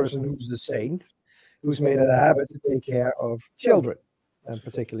person who's the saint, who's made it a habit to take care of children, and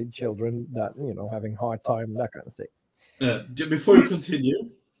particularly children that, you know, having hard time, that kind of thing. Before you continue,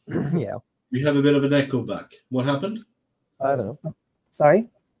 yeah, we have a bit of an echo back. What happened? I don't know.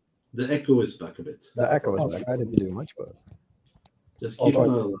 Sorry? The echo is back a bit. The echo is back. I didn't do much, but just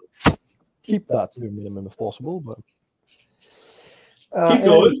keep that to the minimum if possible. But keep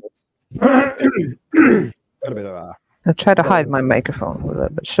going. I'll try to hide my microphone with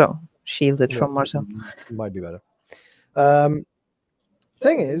it, but so shielded from Marcel. Might be better.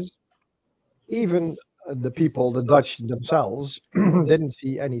 Thing is, even the people, the Dutch themselves, didn't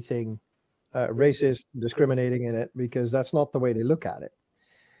see anything racist, discriminating in it, because that's not the way they look at it.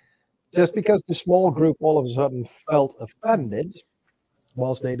 Just because the small group all of a sudden felt offended,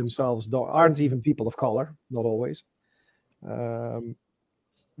 whilst they themselves aren't even people of color, not always.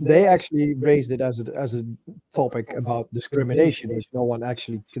 They actually raised it as a topic about discrimination, which no one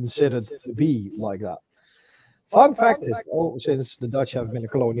actually considered to be like that. Fun fact is, since the Dutch have been a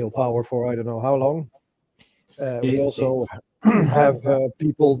colonial power for I don't know how long, we also have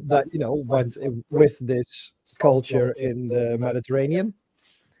people that, you know, went with this culture in the Mediterranean.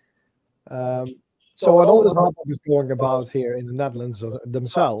 So what all this hubbub is going about here in the Netherlands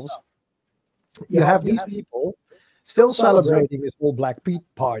themselves, you have these people still celebrating this whole Black Pete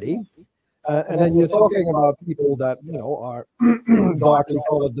party, and then you're talking about people that, you know, are darkly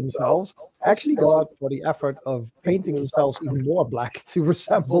colored themselves, actually go out for the effort of painting themselves even more black to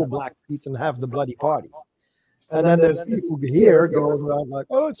resemble Black Pete and have the bloody party. And then there's people here going around like,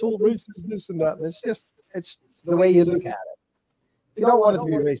 oh, it's all racist, this and that. And it's the way you look at it. If you don't want it to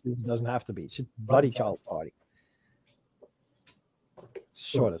be racist, it doesn't have to be. It's a bloody child party.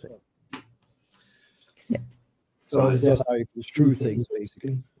 Sort of thing. Yeah. So it's just how you construe things,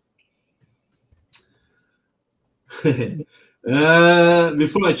 basically.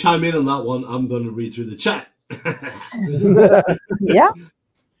 Before I chime in on that one, I'm going to read through the chat. Yeah.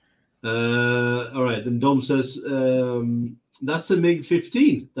 All right. Then Dom says, that's a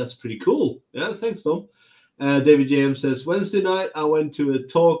MiG-15. That's pretty cool. Yeah, thanks, Dom. David JM says, Wednesday night, I went to a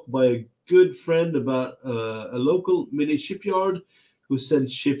talk by a good friend about a local mini shipyard who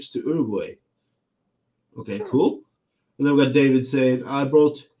sent ships to Uruguay. Okay, cool. And then we've got David saying, I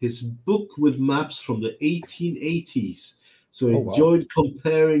brought his book with maps from the 1880s. So I enjoyed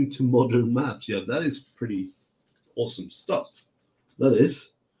comparing to modern maps. Yeah, that is pretty awesome stuff. That is.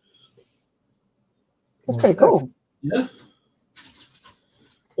 That's pretty cool. Yeah.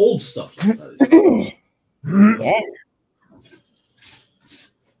 old stuff like that. Yeah.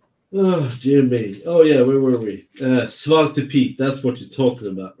 Oh, dear me. Oh, yeah, where were we? Svarte Pete, that's what you're talking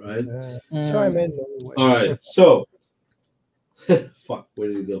about, right? Chime in. Anyway. All right, so, fuck, where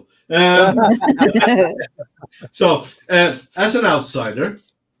did it go? So, as an outsider,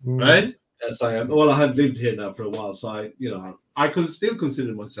 right, as I am, well, I have lived here now for a while, so I could still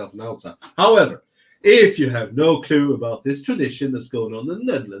consider myself an outsider. However, if you have no clue about this tradition that's going on in the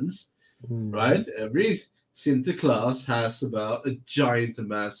Netherlands, right, every Sinterklaas has about a giant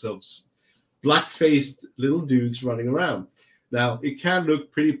mass of black-faced little dudes running around. Now, it can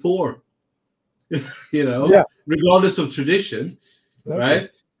look pretty poor, regardless of tradition, right?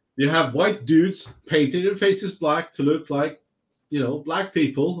 You have white dudes painting their faces black to look like, black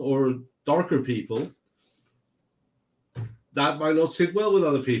people or darker people. That might not sit well with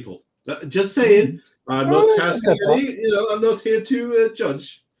other people. Just saying, I'm not casting any, I'm not here to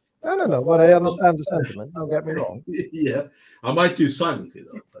judge. I don't know, but I understand the sentiment. Don't get me wrong. Yeah, I might do silently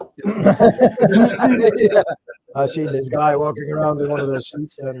though. But, I see this guy walking around in one of those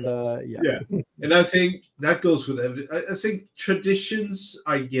suits, and yeah. And I think that goes with everything. I think traditions,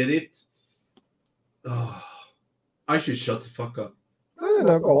 I get it. Oh, I should shut the fuck up.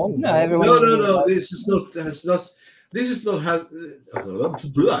 No, go on. No. This is not. This is not how.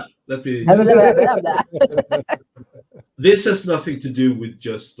 Let me. This has nothing to do with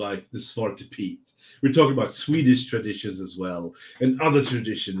just like the Svarte Pete. We're talking about Swedish traditions as well, and other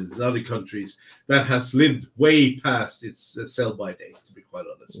traditions in other countries that has lived way past its sell-by date. To be quite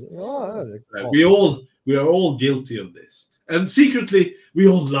honest, we are all guilty of this, and secretly we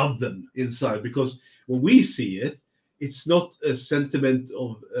all love them inside, because when we see it, it's not a sentiment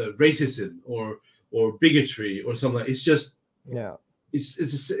of racism or bigotry or something. It's just it's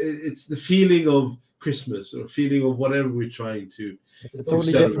the feeling of Christmas or feeling of whatever we're trying to. It's a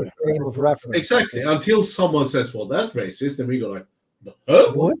totally different frame of reference. Exactly. Until someone says, "Well, that's racist," and we go like,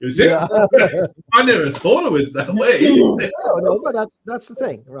 "Huh? What? Is it?" Yeah. I never thought of it that way. No, but that's the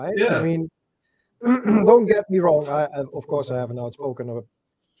thing, right? Yeah. I mean, don't get me wrong. Of course, I have an outspoken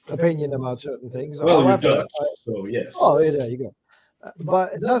opinion about certain things. Well, you're Dutch, so yes. Oh, yeah, there you go.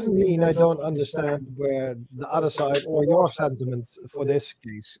 But it doesn't mean I don't understand where the other side or your sentiment for this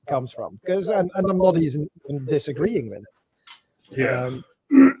case comes from. Because and I'm not even disagreeing with it. Yeah.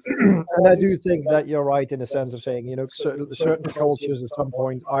 And I do think that you're right in the sense of saying, certain cultures at some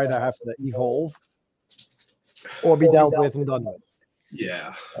point either have to evolve or be dealt with and done with.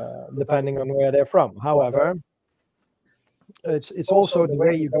 Yeah. Depending on where they're from. However, it's also the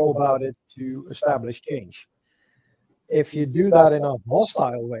way you go about it to establish change. If you do that in a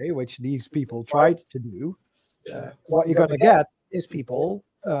hostile way, which these people tried to do, what you're going to get is people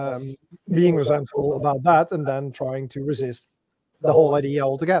being resentful about that and then trying to resist the whole idea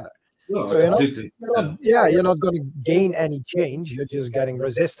altogether. No, so you're not going to gain any change. You're just getting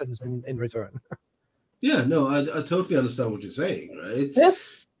resistance in return. Yeah, no, I totally understand what you're saying, right? Yes.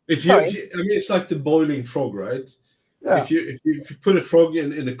 I mean, it's like the boiling frog, right? Yeah. If you put a frog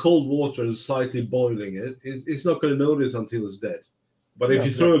in a cold water and slightly boiling it, it's not going to notice until it's dead. But if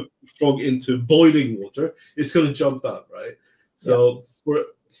you throw a frog into boiling water, it's going to jump out, right? So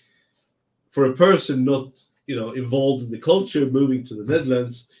for a person not involved in the culture, moving to the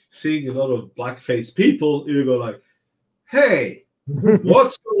Netherlands, seeing a lot of black-faced people, you go like, "Hey,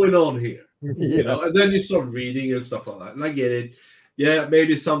 what's going on here?" And then you start reading and stuff like that. And I get it. Yeah,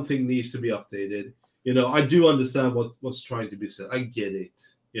 maybe something needs to be updated. I do understand what's trying to be said. I get it.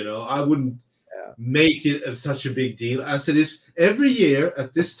 I wouldn't make it such a big deal as it is every year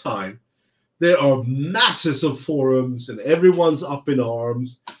at this time. There are masses of forums and everyone's up in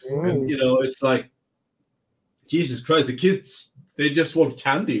arms. And, it's like, Jesus Christ, the kids, they just want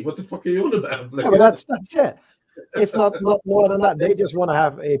candy. What the fuck are you on about? But that's it. It's not more than that. They just want to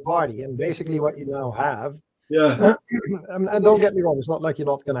have a party. And basically what you now have. Yeah. And don't get me wrong, it's not like you're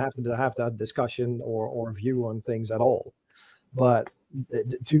not going to have that discussion or view on things at all. But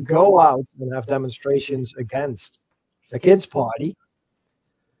to go out and have demonstrations against a kids' party,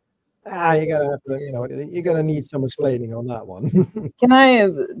 you're gonna have to, you're gonna need some explaining on that one. Can I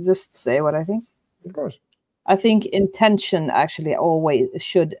just say what I think? Of course. I think intention actually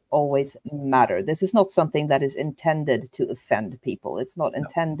should always matter. This is not something that is intended to offend people. It's not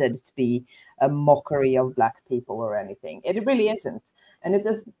intended to be a mockery of black people or anything. It really isn't. And it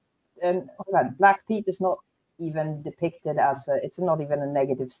does. And Black Pete is not even depicted as it's not even a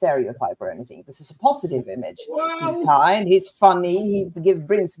negative stereotype or anything. This is a positive image. He's kind. He's funny. He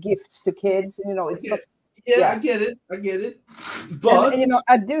brings gifts to kids. It's not. I get it. But and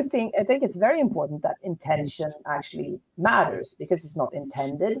I think it's very important that intention actually matters, because it's not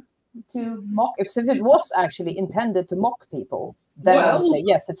intended to mock. If it was actually intended to mock people, then I would say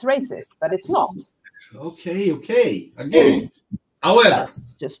yes, it's racist, but it's not. Okay, I get it. However, that's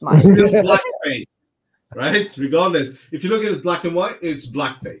just my blackface, right? Regardless, if you look at it black and white, it's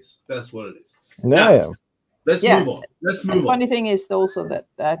blackface. That's what it is. Yeah. Let's move on. The funny thing is also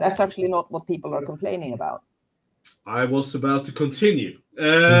that's actually not what people are complaining about. I was about to continue.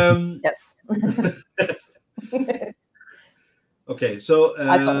 Yes. Okay, so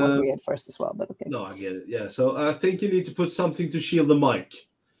I thought it was weird first as well, but okay. No, I get it. Yeah, so I think you need to put something to shield the mic.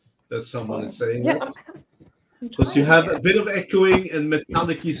 That someone is saying. Yeah. Because you have a bit of echoing and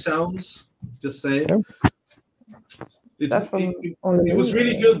metallic-y sounds. Just saying. Yeah. It was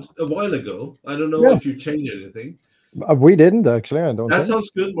really good a while ago. I don't know if you changed anything. We didn't actually. I don't. That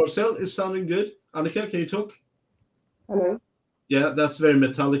sounds good. Marcel is sounding good. Annika, can you talk? Hello. Yeah, that's very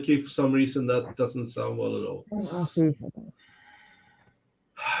metallic-y for some reason. That doesn't sound well at all.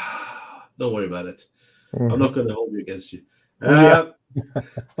 Don't worry about it. I'm not going to hold you against you.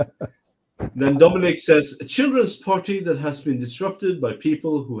 Then Dominic says, a children's party that has been disrupted by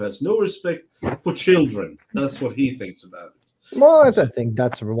people who has no respect for children. That's what he thinks about it. Well, I think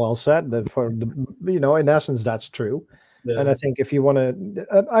that's well said. That in essence, that's true. Yeah. And I think if you want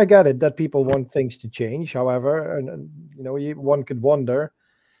to, I get it that people want things to change. However, one could wonder,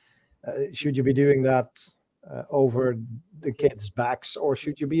 should you be doing that over the kids' backs, or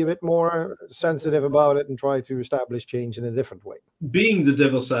should you be a bit more sensitive about it and try to establish change in a different way? Being the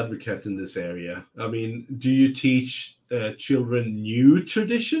devil's advocate in this area, I mean, do you teach children new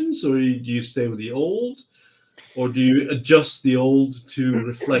traditions, or do you stay with the old, or do you adjust the old to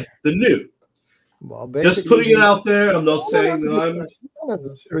reflect the new? Well, just putting it out there. I'm not saying that I'm. That's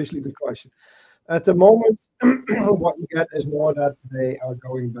a seriously good question. At the moment, what you get is more that they are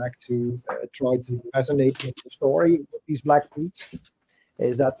going back to try to resonate with the story with these black boots.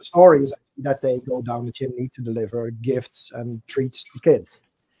 Is that the story is that they go down the chimney to deliver gifts and treats to kids.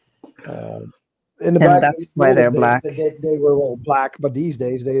 And that's why they're black. They were all black, but these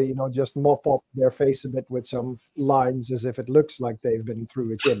days they just mop up their face a bit with some lines as if it looks like they've been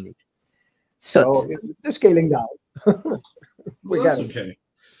through a chimney. So they're scaling down. That's okay.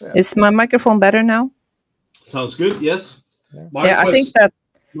 Yeah. Is my microphone better now? Sounds good. Yes. I think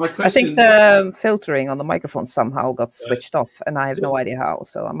the filtering on the microphone somehow got switched off, and I have no idea how.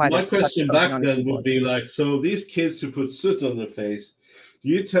 So I might. My question back then would be like, so these kids who put soot on their face,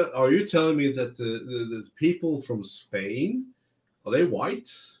 are you telling me that the people from Spain, are they white?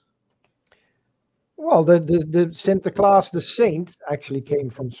 Well, the Sinterklaas, the saint, actually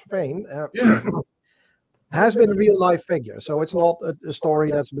came from Spain. Has been a real life figure, so it's not a story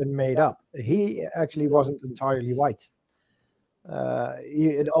that's been made up. He actually wasn't entirely white.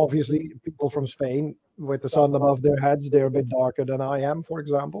 Obviously, people from Spain with the sun above their heads, they're a bit darker than I am, for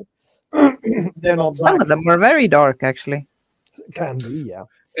example. They're not. Some of them were very dark, actually. Can be, yeah.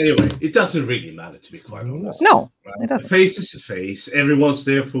 Anyway, it doesn't really matter, to be quite honest. No, right? It doesn't. A face is a face. Everyone's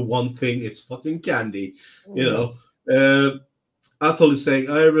there for one thing. It's fucking candy, Athol is saying,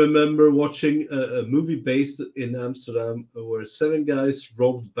 I remember watching a movie based in Amsterdam where 7 guys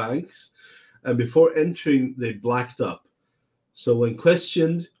robbed banks, and before entering, they blacked up. So when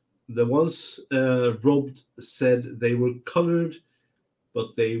questioned, the ones robbed said they were colored,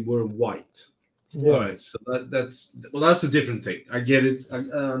 but they were white. Yeah. All right, so that's a different thing. I get it. I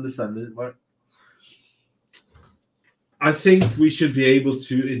understand it. Right? I think we should be able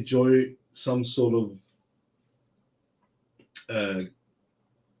to enjoy some sort of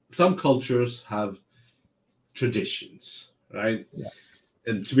some cultures have traditions, right? Yeah.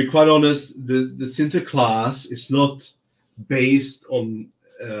 And to be quite honest, the Sinterklaas is not based on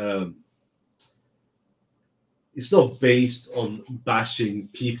bashing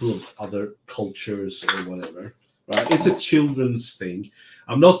people of other cultures or whatever, right? It's a children's thing.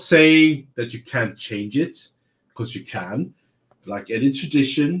 I'm not saying that you can't change it, because you can, like any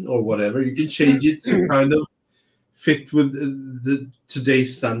tradition or whatever, you can change it to kind of fit with the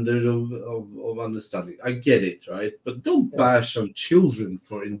today's standard of understanding. I get it, right? But don't bash on children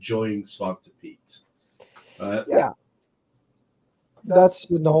for enjoying Zwarte Piet. Yeah. That's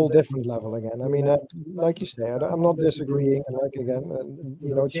a whole different level again. I mean, like you said, I'm not disagreeing. And like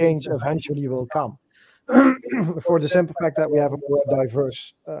again, change eventually will come. For the simple fact that we have a more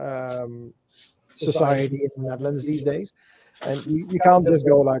diverse society in the Netherlands these days, and you can't just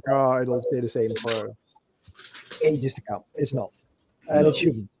go like, it'll stay the same for ages to come. It's not, and it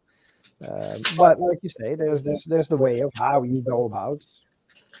shouldn't. But like you say, there's the way of how you go about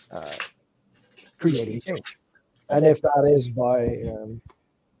creating change. And if that is by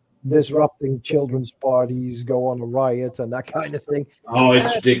disrupting children's parties, go on a riot, and that kind of thing, Oh, it's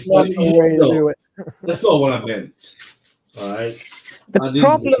that's ridiculous. not the way to do it. That's not what I meant. All right. The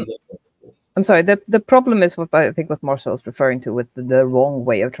problem. I'm sorry. The problem is what I think what Marcel is referring to with the wrong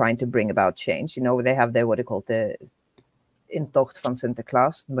way of trying to bring about change. You know, they have their what they call the intocht van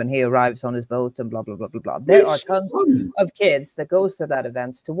Sinterklaas when he arrives on his boat and blah blah blah blah blah. There are tons of kids that goes to that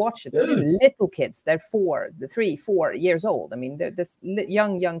event to watch it. Yeah. Little kids, they're 3-4 years old. I mean, they're this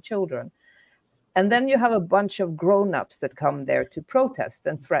young children. And then you have a bunch of grown-ups that come there to protest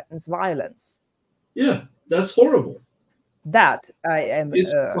and threatens violence. Yeah, that's horrible. That I am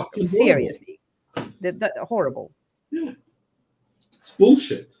It's fucking seriously that horrible. Yeah, it's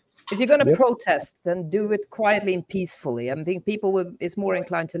bullshit. If you're going to Yep. protest, then do it quietly and peacefully. I think people is more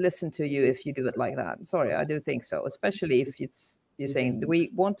inclined to listen to you if you do it like that. Sorry, I do think so. Especially if you're saying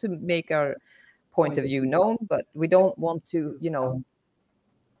we want to make our point of view known, but we don't want to,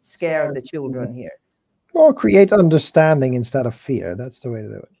 scare the children here. Or create understanding instead of fear. That's the way to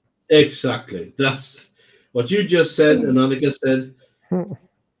do it. Exactly. That's what you just said, and Annika said.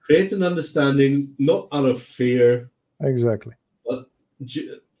 Create an understanding, not out of fear, Exactly. but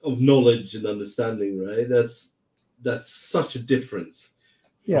of knowledge and understanding, right? That's such a difference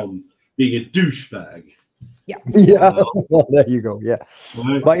from being a douchebag. Yeah. Well, there you go. Yeah.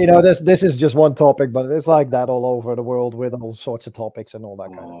 Right? But this is just one topic, but it's like that all over the world with all sorts of topics and all that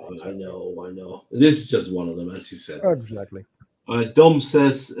kind of thing. I know. This is just one of them, as you said. Exactly. Dom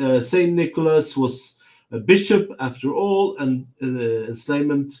says Saint Nicholas was a bishop after all, and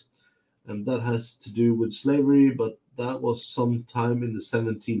enslavement, and that has to do with slavery, but that was sometime in the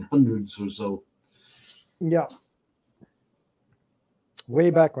 1700s or so. Yeah. Way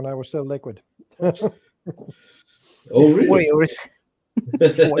back when I was still liquid. Oh, really?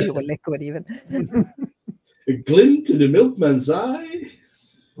 Before you were liquid, even. A glint in the milkman's eye.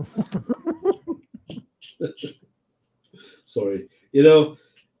 Sorry.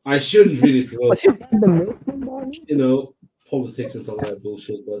 I shouldn't really promote, politics and stuff like that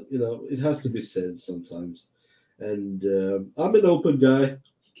bullshit, but, it has to be said sometimes. And I'm an open guy,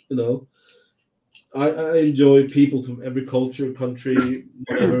 I enjoy people from every culture, country,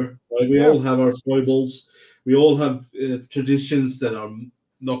 whatever. Right? We all have our foibles. We all have traditions that are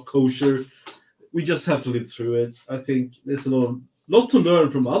not kosher. We just have to live through it. I think there's a lot to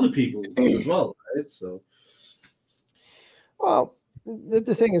learn from other people as well, right? So, Well,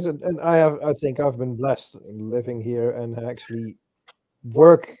 the thing is, and I think I've been blessed living here and actually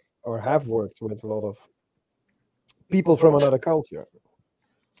have worked with a lot of people from another culture,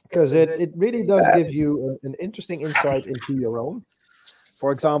 because it really does give you an interesting insight into your own.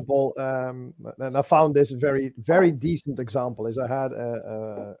 For example, and I found this very, very decent example is I had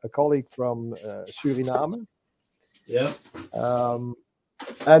a colleague from Suriname. yeah.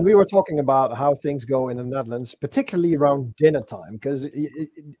 And we were talking about how things go in the Netherlands, particularly around dinner time. Because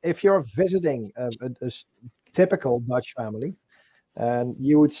if you're visiting a typical Dutch family, and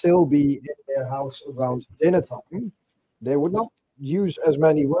you would still be in their house around dinner time, they would not use as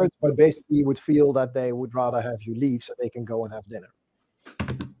many words, but basically you would feel that they would rather have you leave so they can go and have dinner.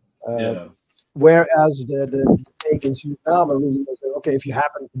 Whereas the take in Suriname really is, okay, if you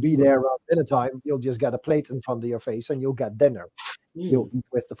happen to be there around dinner time, you'll just get a plate in front of your face and you'll get dinner. You'll eat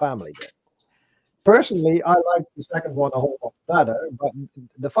with the family there. Personally, I like the second one a whole lot better, but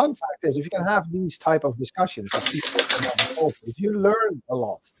the fun fact is if you can have these type of discussions with people from other cultures, you learn a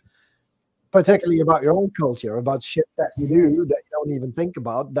lot, particularly about your own culture, about shit that you do that you don't even think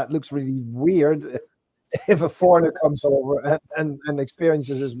about, that looks really weird if a foreigner comes over and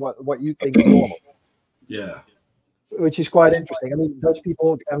experiences what you think is normal. Yeah. Which is quite interesting. I mean, Dutch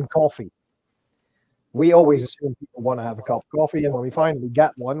people and coffee. We always assume people want to have a cup of coffee, and when we finally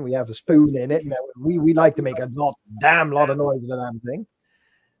get one, we have a spoon in it, and we like to make a damn lot of noise in the damn thing.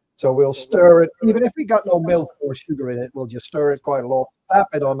 So we'll stir it, even if we got no milk or sugar in it, we'll just stir it quite a lot, tap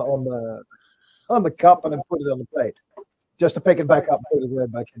it on the cup, and then put it on the plate, just to pick it back up, put it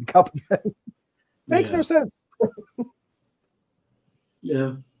right back in the cup again. Makes no sense.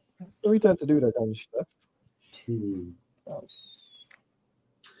 Yeah. We tend to do that kind of stuff.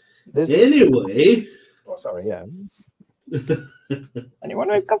 Anyway. Oh, sorry, yeah. Anyone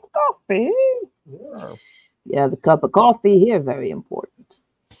want a cup of coffee? Yeah, the cup of coffee here, very important.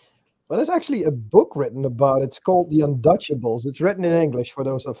 Well, there's actually a book written about it. It's called The Untouchables. It's written in English for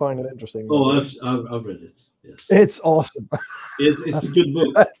those that find it interesting. Oh, I've read it. Yes. It's awesome. It's a good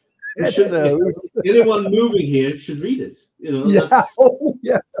book. Anyone moving here should read it. Yeah. Oh,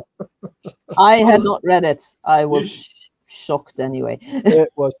 yeah. I had not read it. I was shocked anyway. It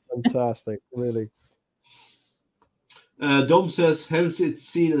was fantastic, really. Dom says, hence it's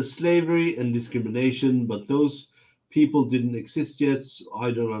seen as slavery and discrimination, but those people didn't exist yet, so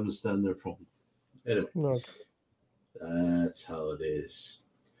I don't understand their problem. Anyway, Okay. That's how it is.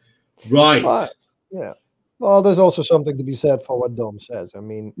 Right. But, yeah. Well, there's also something to be said for what Dom says. I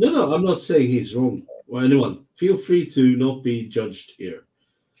mean, No, I'm not saying he's wrong. Or anyone. Feel free to not be judged here.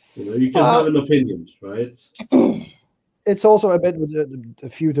 You can have an opinion, right? it's also a bit with a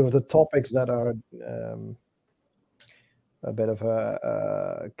few of the topics that are a bit of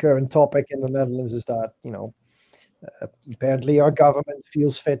a current topic in the Netherlands is that, apparently our government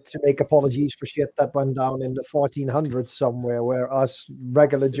feels fit to make apologies for shit that went down in the 1400s somewhere, where us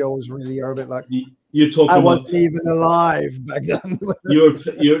regular Joes really are a bit like, You're talking I about, wasn't even alive back then.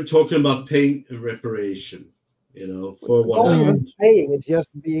 you're talking about paying a reparation, for what Not even happened. paying, it's just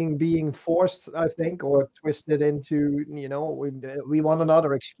being forced, I think, or twisted into, we want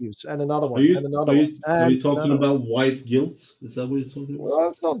another excuse and another one and another one. Are you talking another about white guilt? Is that what you're talking about? Well,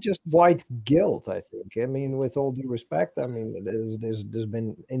 it's not just white guilt, I think. I mean, with all due respect, I mean, there's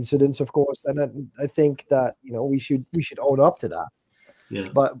been incidents, of course, and I think that, we should own up to that. Yeah.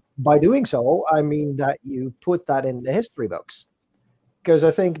 But by doing so, I mean that you put that in the history books. Because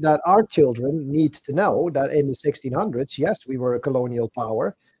I think that our children need to know that in the 1600s, yes, we were a colonial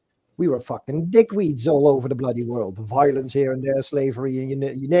power. We were fucking dickweeds all over the bloody world. Violence here and there, slavery, you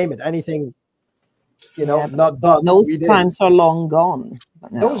name it. Anything, not done. Those times are long gone.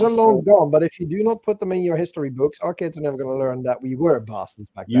 Those are long gone. But if you do not put them in your history books, our kids are never going to learn that we were bastards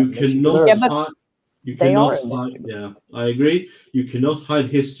back then. You cannot hide. You they cannot are hide. Yeah, I agree. You cannot hide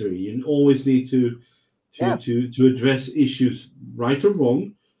history. You always need to address issues, right or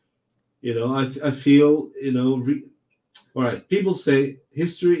wrong. I feel, all right, people say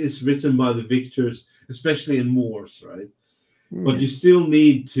history is written by the victors, especially in wars, right? But you still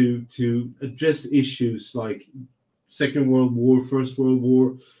need to address issues like Second World War, First World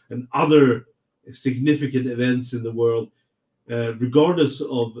War, and other significant events in the world, regardless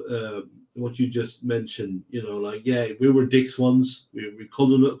of what you just mentioned. We were dicks once, we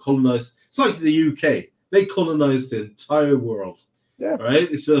colonized. It's like the UK. They colonized the entire world. Yeah.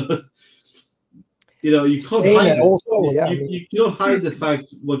 Right? So, you can't hide it. Also, you cannot hide the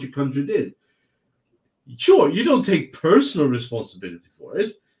fact what your country did. Sure, you don't take personal responsibility for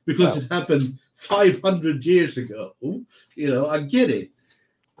it because it happened 500 years ago. I get it.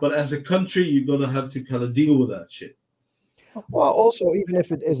 But as a country, you're going to have to kind of deal with that shit. Well, also, even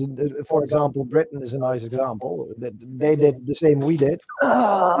if it isn't, for example, Britain is a nice example. They did the same we did.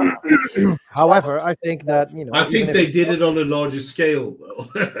 However, I think that, I think they did it on a larger scale, though.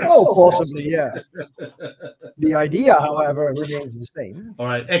 Oh, possibly, yeah. The idea, however, remains the same. All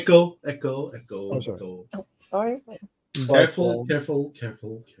right, echo. Oh, sorry. Oh, sorry. Careful.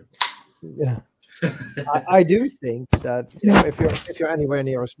 Yeah. I do think that if you're anywhere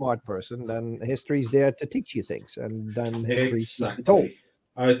near a smart person, then history's there to teach you things, and then history's told.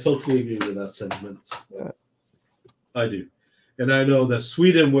 I totally agree with that sentiment. Yeah. I do, and I know that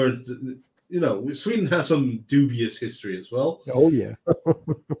Sweden Sweden has some dubious history as well. Oh yeah.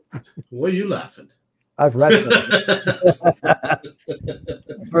 Why are you laughing? I've read some.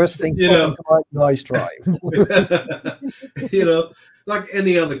 First thing, nice try. Like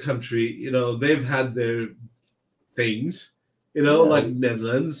any other country, they've had their things, like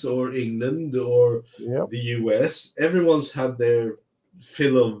Netherlands or England or the US. Everyone's had their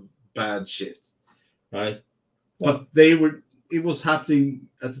fill of bad shit, right? But it was happening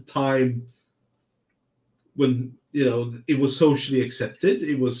at the time when, it was socially accepted.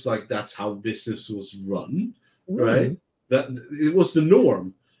 It was like, that's how business was run, right? That it was the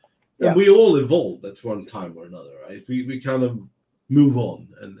norm. And we all evolved at one time or another, right? We kind of move on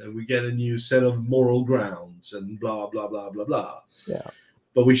and we get a new set of moral grounds and blah, blah, blah, blah, blah. Yeah.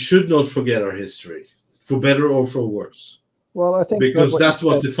 But we should not forget our history, for better or for worse. Well, I think because that's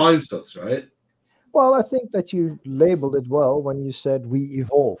what defines us, right? Well, I think that you labeled it well when you said we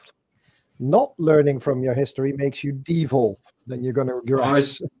evolved. Not learning from your history makes you devolve. Then you're going to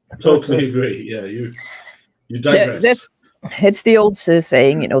regress. I totally agree. Yeah, you digress. It's the old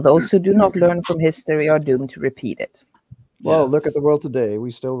saying, those who do not learn from history are doomed to repeat it. Well, look at the world today. We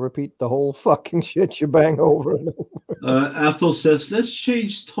still repeat the whole fucking shit you bang over and over. Athol says, let's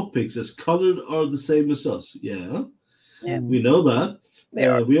change topics as colored are the same as us. Yeah. We know that.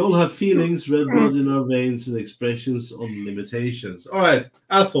 We all have feelings, red blood in our veins, and expressions on limitations. All right,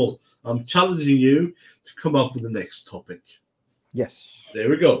 Athol, I'm challenging you to come up with the next topic. Yes. There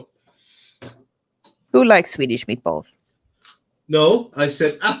we go. Who likes Swedish meatballs? No, I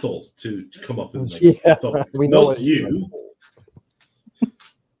said Athol to come up with the next topic. We know not you.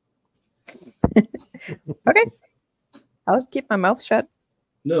 Okay. I'll keep my mouth shut.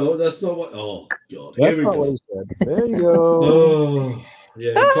 No, that's not what. Oh God, That's here we not what go. he said. There you go. Oh,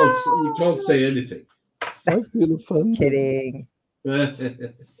 yeah, you can't say anything. I feel offended. Kidding. Yeah,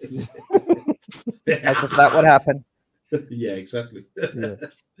 As if that would happen. exactly. Yeah.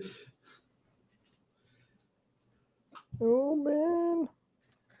 Oh man.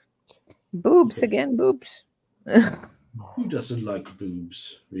 Boobs again, boobs. Who doesn't like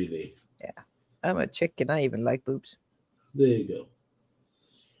boobs, really? I'm a chick and I even like boobs. There you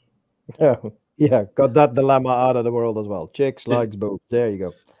go. Yeah, got that dilemma out of the world as well. Chicks likes boobs. There you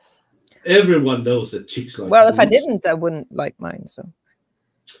go. Everyone knows that chicks like Well, if I boobs. didn't, I wouldn't like mine. So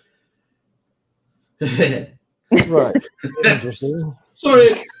Right. Interesting.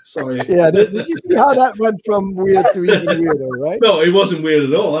 Sorry. Yeah, did you see how that went from weird to even weirder, right? No, it wasn't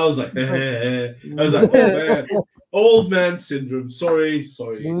weird at all. I was like, oh man, old man syndrome. Sorry.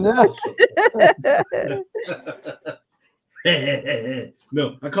 No.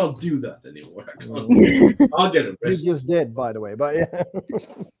 No, I can't do that anymore. I can't. I'll get You arrested. just did, by the way, but yeah.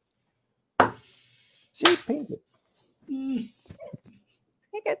 See, painted. Okay.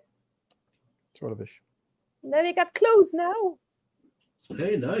 Sort of ish. Then you got clothes now.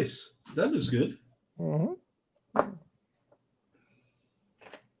 Hey, nice. That looks good. Mm-hmm.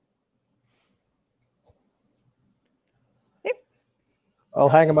 I'll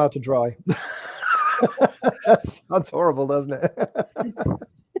hang them out to dry. That sounds horrible, doesn't it?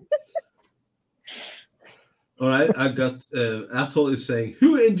 All right, I've got Athol is saying,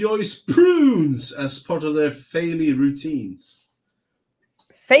 who enjoys prunes as part of their faily routines?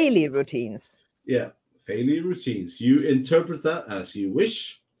 Faily routines. Yeah, faily routines. You interpret that as you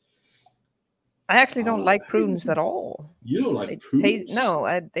wish. I actually don't like prunes at all. You don't like They prunes?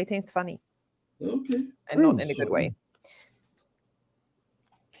 they taste funny Okay. and not in a good way.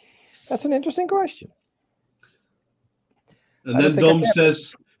 That's an interesting question. And I then don't think I Dom can.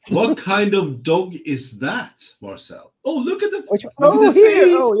 says, what kind of dog is that, Marcel? Oh, look at the Which, look oh, at the here!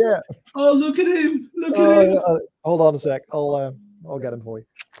 face. Oh, yeah. Oh, look at him. Look at him. Hold on a sec. I'll get him for you.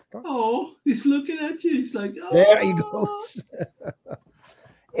 Oh, he's looking at you. He's like, oh. There he goes.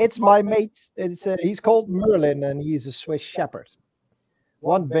 It's my mate. He's called Merlin, and he's a Swiss Shepherd.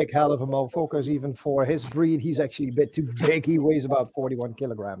 One big hell of a motherfucker. Even for his breed, he's actually a bit too big. He weighs about 41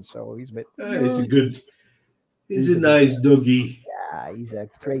 kilograms, so he's a bit. He's a nice doggy. Yeah, he's a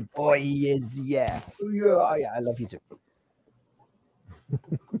great boy. He is. Yeah. Yeah, I love you too.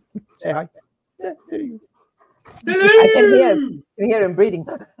 Say hi. Yeah, there you go. Hello. I can hear him breathing.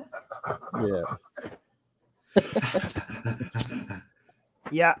 Yeah.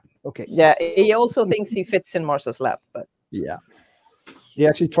 Yeah. Okay. Yeah, he also thinks he fits in Marcel's lap, but Yeah. He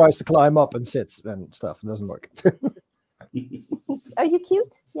actually tries to climb up and sits and stuff. It doesn't work. are you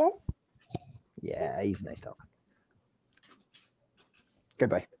cute? Yes. Yeah, he's a nice dog.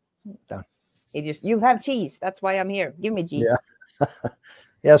 Goodbye. Down. You have cheese. That's why I'm here. Give me cheese. Yeah.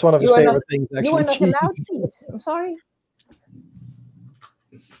 Yeah, it's one of his You are favorite things, You actually. are not cheese. allowed cheese. I'm sorry.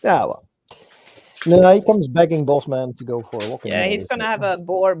 Yeah, well. No, he comes begging Bossman to go for a walk. Yeah, he's gonna have a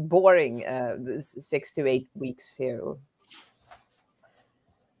boring 6 to 8 weeks here.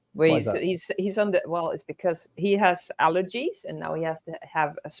 Where Why is he's on the it's because he has allergies and now he has to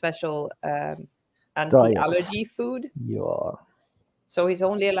have a special anti-allergy food. You are. So he's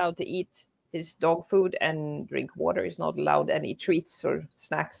only allowed to eat his dog food and drink water. He's not allowed any treats or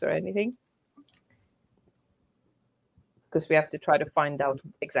snacks or anything. Because we have to try to find out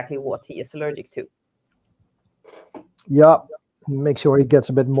exactly what he is allergic to. Yeah. Make sure he gets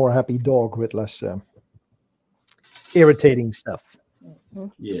a bit more happy dog with less irritating stuff.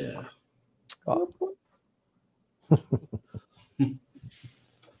 Yeah. Oh.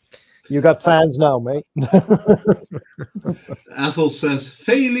 You got fans now, mate. Athol says,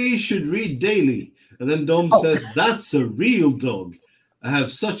 Faily should read daily. And then Dom says, that's a real dog. I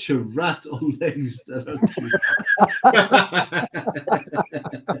have such a rat on legs that are cute.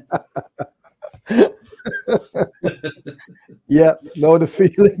 Yeah, know the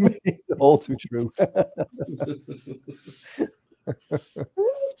feeling, mate. All too true.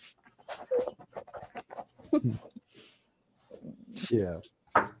 Yeah.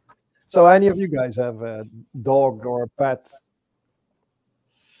 So, any of you guys have a dog or a pet?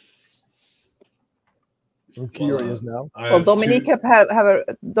 I'm curious now. Well, Dominique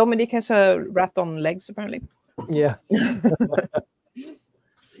Dominique has a rat on legs apparently. Yeah.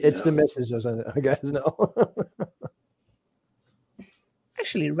 It's the missus, I guess. No.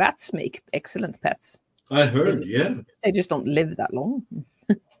 Actually, rats make excellent pets. I heard, yeah. They just don't live that long.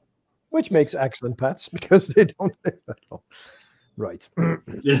 Which makes excellent pets because they don't live that long. Right.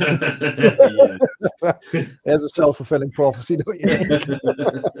 Yeah. There's a self-fulfilling prophecy, don't you think?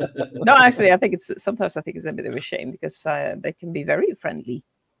 No, actually, I think it's sometimes I think it's a bit of a shame because they can be very friendly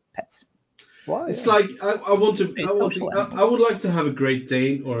pets. Why? It's like I would like to have a Great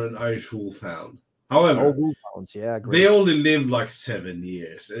Dane or an Irish Wolfhound. However, Oh, wolfhounds, yeah, great. they only live like 7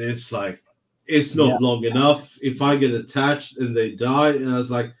 years, and it's like it's not long enough. If I get attached and they die, and I was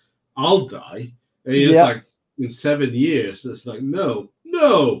like, I'll die, and it's like in 7 years, it's like no,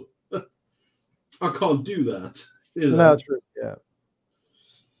 I can't do that. You know? No, true. Yeah.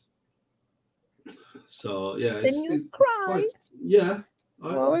 So yeah, Then you cry. Yeah.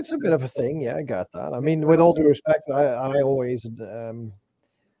 Well, it's a bit of a thing. Yeah, I got that. I mean, with all due respect, I always,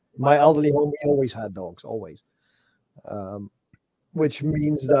 my elderly home, we always had dogs, always. Which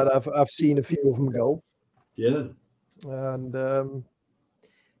means that I've seen a few of them go. Yeah. And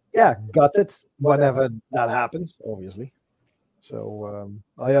yeah, got it whenever that happens, obviously. So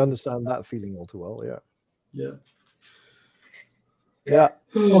I understand that feeling all too well. Yeah. Yeah. Yeah.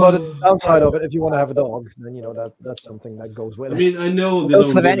 Well, the downside of it, if you want to have a dog, then you know that's something that goes with it. I mean, I know they Goes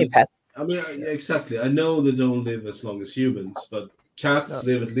don't with live any pet. I mean, yeah, exactly. I know they don't live as long as humans, but cats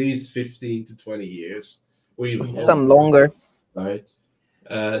live at least 15 to 20 years, or even Some longer. right?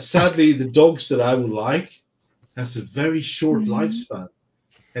 Sadly, the dogs that I would like has a very short lifespan,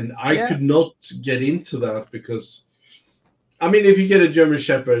 and I could not get into that because, I mean, if you get a German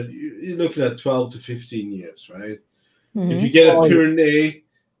Shepherd, you're looking at 12 to 15 years, right? If you get a Pyrenees,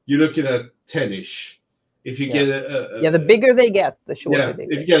 you're looking at 10-ish. If you get the bigger they get, the shorter they if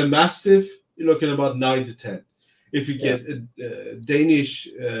get. you get a Mastiff, you're looking at about 9 to 10. If you get a Danish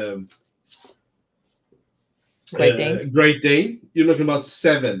Great Dane. Great Dane, you're looking about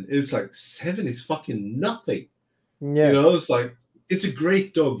 7. It's like 7 is fucking nothing. Yeah. You know, it's like it's a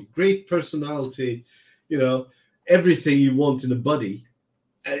great dog, great personality, you know, everything you want in a buddy.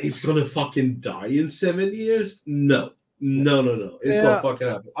 And it's gonna fucking die in 7 years? No. It's not fucking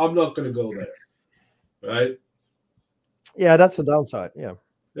happening. I'm not gonna go there. Right? Yeah, that's the downside. Yeah.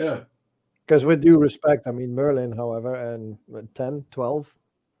 Yeah. Because with due respect, I mean, Merlin, however, and 10, 12.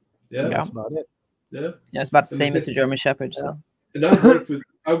 Yeah. That's about it. Yeah. Yeah, it's about the same as a German Shepherd. So. And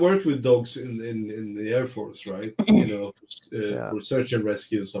I worked with dogs in the Air Force, right? You know, for search and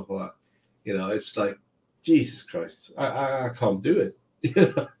rescue and stuff like that. You know, it's like, Jesus Christ, I can't do it.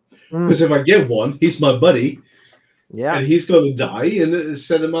 Because if I get one, he's my buddy. Yeah. And he's going to die in a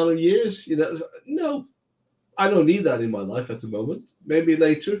set amount of years. You know, no, I don't need that in my life at the moment. Maybe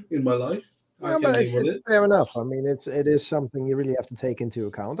later in my life, I can live with it. Fair enough. I mean, it is something you really have to take into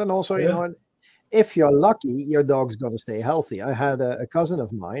account. And also, you know, if you're lucky, your dog's going to stay healthy. I had a cousin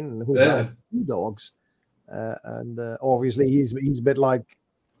of mine who had 2 dogs. And obviously, he's a bit like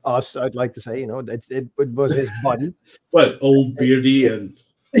us, I'd like to say. You know, it was his buddy. Well, old beardy and...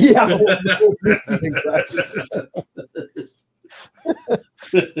 Yeah, exactly.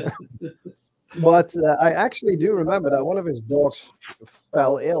 But I actually do remember that one of his dogs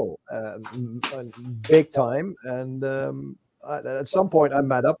fell ill big time, and at some point I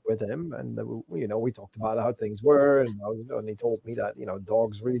met up with him, and you know, we talked about how things were, and he told me that, you know,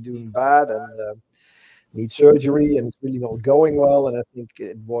 dog's really doing bad and need surgery, and it's really not going well. And I think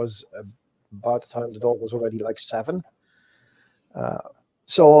it was about the time the dog was already like 7.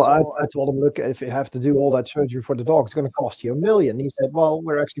 So I told him, look, if you have to do all that surgery for the dog, it's going to cost you $1 million. He said, well,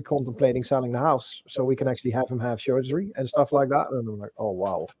 we're actually contemplating selling the house so we can actually have him have surgery and stuff like that. And I'm like, oh,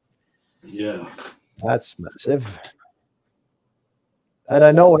 wow. Yeah. That's massive. And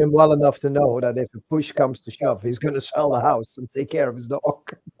I know him well enough to know that if a push comes to shove, he's going to sell the house and take care of his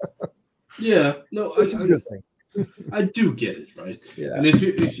dog. Yeah. No, Which is a good thing. I do get it, right? Yeah. And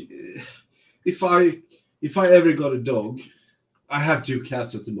if I ever got a dog, I have 2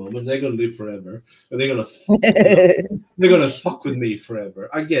 cats at the moment. They're gonna live forever, and they're gonna fuck with me forever.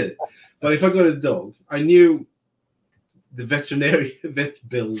 I get it, but if I got a dog, I knew the vet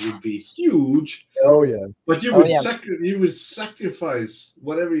bill would be huge. Oh yeah. But you would sacrifice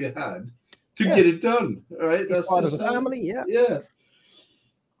whatever you had to get it done. All right, that's part of the family. Yeah. Yeah.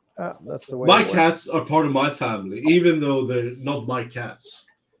 That's the way. My cats are part of my family, even though they're not my cats.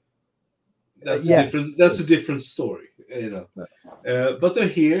 That's a different story, you know. But they're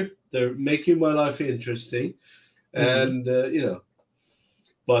here. They're making my life interesting, and you know.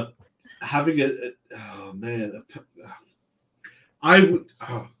 But having I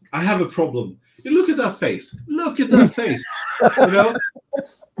have a problem. You look at that face. Look at that face. You know.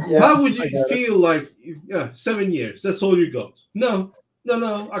 How would you feel like? 7 years. That's all you got. No,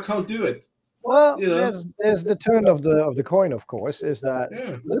 I can't do it. Well, you know? there's the turn of the coin, of course, is that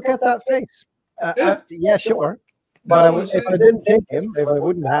look at that face. Yeah, sure. But That's if I didn't take him, if I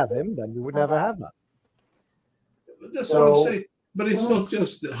wouldn't have him, then we would never have that. That's what I'm saying. But it's not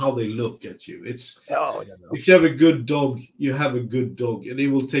just how they look at you. It's Oh, if you have a good dog, you have a good dog, and he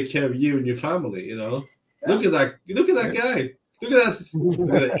will take care of you and your family. You know, look at that. Look at that guy. Look at that. Look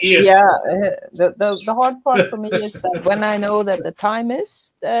at that ear. Yeah, the hard part for me is that when I know that the time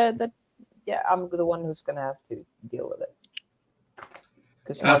is that I'm the one who's gonna have to deal with it.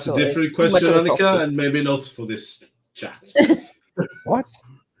 That's a different question, Annika, and maybe not for this chat. What?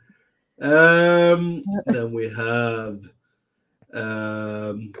 Then we have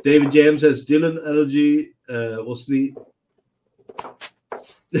David James says Dylan allergy was need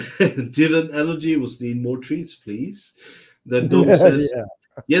Dylan allergy was need more treats, please. Then Dom says,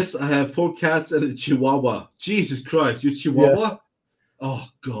 yes, I have 4 cats and a Chihuahua. Jesus Christ, you Chihuahua? Yeah. Oh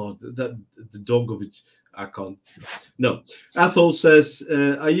God, that the dog of it. I can't. No. Athol says,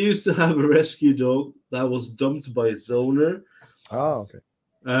 I used to have a rescue dog that was dumped by its owner. Oh, okay.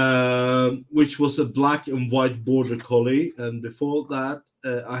 Which was a black and white border collie. And before that,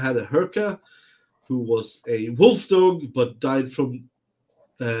 I had a Herka, who was a wolf dog, but died from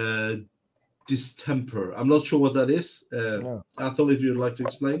distemper. I'm not sure what that is. No. Athol, if you'd like to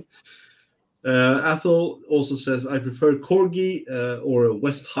explain. Athol also says, I prefer Corgi or a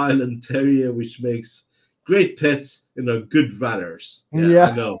West Highland Terrier, which makes great pets and are good runners. Yeah.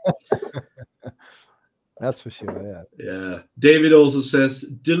 I know. That's for sure, yeah. David also says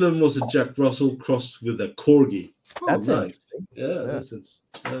Dylan was a Jack Russell crossed with a Corgi. Oh, that's nice. Yeah, that's interesting.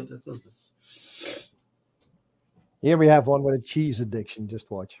 Definitely. Here we have one with a cheese addiction. Just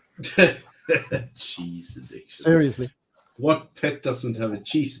watch. Cheese addiction. Seriously. What pet doesn't have a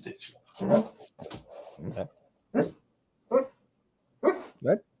cheese addiction? What?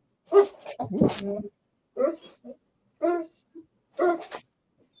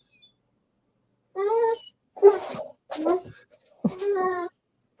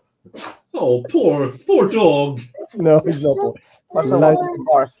 Oh, poor dog. No, he's not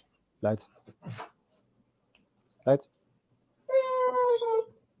poor. Lights.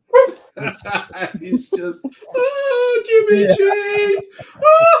 He's just, give me change.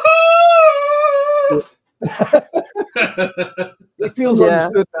 He feels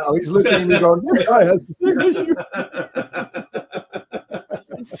understood now. He's looking at me going, this guy has the same issue.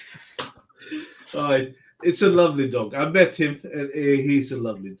 It's a lovely dog. I met him, and he's a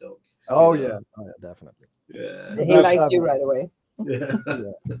lovely dog. Oh, yeah. Definitely. Yeah. He liked you right away. Yeah.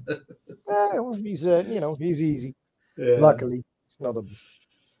 Well, he's he's easy. Yeah. Luckily, it's not a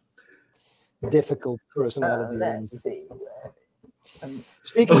difficult personality. Let's see.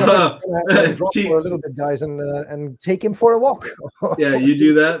 Speaking of, drop for a little bit, guys, and take him for a walk. Yeah, you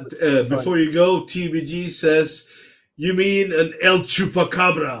do that. Before you go, TBG says, you mean an El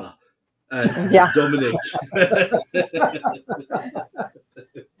Chupacabra? Dominic.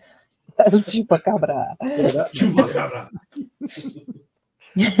 El Chupacabra. Chupacabra.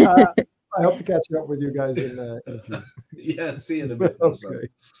 I hope to catch up with you guys in a few. Yeah, see you in a bit. Okay.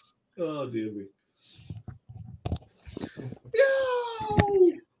 Oh, dear me.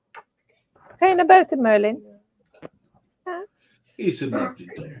 Hej, about it, Merlin. He's a lovely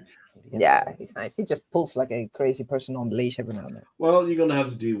dog. Yeah, he's nice. He just pulls like a crazy person on the leash every now and then. Well, you're gonna have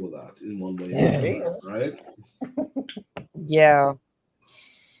to deal with that in one way or another, right? Yeah.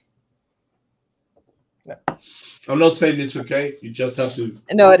 No. I'm not saying it's okay. You just have to.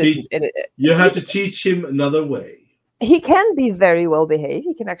 No, it isn't. You have to teach him another way. He can be very well behaved.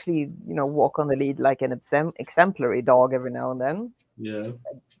 He can actually, walk on the lead like an exemplary dog every now and then. Yeah.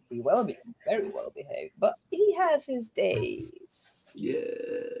 Be very well behaved, but he has his days.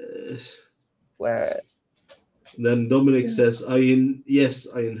 Yes. Where. Then Dominic says, I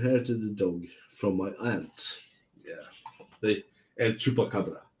inherited the dog from my aunt. Yeah. The El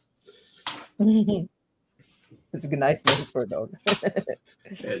Chupacabra. It's a nice name for a dog.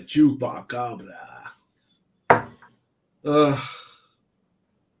 El Chupacabra.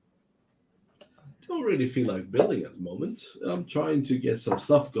 Don't really feel like building at the moment. I'm trying to get some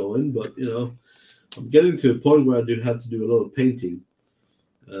stuff going, but I'm getting to a point where I do have to do a lot of painting,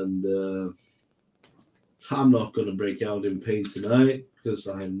 and I'm not going to break out in paint tonight because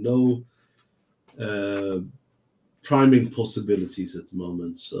I have no priming possibilities at the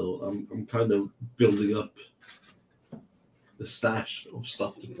moment. So I'm kind of building up a stash of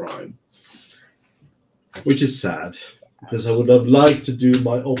stuff to prime, which is sad. Because I would have liked to do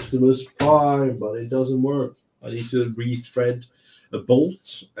my Optimus Prime, but it doesn't work. I need to rethread a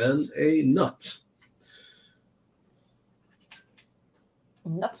bolt and a nut.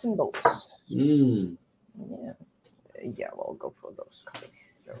 Nuts and bolts. Mm. Yeah, well, I'll go for those colors.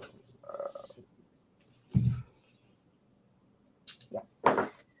 Yeah.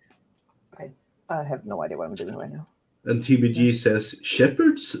 Okay. I have no idea what I'm doing right now. And TBG says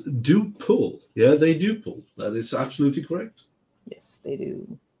shepherds do pull. Yeah, they do pull. That is absolutely correct. Yes, they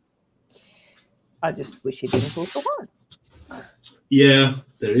do. I just wish he didn't pull so hard. Yeah,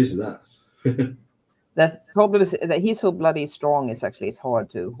 there is that. That problem is that he's so bloody strong. It's hard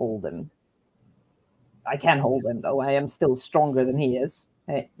to hold him. I can hold him though. I am still stronger than he is.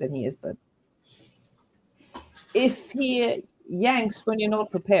 But if he yanks when you're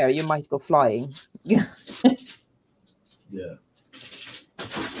not prepared, you might go flying. Yeah.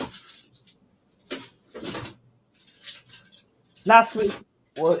 Last week,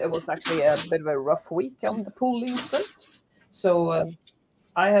 well, it was actually a bit of a rough week on the pulling front. So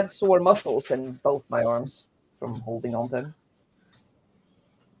I had sore muscles in both my arms from holding on to him.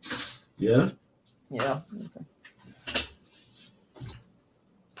 Yeah. Yeah.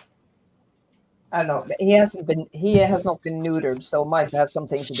 I don't know. He has not been neutered, so it might have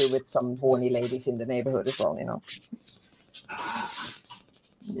something to do with some horny ladies in the neighborhood as well, you know.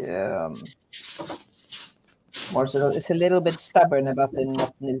 Yeah. Marcel is a little bit stubborn about the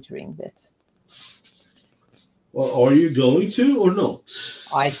not neutering bit. Well, are you going to or not?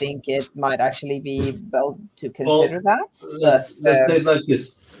 I think it might actually be well to consider that. Let's say it like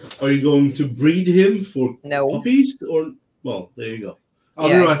this. Are you going to breed him for No. puppies or well, there you go. I'll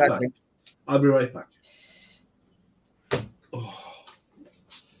be right back. I'll be right back. Oh.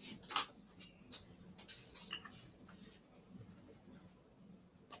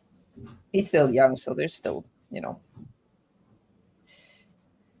 He's still young, so there's still, you know.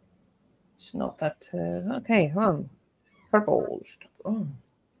 It's not that okay, proposed. Oh.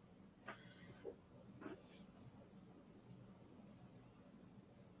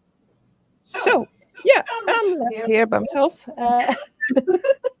 So yeah, I'm left here by myself. I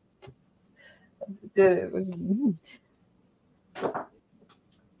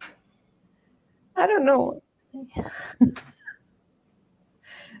don't know.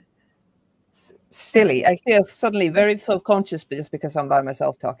 It's silly. I feel suddenly very self-conscious just because I'm by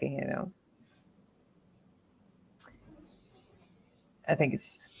myself talking, you know. I think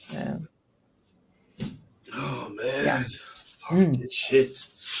it's oh man. Yeah. Fucking shit.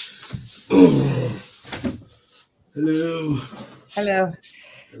 Oh. Hello. Hello.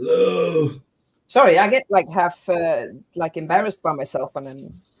 Hello. Sorry, I get like half like embarrassed by myself when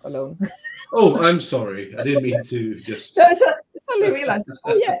I'm alone. Oh, I'm sorry. I didn't mean to just. No, I suddenly realized,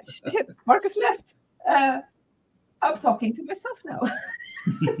 oh yeah, shit, Marcus left. I'm talking to myself now.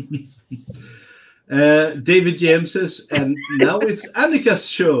 David James says, and now it's Annika's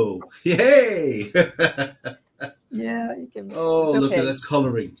show. Yay! Yeah, you can. Oh, look at that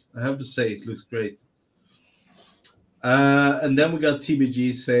coloring. I have to say, it looks great. And then we got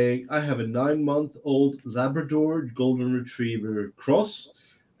TBG saying, I have a 9-month-old Labrador Golden Retriever cross,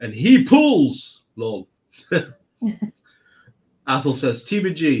 and he pulls. Lol. Athel says,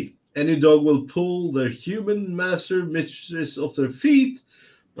 TBG, any dog will pull their human master mistress off their feet,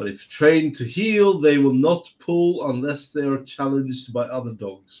 but if trained to heel, they will not pull unless they are challenged by other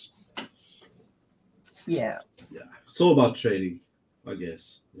dogs. Yeah. Yeah. It's all about training, I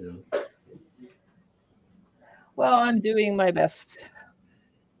guess. You know. Well, I'm doing my best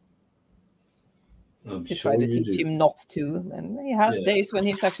to try to teach him not to, and he has days when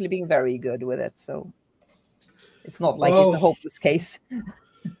he's actually being very good with it. So it's not like he's a hopeless case.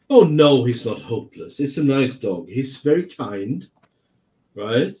 Oh no, he's not hopeless. It's a nice dog. He's very kind,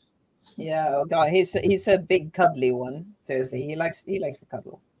 right? Yeah, oh God, he's a big cuddly one. Seriously, he likes to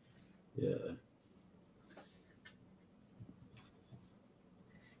cuddle. Yeah.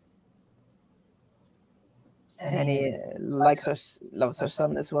 And he loves our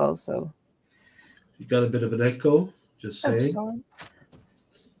son as well. So you got a bit of an echo. Just saying. Sorry.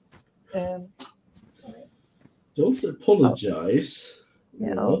 Don't apologize.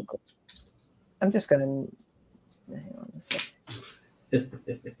 Yeah, no. I'm just gonna hang on a sec.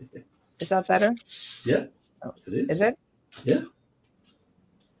 Is that better? Yeah, oh, it is. Is it? Yeah.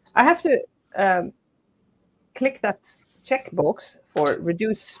 I have to click that checkbox for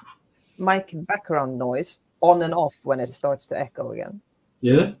reduce mic background noise on and off when it starts to echo again.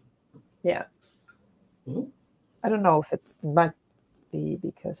 Yeah. Yeah. Well, I don't know if it might be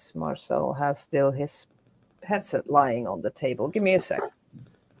because Marcel has still his headset lying on the table. Give me a sec.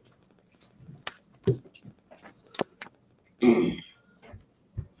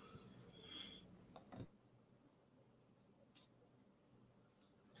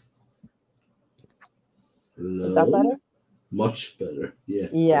 hello? Is that better? Much better. Yeah.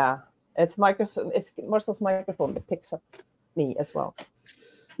 Yeah. It's Marcel's microphone that picks up me as well.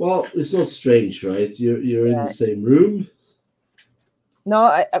 Well, it's not strange, right? You're in the same room. No,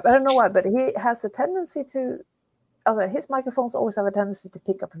 I don't know why, but he has a tendency to. His microphones always have a tendency to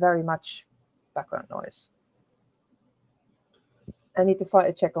pick up very much background noise. I need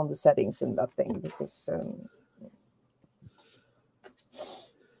to check on the settings in that thing because.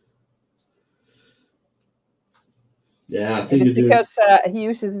 Yeah, I think it's because he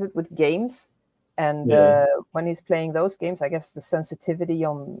uses it with games, and when he's playing those games, I guess the sensitivity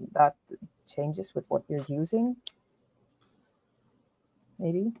on that changes with what you're using.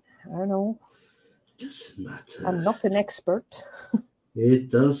 Maybe, I don't know. Doesn't matter. I'm not an expert.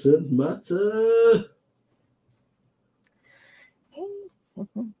 It doesn't matter.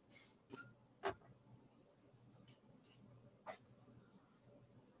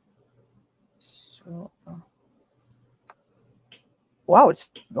 So, wow, it's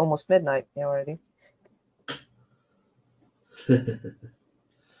almost midnight already.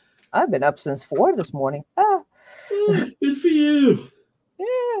 I've been up since 4 this morning. Ah. Good for you.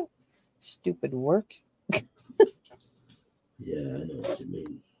 Yeah. Stupid work. Yeah, I know what you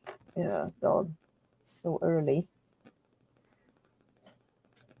mean. Yeah, dog. So early.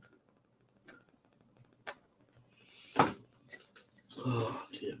 Oh,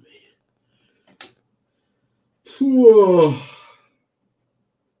 dear me. Whoa.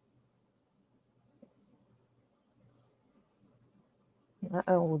 That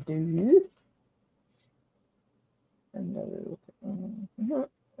I will do.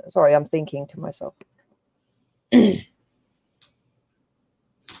 Sorry, I'm thinking to myself.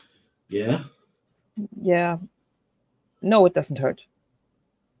 Yeah? Yeah. No, it doesn't hurt.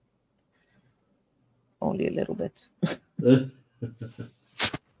 Only a little bit.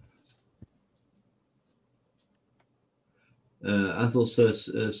 Athel says,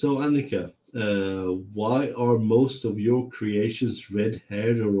 so Annika, why are most of your creations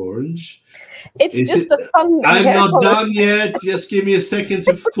red-haired or orange? It's just a fun I'm hair not color. done yet. Just give me a second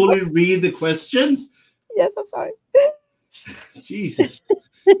to fully read the question. Yes, I'm sorry. Jesus.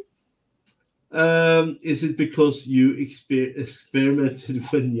 Is it because you experimented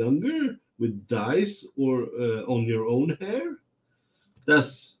when younger with dyes or on your own hair?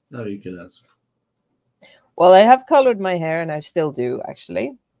 That's how you can answer. Well, I have colored my hair, and I still do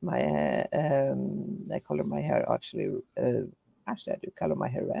actually. I color my hair actually. Actually, I do color my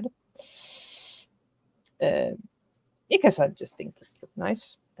hair red because I just think it looks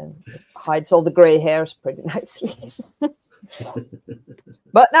nice and it hides all the gray hairs pretty nicely.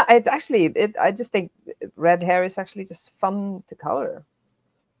 But no, I just think red hair is actually just fun to color.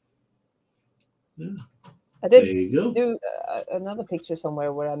 Yeah. I did There you go. do another picture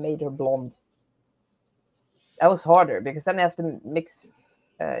somewhere where I made her blonde. That was harder because then I have to mix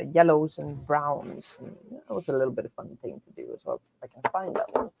yellows and browns. And that was a little bit of fun thing to do as well. If I can find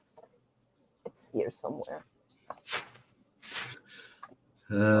that one. It's here somewhere.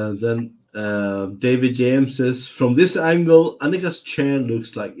 Then David James says, from this angle, Annika's chair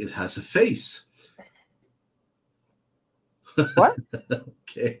looks like it has a face. What?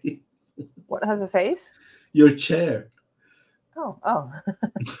 Okay. What has a face? Your chair. Oh. Oh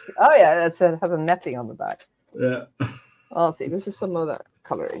yeah, it has a netting on the back. Yeah. I'll see. This is some of the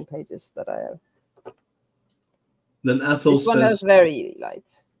coloring pages that I have. Then Athel this one has very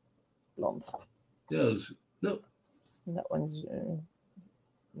light blonde. Yes. No. And that one's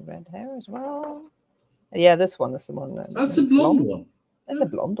red hair as well. Yeah, this one is the one. That's a blonde one. That's a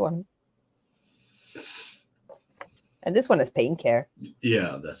blonde one. And this one is pink hair.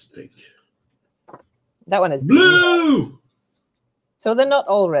 Yeah, that's pink. That one is blue. So they're not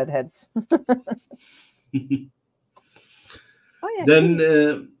all redheads. Oh, yeah, then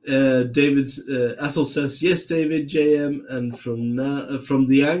David's Athel says, yes, David, JM, and from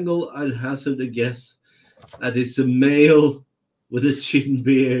the angle, I'd hazard a guess that it's a male with a chin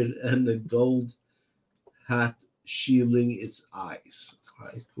beard and a gold hat shielding its eyes. All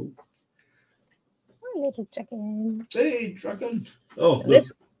right, cool. Oh, little chicken. Hey, dragon. Oh,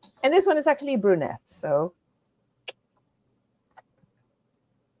 and this one is actually brunette, so.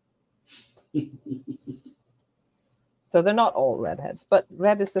 So they're not all redheads, but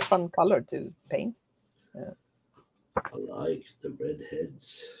red is a fun color to paint. Yeah. I like the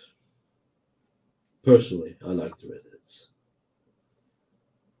redheads. Personally, I like the redheads.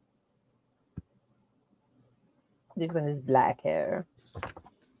 This one is black hair.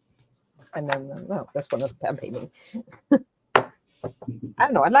 And then, this one is painting. I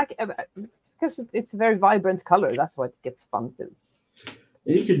don't know. I like it because it's a very vibrant color. That's what gets fun too.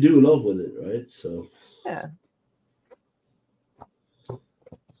 And you can do a lot with it, right? So. Yeah.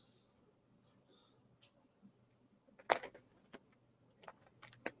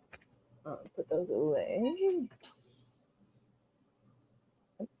 I'll put those away.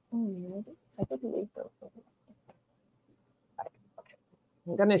 I believe those.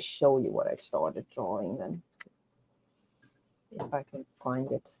 I'm gonna show you what I started drawing then, if I can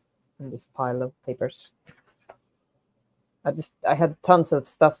find it in this pile of papers. I had tons of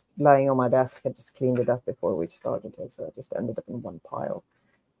stuff lying on my desk. I just cleaned it up before we started here, so I just ended up in one pile.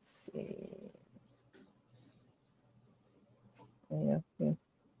 Let's see. Yeah. There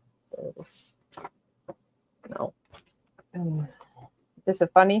it is. No. This is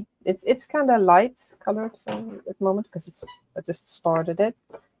funny. It's kind of light colored so at the moment because I just started it.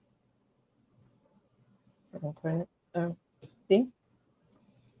 I can turn it. See,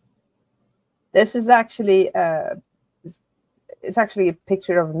 this is actually it's actually a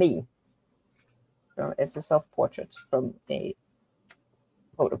picture of me. So it's a self-portrait from a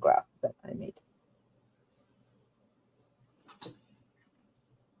photograph that I made.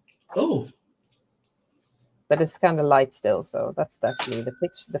 Oh. But it's kind of light still, so that's actually the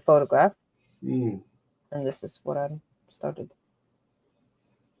picture, the photograph. Mm. And this is what I started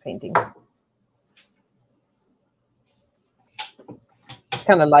painting. It's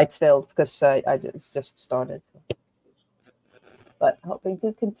kind of light still because I just started. But hoping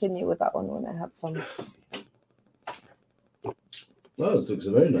to continue with that one when I have some Oh, this looks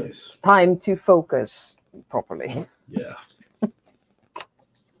very nice. time to focus properly. Yeah.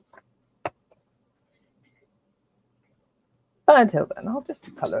 But until then, I'll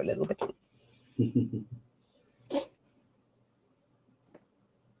just color a little bit.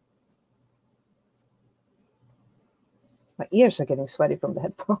 My ears are getting sweaty from the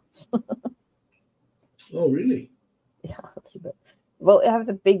headphones. Oh, really? Yeah. Well, I have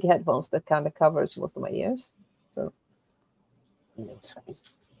the big headphones that kind of covers most of my ears. So, sweaty.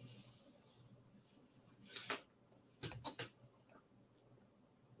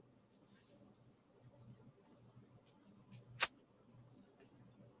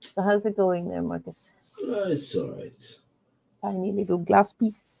 So how's it going there, Marcus? It's all right. Tiny little glass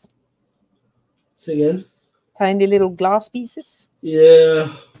pieces. Say again? Tiny little glass pieces.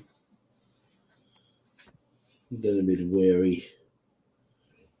 Yeah. I'm getting a bit wary.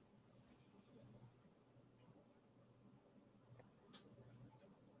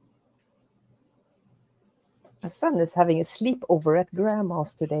 My son is having a sleepover at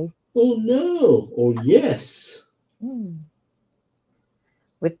Grandma's today. Oh, no. Oh, yes.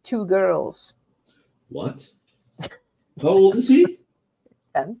 With 2 girls. What? How old is he?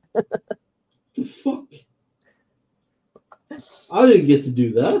 10. The fuck? I didn't get to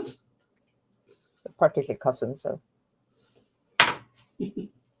do that. Particularly cousins, so.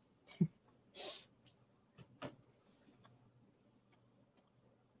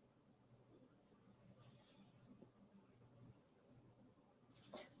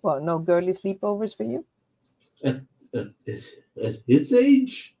 Well, no girly sleepovers for you? At his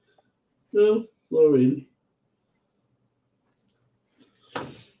age? No, not really.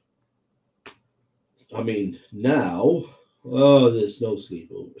 I mean, now, there's no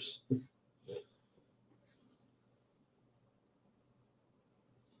sleepovers.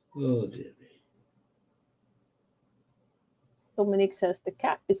 Oh, dear me. Dominic says the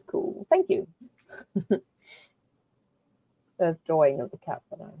cat is cool. Thank you. The drawing of the cat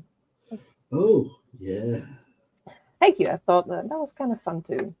that I. Oh, yeah. Thank you. I thought that was kind of fun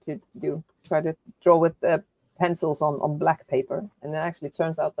to do. Try to draw with pencils on black paper, and it actually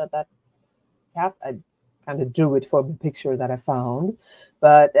turns out that cat, I kind of drew it for the picture that I found,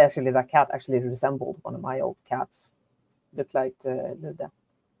 but actually that cat actually resembled one of my old cats. Looked like Luda.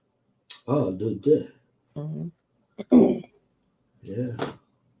 Oh, Luda. Mm-hmm. Yeah.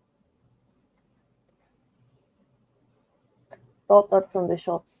 Thought that from the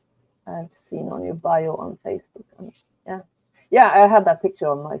shots I've seen on your bio on Facebook. Yeah, I had that picture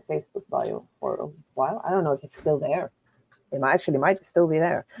on my Facebook bio for a while. I don't know if it's still there. It might still be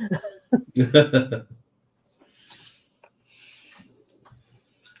there. Are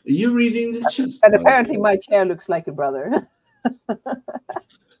you reading the chat? And apparently my chair looks like a brother.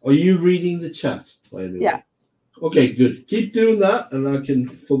 Are you reading the chat, by the way? Yeah. Okay, good. Keep doing that, and I can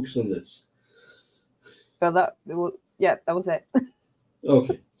focus on this. Well, that was it.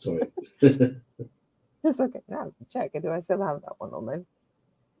 Okay, sorry. It's okay. Now check. Do I still have that one on there?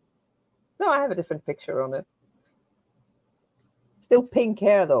 No, I have a different picture on it. Still pink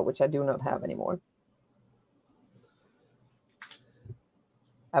hair though, which I do not have anymore.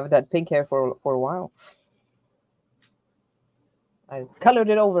 I haven't had pink hair for a while. I colored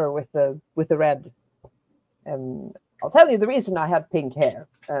it over with the red. And I'll tell you the reason I had pink hair.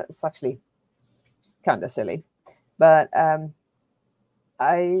 It's actually kind of silly, but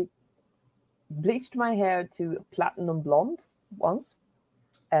I bleached my hair to platinum blonde once,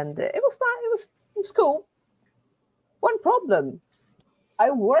 and it was fun. It was cool. One problem: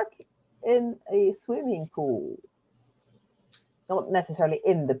 I work in a swimming pool, not necessarily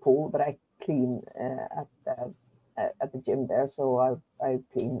in the pool, but I clean at the gym there. So I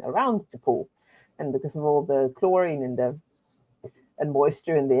clean around the pool, and because of all the chlorine and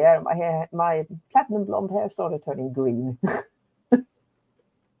moisture in the air, my platinum blonde hair started turning green.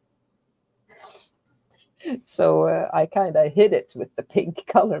 So I kind of hid it with the pink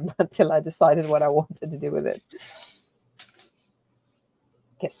color until I decided what I wanted to do with it.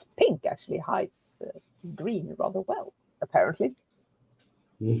 Guess pink actually hides green rather well, apparently.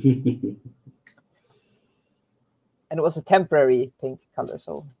 And it was a temporary pink color,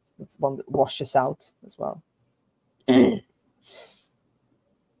 so it's one that washes out as well. And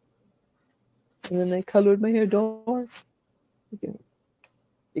then I colored my hair dark. You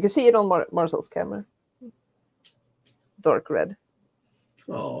can see it on Marcel's camera. Dark red.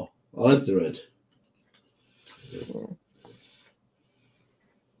 Oh, I like the red. Yeah.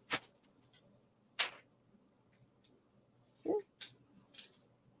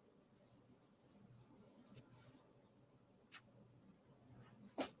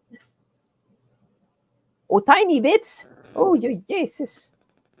 Oh, tiny bits. Oh, you Jesus.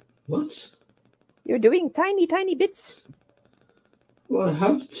 What? You're doing tiny, tiny bits. Well, I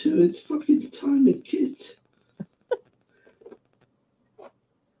have to. It's fucking tiny kid.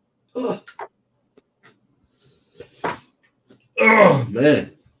 Oh. Oh,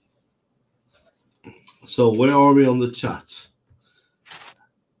 man. So where are we on the chat?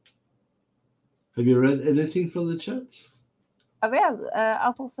 Have you read anything from the chat?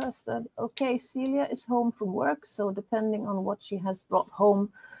 Apple says that, okay, Celia is home from work, so depending on what she has brought home,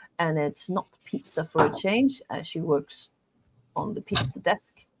 and it's not pizza for a change, as she works on the pizza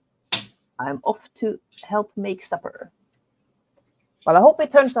desk, I'm off to help make supper. Well, I hope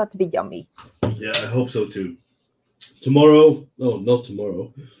it turns out to be yummy. Yeah, I hope so too. Tomorrow, no, not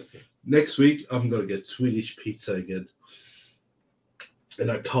tomorrow. Next week, I'm gonna get Swedish pizza again, and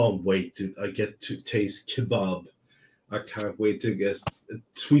I can't wait to. I get to taste kebab. I can't wait to get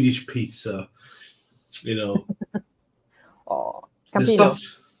Swedish pizza. You know, Oh, the stuff.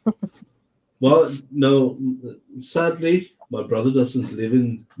 Well, no, sadly, my brother doesn't live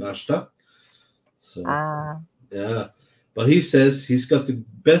in Märsta, so yeah. But he says he's got the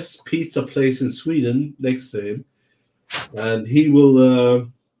best pizza place in Sweden next to him, and he will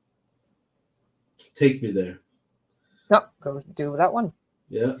take me there. No, go do that one.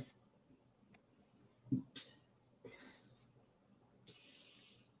 Yeah.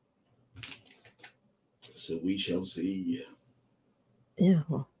 So we shall see. Yeah.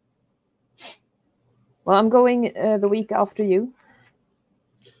 Well, I'm going the week after you.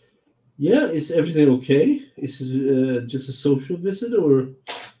 Yeah, is everything okay? Is it just a social visit or?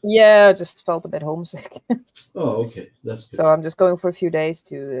 Yeah, I just felt a bit homesick. Oh, okay, that's good. So I'm just going for a few days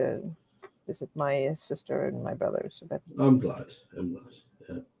to visit my sister and my brothers. I'm glad.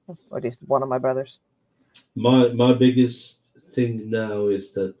 Yeah. Or at least one of my brothers. My biggest thing now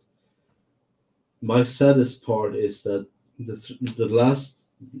is that my saddest part is that the last,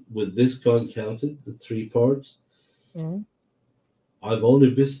 with this gun counted, the 3 parts. Mm-hmm. I've only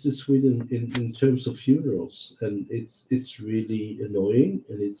visited Sweden in terms of funerals, and it's really annoying,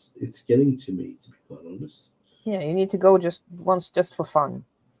 and it's getting to me, to be quite honest. Yeah, you need to go just once, just for fun.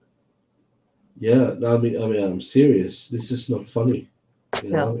 Yeah, I mean, I'm serious. This is not funny. You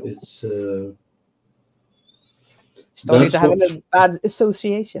know, No. it's. Starting to have a little bad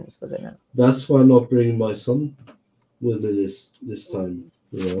associations with it now. That's why I'm not bringing my son with me this time.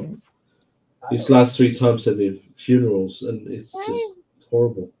 You know, these last 3 times have been funerals, and it's just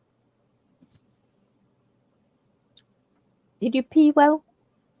horrible. Did you pee well?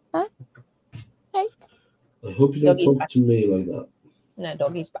 Huh? Hey. I hope you don't talk to me like that. No,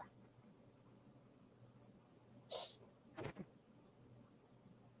 doggy's back.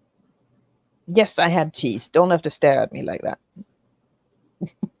 Yes, I had cheese. Don't have to stare at me like that.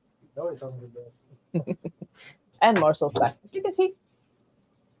 No, it's hungry. And Marcel's back, as you can see.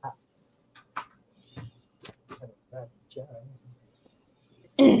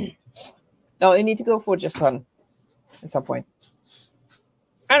 No, you need to go for just fun at some point.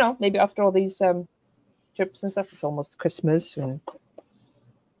 I don't know, maybe after all these trips and stuff, it's almost Christmas. And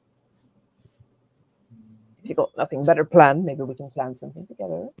if you got nothing better planned, maybe we can plan something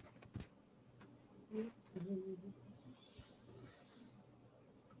together.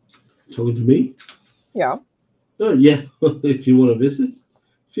 Talking to me? Yeah. Oh, yeah. If you want to visit,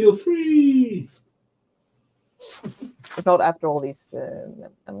 feel free. If not after all these,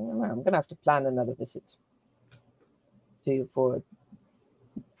 I'm going to have to plan another visit to you for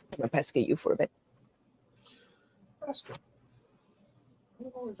I'm pesking you for a bit.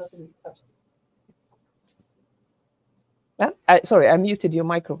 Sorry, I muted your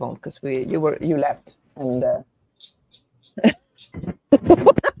microphone because you left and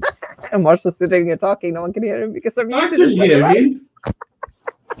and Marshall's sitting here talking. No one can hear him because I'm I muted. could hear him.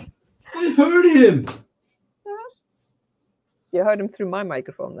 I heard him. You heard him through my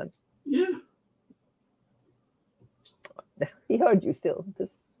microphone then. Yeah. He heard you still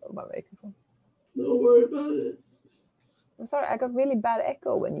because of my microphone. Don't worry about it. I'm sorry, I got really bad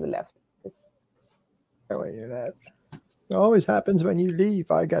echo when you left. When you left. It always happens when you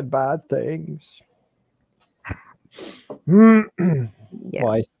leave. I get bad things. Yeah.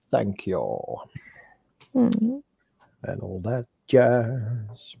 Why, thank you. And all that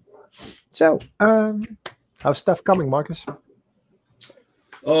jazz. So, how's stuff coming, Marcus?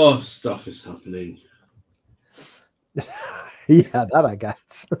 Oh, stuff is happening. Yeah, that I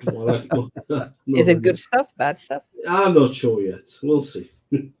guess. Is it good stuff, bad stuff? I'm not sure yet. We'll see.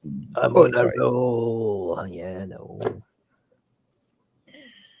 I'm on a roll. Yeah, no.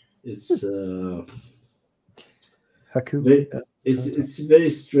 It's Haku. it's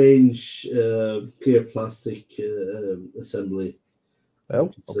very strange clear plastic assembly.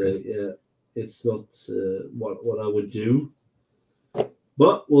 Oh, okay. Yeah, it's not what I would do.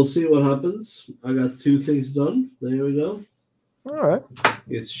 But we'll see what happens. I got 2 things done. There we go. All right.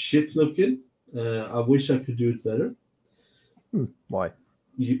 It's shit looking. I wish I could do it better. Why?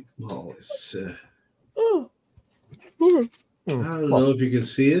 It's, I don't know if you can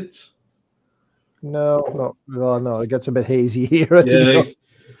see it. No. It gets a bit hazy here. Yeah.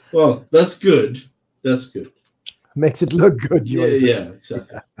 Well, that's good. That's good. Makes it look good. Yeah,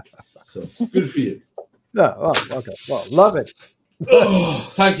 exactly. So good for you. No, oh, okay. Well, love it. Oh,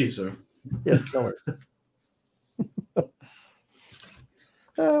 thank you, sir. Yes, no worries.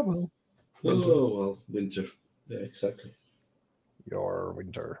 Well. Oh, well, winter. Yeah, exactly. Your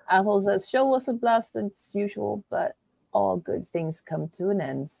winter. Apple says, show was a blast as usual, but all good things come to an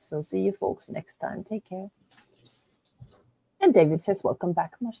end. So see you folks next time. Take care. And David says, welcome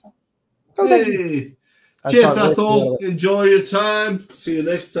back, Marcel. Oh, thank you. Cheers, Ethel. Enjoy your time. See you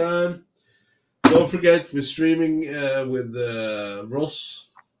next time. Don't forget, we're streaming with Ross,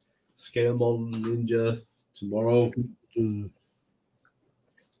 Scale Model Ninja, tomorrow.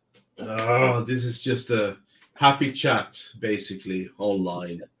 This is just a happy chat, basically,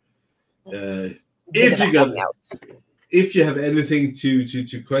 online. If you have anything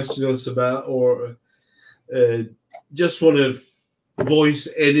to question us about, or just want to voice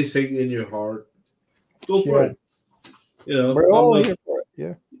anything in your heart, go for it. You know, we're all here for it.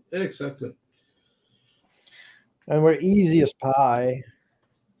 Yeah, exactly. And we're easy as pie.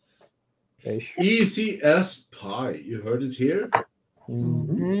 Easy as pie. You heard it here.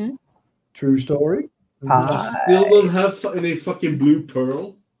 Mm-hmm. True story. I still don't have any fucking blue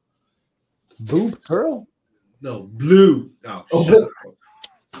pearl. Blue pearl? No, blue. Oh,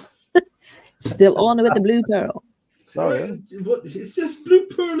 still on with the blue pearl. Sorry. What? It's just blue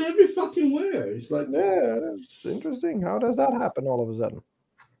pearl every fucking where. It's like, yeah, that's interesting. How does that happen all of a sudden?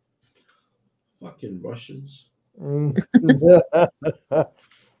 Fucking Russians.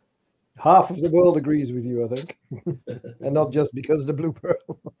 Half of the world agrees with you, I think. And not just because of the blue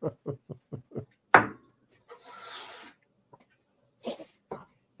pearl.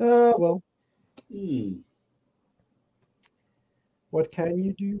 Well. What can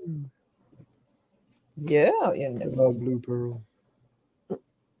you do? Yeah, about blue pearl.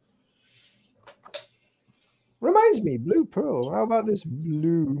 Reminds me, blue pearl. How about this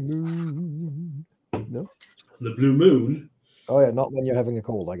blue moon? No? The blue moon? Oh, yeah, not when you're having a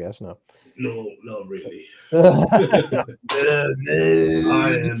cold, I guess. No. No, not really. I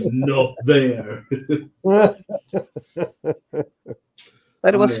am not there.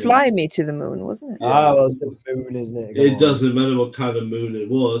 But it was Fly Me to the Moon, wasn't it? Ah, well, it's the moon, isn't it? It doesn't matter what kind of moon it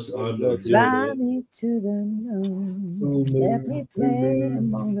was. I'm not Fly doing me to the moon. Let me play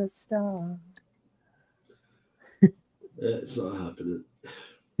among the stars. It's not happening.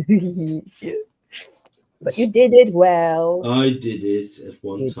 But you did it well. I did it at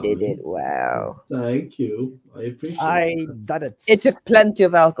one time. You did it well. Thank you. I appreciate it. I did it. It took plenty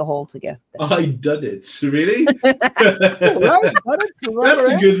of alcohol to get there. I did it. Really? Right, That's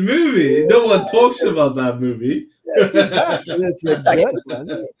a good movie. No one talks about that movie. It's a good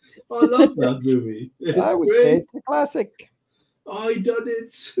one. I love that movie. It's I would great. say it's a classic. I done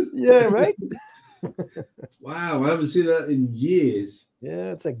it. Yeah, right? Wow, I haven't seen that in years.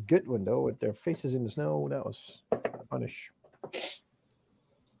 Yeah, it's a good one, though, with their faces in the snow. That was funnish.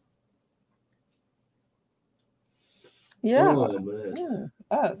 Yeah. Oh man.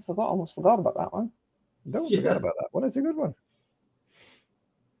 I almost forgot about that one. Don't Yeah. forget about that one. It's a good one.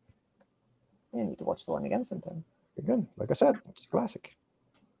 You need to watch the one again sometime. Again, like I said, it's a classic.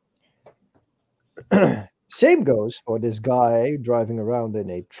 Same goes for this guy driving around in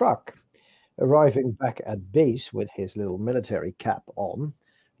a truck, arriving back at base with his little military cap on,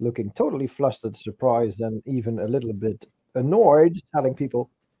 looking totally flustered, surprised, and even a little bit annoyed, telling people,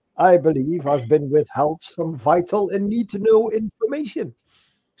 I believe I've been withheld some vital and need to know information.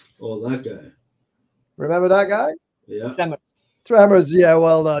 Oh, that guy. Remember that guy? Yeah. Tremors, yeah,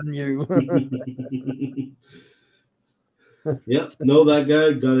 well done, you. Yeah, know that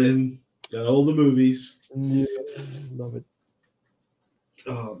guy. Got all the movies. Yeah, love it.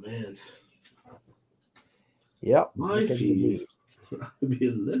 Oh man. Yeah. My okay, feed. I've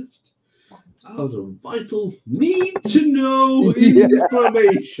been left out of vital need to know Yeah.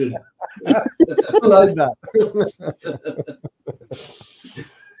 information. I like that.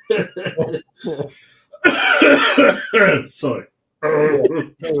 Sorry.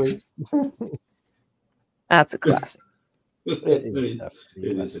 That's a classic. It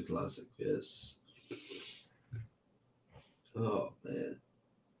is a classic, yes. Oh man.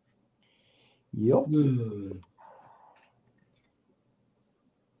 Yup.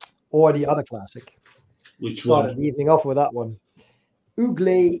 Or the other classic. Which Started one? the evening off with that one.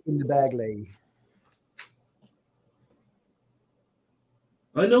 Ooglay in the Bagley.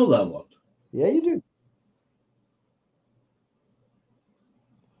 I know that one. Yeah, you do.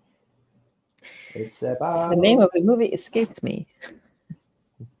 It's about The name of the movie escaped me.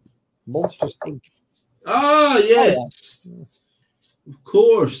 Monsters Inc. Ah, yes. Of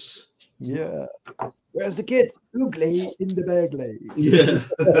course. Yeah. Where's the kid? Ooglay in the Bagley. Yeah.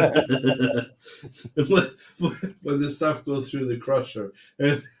 when the stuff goes through the crusher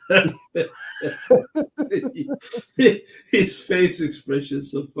and his face expression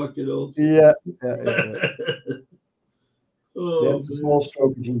is so fucking awesome. Yeah. Oh, That's a small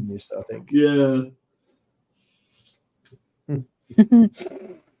stroke of genius, I think. yeah.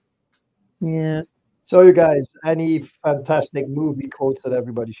 Yeah. So, you guys, any fantastic movie quotes that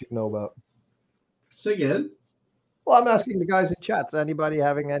everybody should know about? Say again. Well, I'm asking the guys in chat. Anybody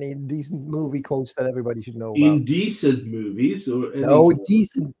having any decent movie quotes that everybody should know about? Indecent movies or any No,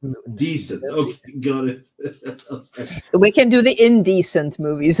 decent. decent. Okay, got it. We can do the indecent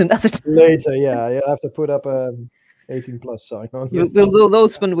movies another time. Later, yeah. You have to put up a 18 plus sign on. We'll do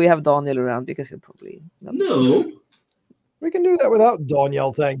those when we have Daniel around because he'll probably not. No, We can do that without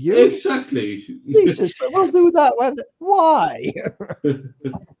Daniel, thank you. exactly. Jesus, we'll do that when. Why? We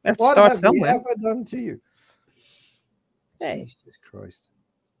have to What start have somewhere. we ever done to you? Hey. Jesus Christ.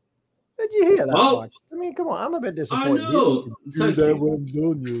 Did you hear that, Well, Mark? I mean, come on, I'm a bit I disappointed. know. Do Thank that you. when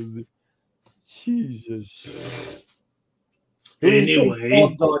Daniel's. Jesus. Who do you think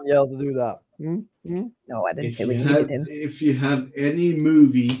Anyway, taught Daniel to do that? Hmm? Hmm? No, I didn't if say you, we have, needed him. if you have any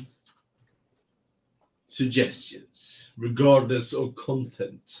movie suggestions, regardless of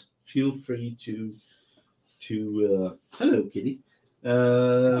content, feel free to hello, Kitty.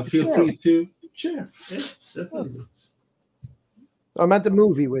 Feel free to share. Yeah, definitely. I meant the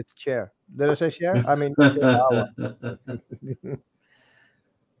movie with Cher. Did I say Cher? I mean, Cher.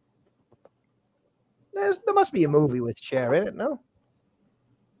 There must be a movie with Cher in it, no?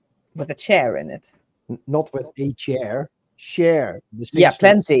 With a chair in it. Not with a chair. Cher. Yeah,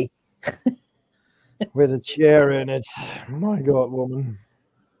 plenty. With a chair in it. My God, woman.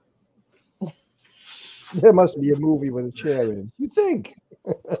 There must be a movie with a chair in it. You think?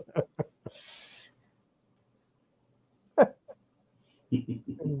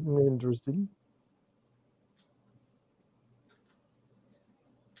 Interesting.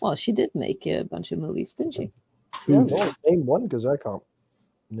 Well, she did make a bunch of movies, didn't she? Yeah, no, name one because I can't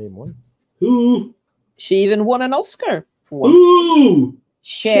name one. Who? She even won an Oscar for once. Who?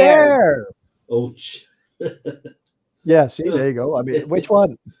 Cher. Oh, Yeah, see, there you go. I mean, which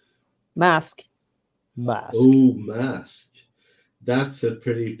one? Mask. Mask. oh, Mask. That's a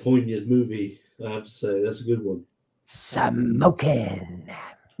pretty poignant movie, I have to say. That's a good one. Smoking.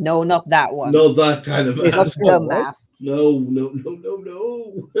 No, not that one. Not that kind of Is that mask. the The one, right? Mask. No.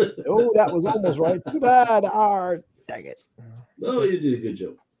 Oh, that was almost right. Too bad. Dang it. No, you did a good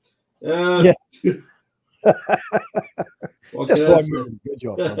job. Yeah. What Just can I one say? movie. Good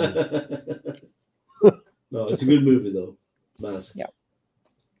job. Tommy. No, it's a good movie though. Mask. Yeah.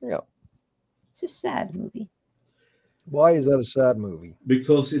 It's a sad movie. Why is that a sad movie?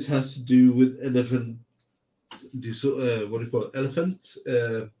 Because it has to do with elephant. What do you call it? Elephant.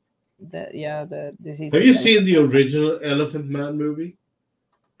 The disease. Have you seen the original Elephant Man movie?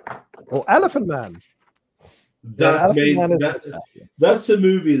 Oh, Elephant Man. That Elephant made Man is that. That's a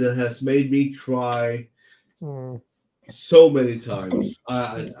movie that has made me cry Hmm. so many times.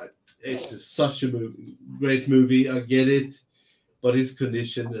 It's such a great movie. I get it, but his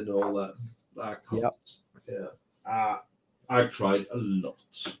condition and all that. I can't. Yep. Yeah. I cried a lot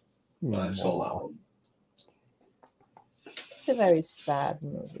when I saw that one. It's a very sad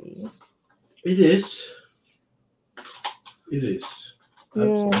movie. It is. It is. Yeah.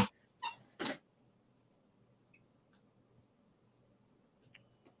 Absolutely.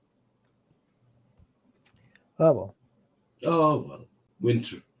 Oh well, Oh well.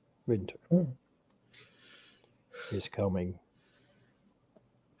 Winter. winter is coming.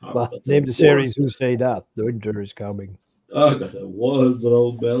 I've Well, got name a the series who say that the winter is coming. I got a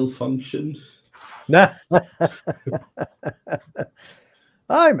wardrobe malfunction. Nah.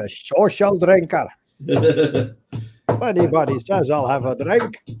 I'm a social drinker. If anybody says I'll have a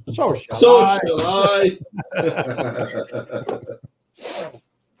drink, so shall So I. shall I.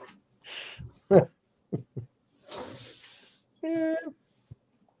 Yeah.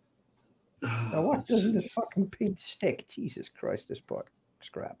 Now what doesn't this fucking paint stick? Jesus Christ, this part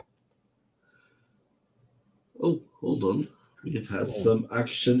scrap. Oh, hold on. We've had some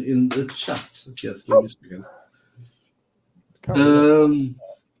action in the chat. Just give me a second. Can't remember.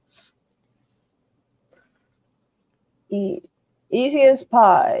 Easy as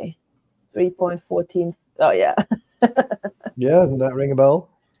pie. 3.14. Oh yeah. Yeah, doesn't that ring a bell?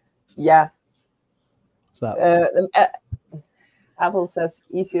 Yeah. What's that? Apple says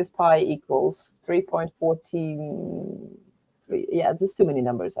easy as pie equals 3.14. Yeah, there's too many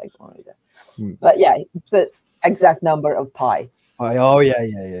numbers. I can't read that. But yeah, it's the exact number of pi. Oh yeah.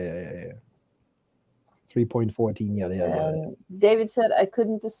 3.14. Yeah. David said I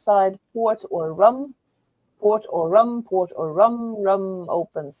couldn't decide port or rum. Port or rum, port or rum, rum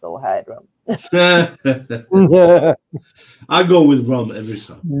open, so had rum. I go with rum every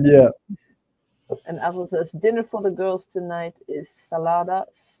time. Yeah. And Apple says dinner for the girls tonight is salada,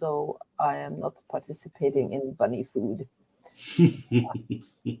 so I am not participating in bunny food.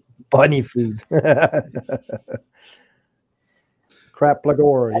 Bunny food. Crap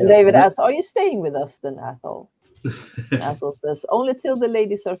Lagore. And David asks, "Are you staying with us then, Athol?" Athol says, "Only till the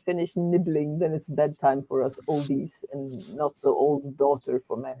ladies are finished nibbling, then it's bedtime for us oldies and not so old daughter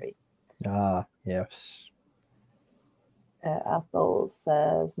for Mary." Ah, yes. Athol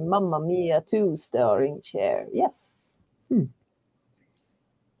says, "Mamma Mia 2 starring Cher." Yes.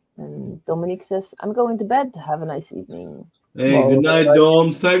 And Dominique says, "I'm going to bed. Have a nice evening." Hey, Well, good night,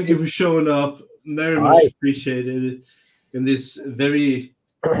 Dom. Thank you for showing up. Very much appreciated in this very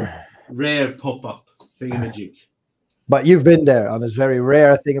rare pop-up thingamajig. But you've been there on this very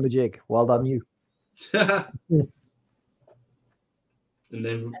rare thingamajig. Well done, you.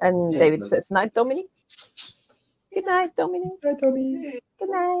 And David says, "Night, Dominique." Good night, Dominique. Hi, Tommy. Good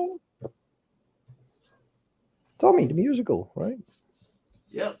night. Tommy, the musical, right?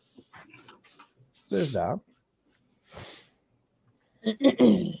 Yep. There's that.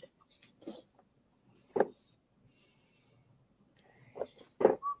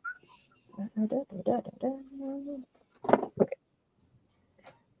 Okay.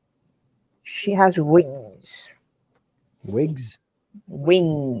 She has wings. Wigs?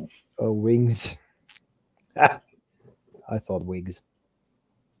 Wings. Oh, wings. I thought wigs.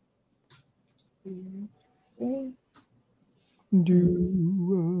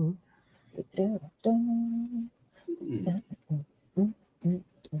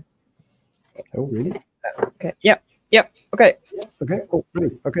 Oh, really? Okay. Yep. Okay. Okay. Oh,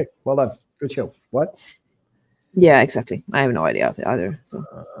 really? Okay. Well done. Good show. What? Yeah, exactly. I have no idea either. So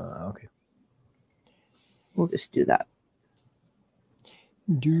Okay. we'll just do that.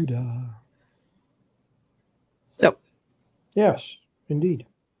 Doodah. So. Yes, indeed.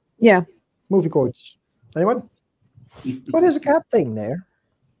 Yeah. Movie quotes. Anyone? What is a cat thing there?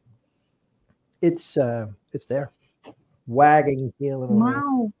 It's there. Wagging tail.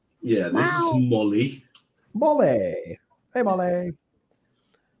 Wow. Yeah, this is Molly. Molly. Hey, Molly.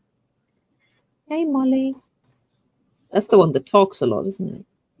 Hey, Molly. That's the one that talks a lot, isn't it?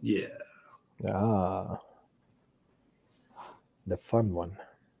 Yeah. Ah. The fun one.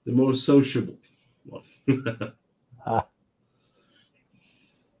 The more sociable one. Ah.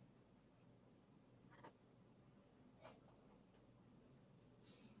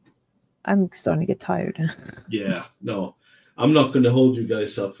 I'm starting to get tired. Yeah, no. I'm not going to hold you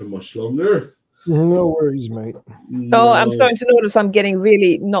guys up for much longer. No worries, mate. No, I'm starting to notice I'm getting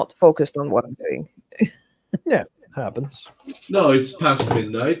really not focused on what I'm doing. Yeah, happens. No, it's past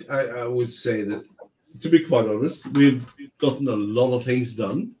midnight. I would say that, to be quite honest, we've gotten a lot of things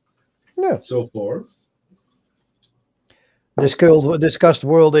done Yeah. so far. discussed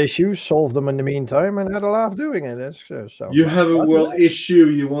world issues, solved them in the meantime, and had a laugh doing it. You have a world issue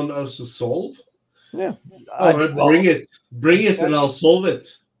you want us to solve? Yeah. All right, bring it, and I'll solve it.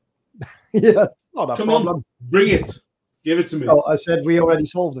 Yeah, not a Come problem. on, bring it. Give it to me. Oh, I said we already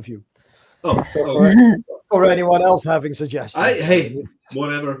solved a few. Oh, Or anyone else having suggestions? hey,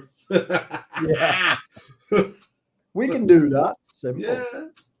 whatever. Yeah. We can do that. Simple.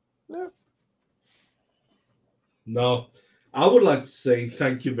 Yeah. No, I would like to say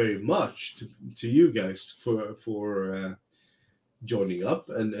thank you very much to you guys for joining up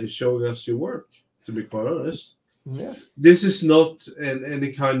and showing us your work. To be quite honest, Yeah. this is not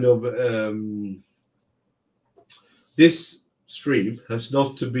any kind of this stream has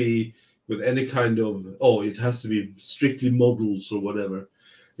not to be with any kind of it has to be strictly models or whatever.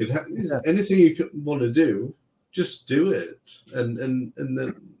 Anything you want to do, just do it. And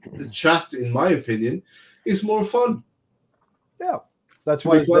the chat, in my opinion, is more fun. Yeah, that's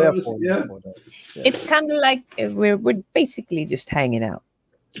what it's there for. Yeah. It's kind of like we're basically just hanging out.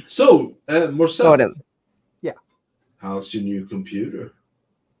 So, Marcel, Sort of. Yeah. How's your new computer?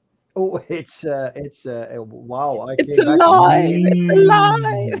 Oh, it's wow! It's alive! It's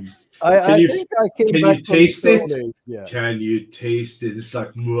alive! I think I came can back you from taste the it? Stone Age, yeah. Can you taste it? It's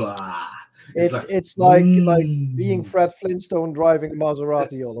like mwah. It's like being Fred Flintstone driving a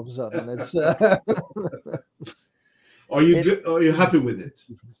Maserati all of a sudden. It's Are you happy with it?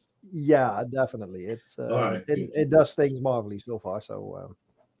 yeah, definitely. It's right, it does things marvelously so far, so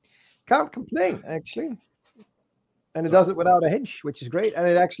can't complain actually. And it does it without a hitch, which is great. And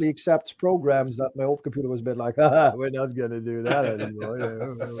it actually accepts programs that my old computer was a bit like, we're not gonna do that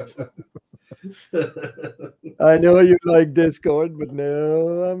anymore. I know you like Discord, but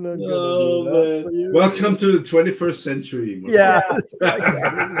no, I'm not gonna do that for you. Welcome to the 21st century. Yeah, it's like that,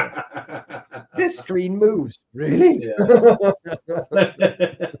 isn't it? This screen moves, really?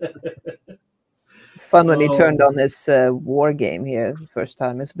 It's fun when he turned on his war game here the first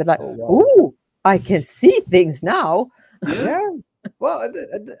time. It's a bit like, wow. ooh, I can see things now. Yeah. Well,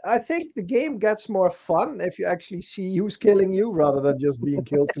 I think the game gets more fun if you actually see who's killing you rather than just being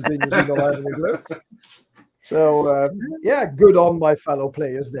killed continuously no having a clue. So, yeah, good on my fellow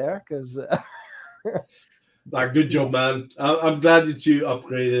players there, because... good job, man. I'm glad that you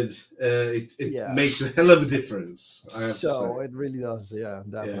upgraded. It makes a hell of a difference. I have to say. It really does, yeah,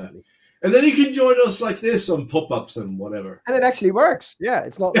 definitely. Yeah. And then you can join us like this on pop-ups and whatever. And it actually works. Yeah,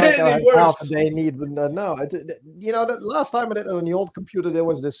 it's not like I have half a day need. No, you know, the last time I did it on the old computer, there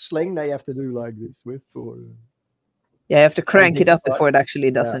was this sling that you have to do like this with. Yeah, you have to crank it up before it actually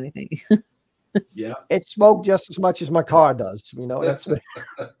does anything. Yeah. It smoked just as much as my car does. You know, that's it's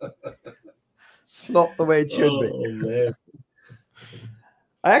not the way it should be. Man.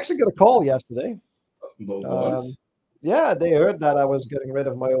 I actually got a call yesterday. What? Yeah, they heard that I was getting rid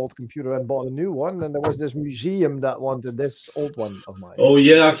of my old computer and bought a new one, and there was this museum that wanted this old one of mine. Oh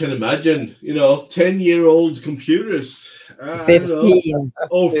yeah, I can imagine. 10-year-old computers. 15.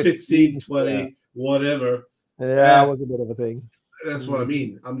 15, 20, whatever. Yeah, it was a bit of a thing. That's what I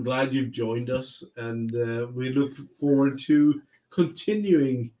mean. I'm glad you've joined us, and we look forward to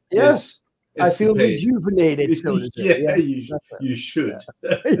continuing this. I feel rejuvenated, so to say. Yeah, you should.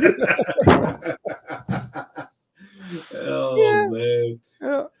 Oh man.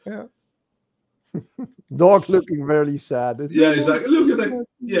 Yeah. Dog looking very sad. Yeah, he's like, look at that.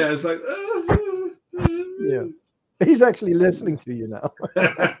 Yeah, it's like, yeah. He's actually listening to you now.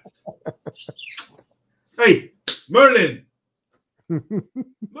 Hey, Merlin.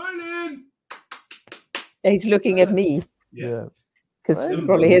 Merlin. He's looking at me. Yeah. Because he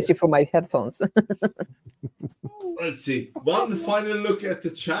probably hears you from my headphones. Let's see. One final look at the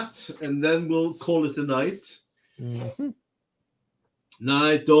chat, and then we'll call it a night. Mm-hmm.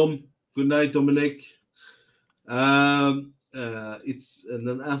 Night, Dom. Good night, Dominic. It's and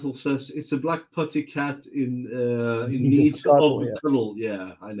then Athel says it's a black putty cat in need of a cuddle.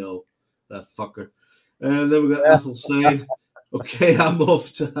 Yeah, I know that fucker. And then we got Athel saying, "Okay, I'm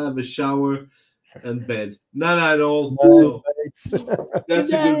off to have a shower and bed." Not at all. So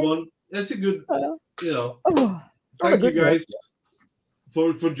that's a good one. That's a good. Thank you guys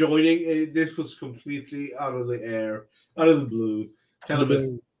for joining. This was completely out of the air, out of the blue, kind of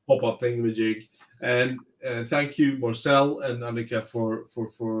a pop-up thingamajig. And thank you, Marcel and Annika, for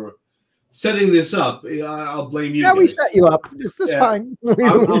setting this up. I'll blame you. Yeah, guys. we set you up. This is fine.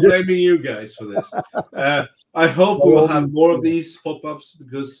 I'm blaming you guys for this. I hope we will have more of these pop-ups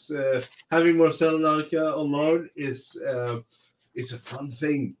because having Marcel and Annika online is a fun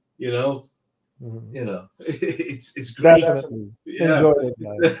thing. Mm-hmm. It's great. Definitely. Yeah. Enjoy it,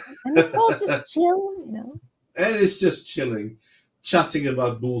 guys. And it's all just chill, and it's just chilling, chatting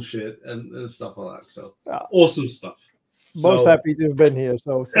about bullshit and stuff like that. So Yeah. awesome stuff. Most So- happy to have been here.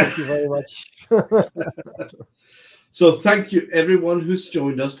 So thank you very much. So thank you everyone who's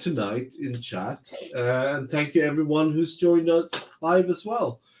joined us tonight in chat, and thank you everyone who's joined us live as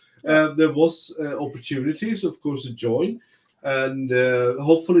well. There was opportunities, of course, to join, and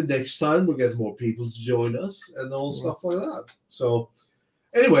hopefully next time we'll get more people to join us and all stuff like that. So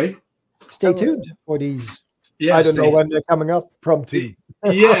anyway, Stay tuned for these. yeah, I don't know when they're coming up. Promptly.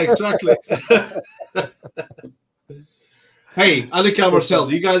 Yeah, exactly. Hey, Annika, Marcel,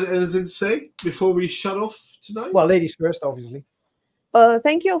 do you guys have anything to say before we shut off tonight? Well, ladies first, obviously.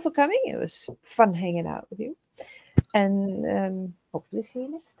 Thank you all for coming. It was fun hanging out with you. And hopefully see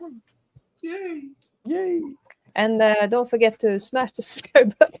you next time. Yay! Yay! And don't forget to smash the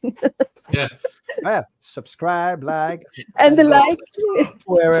subscribe button. Yeah, subscribe, like, And the like.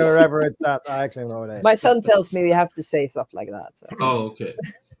 wherever it's at. I actually know that. My son tells me we have to say stuff like that. So Oh, okay.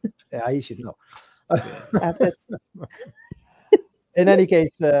 Yeah, he should know. I have to In any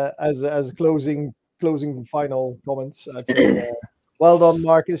case, as closing final comments, I'd say, well done,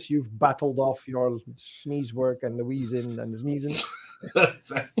 Marcus. You've battled off your sneeze work and the wheezing and the sneezing.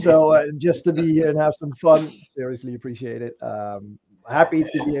 So just to be here and have some fun, seriously appreciate it. Happy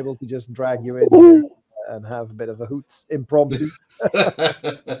to be able to just drag you in here and have a bit of a hoot impromptu.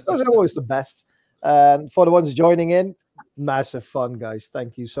 Those are always the best. And for the ones joining in, massive fun, guys.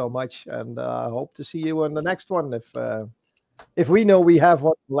 Thank you so much, and I hope to see you on the next one. If we know we have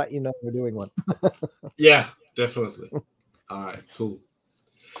one, let you know we're doing one. Yeah, definitely. All right, cool.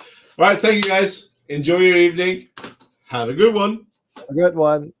 All right, thank you guys. Enjoy your evening. Have a good one. A good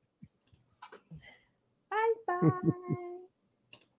one. Bye bye.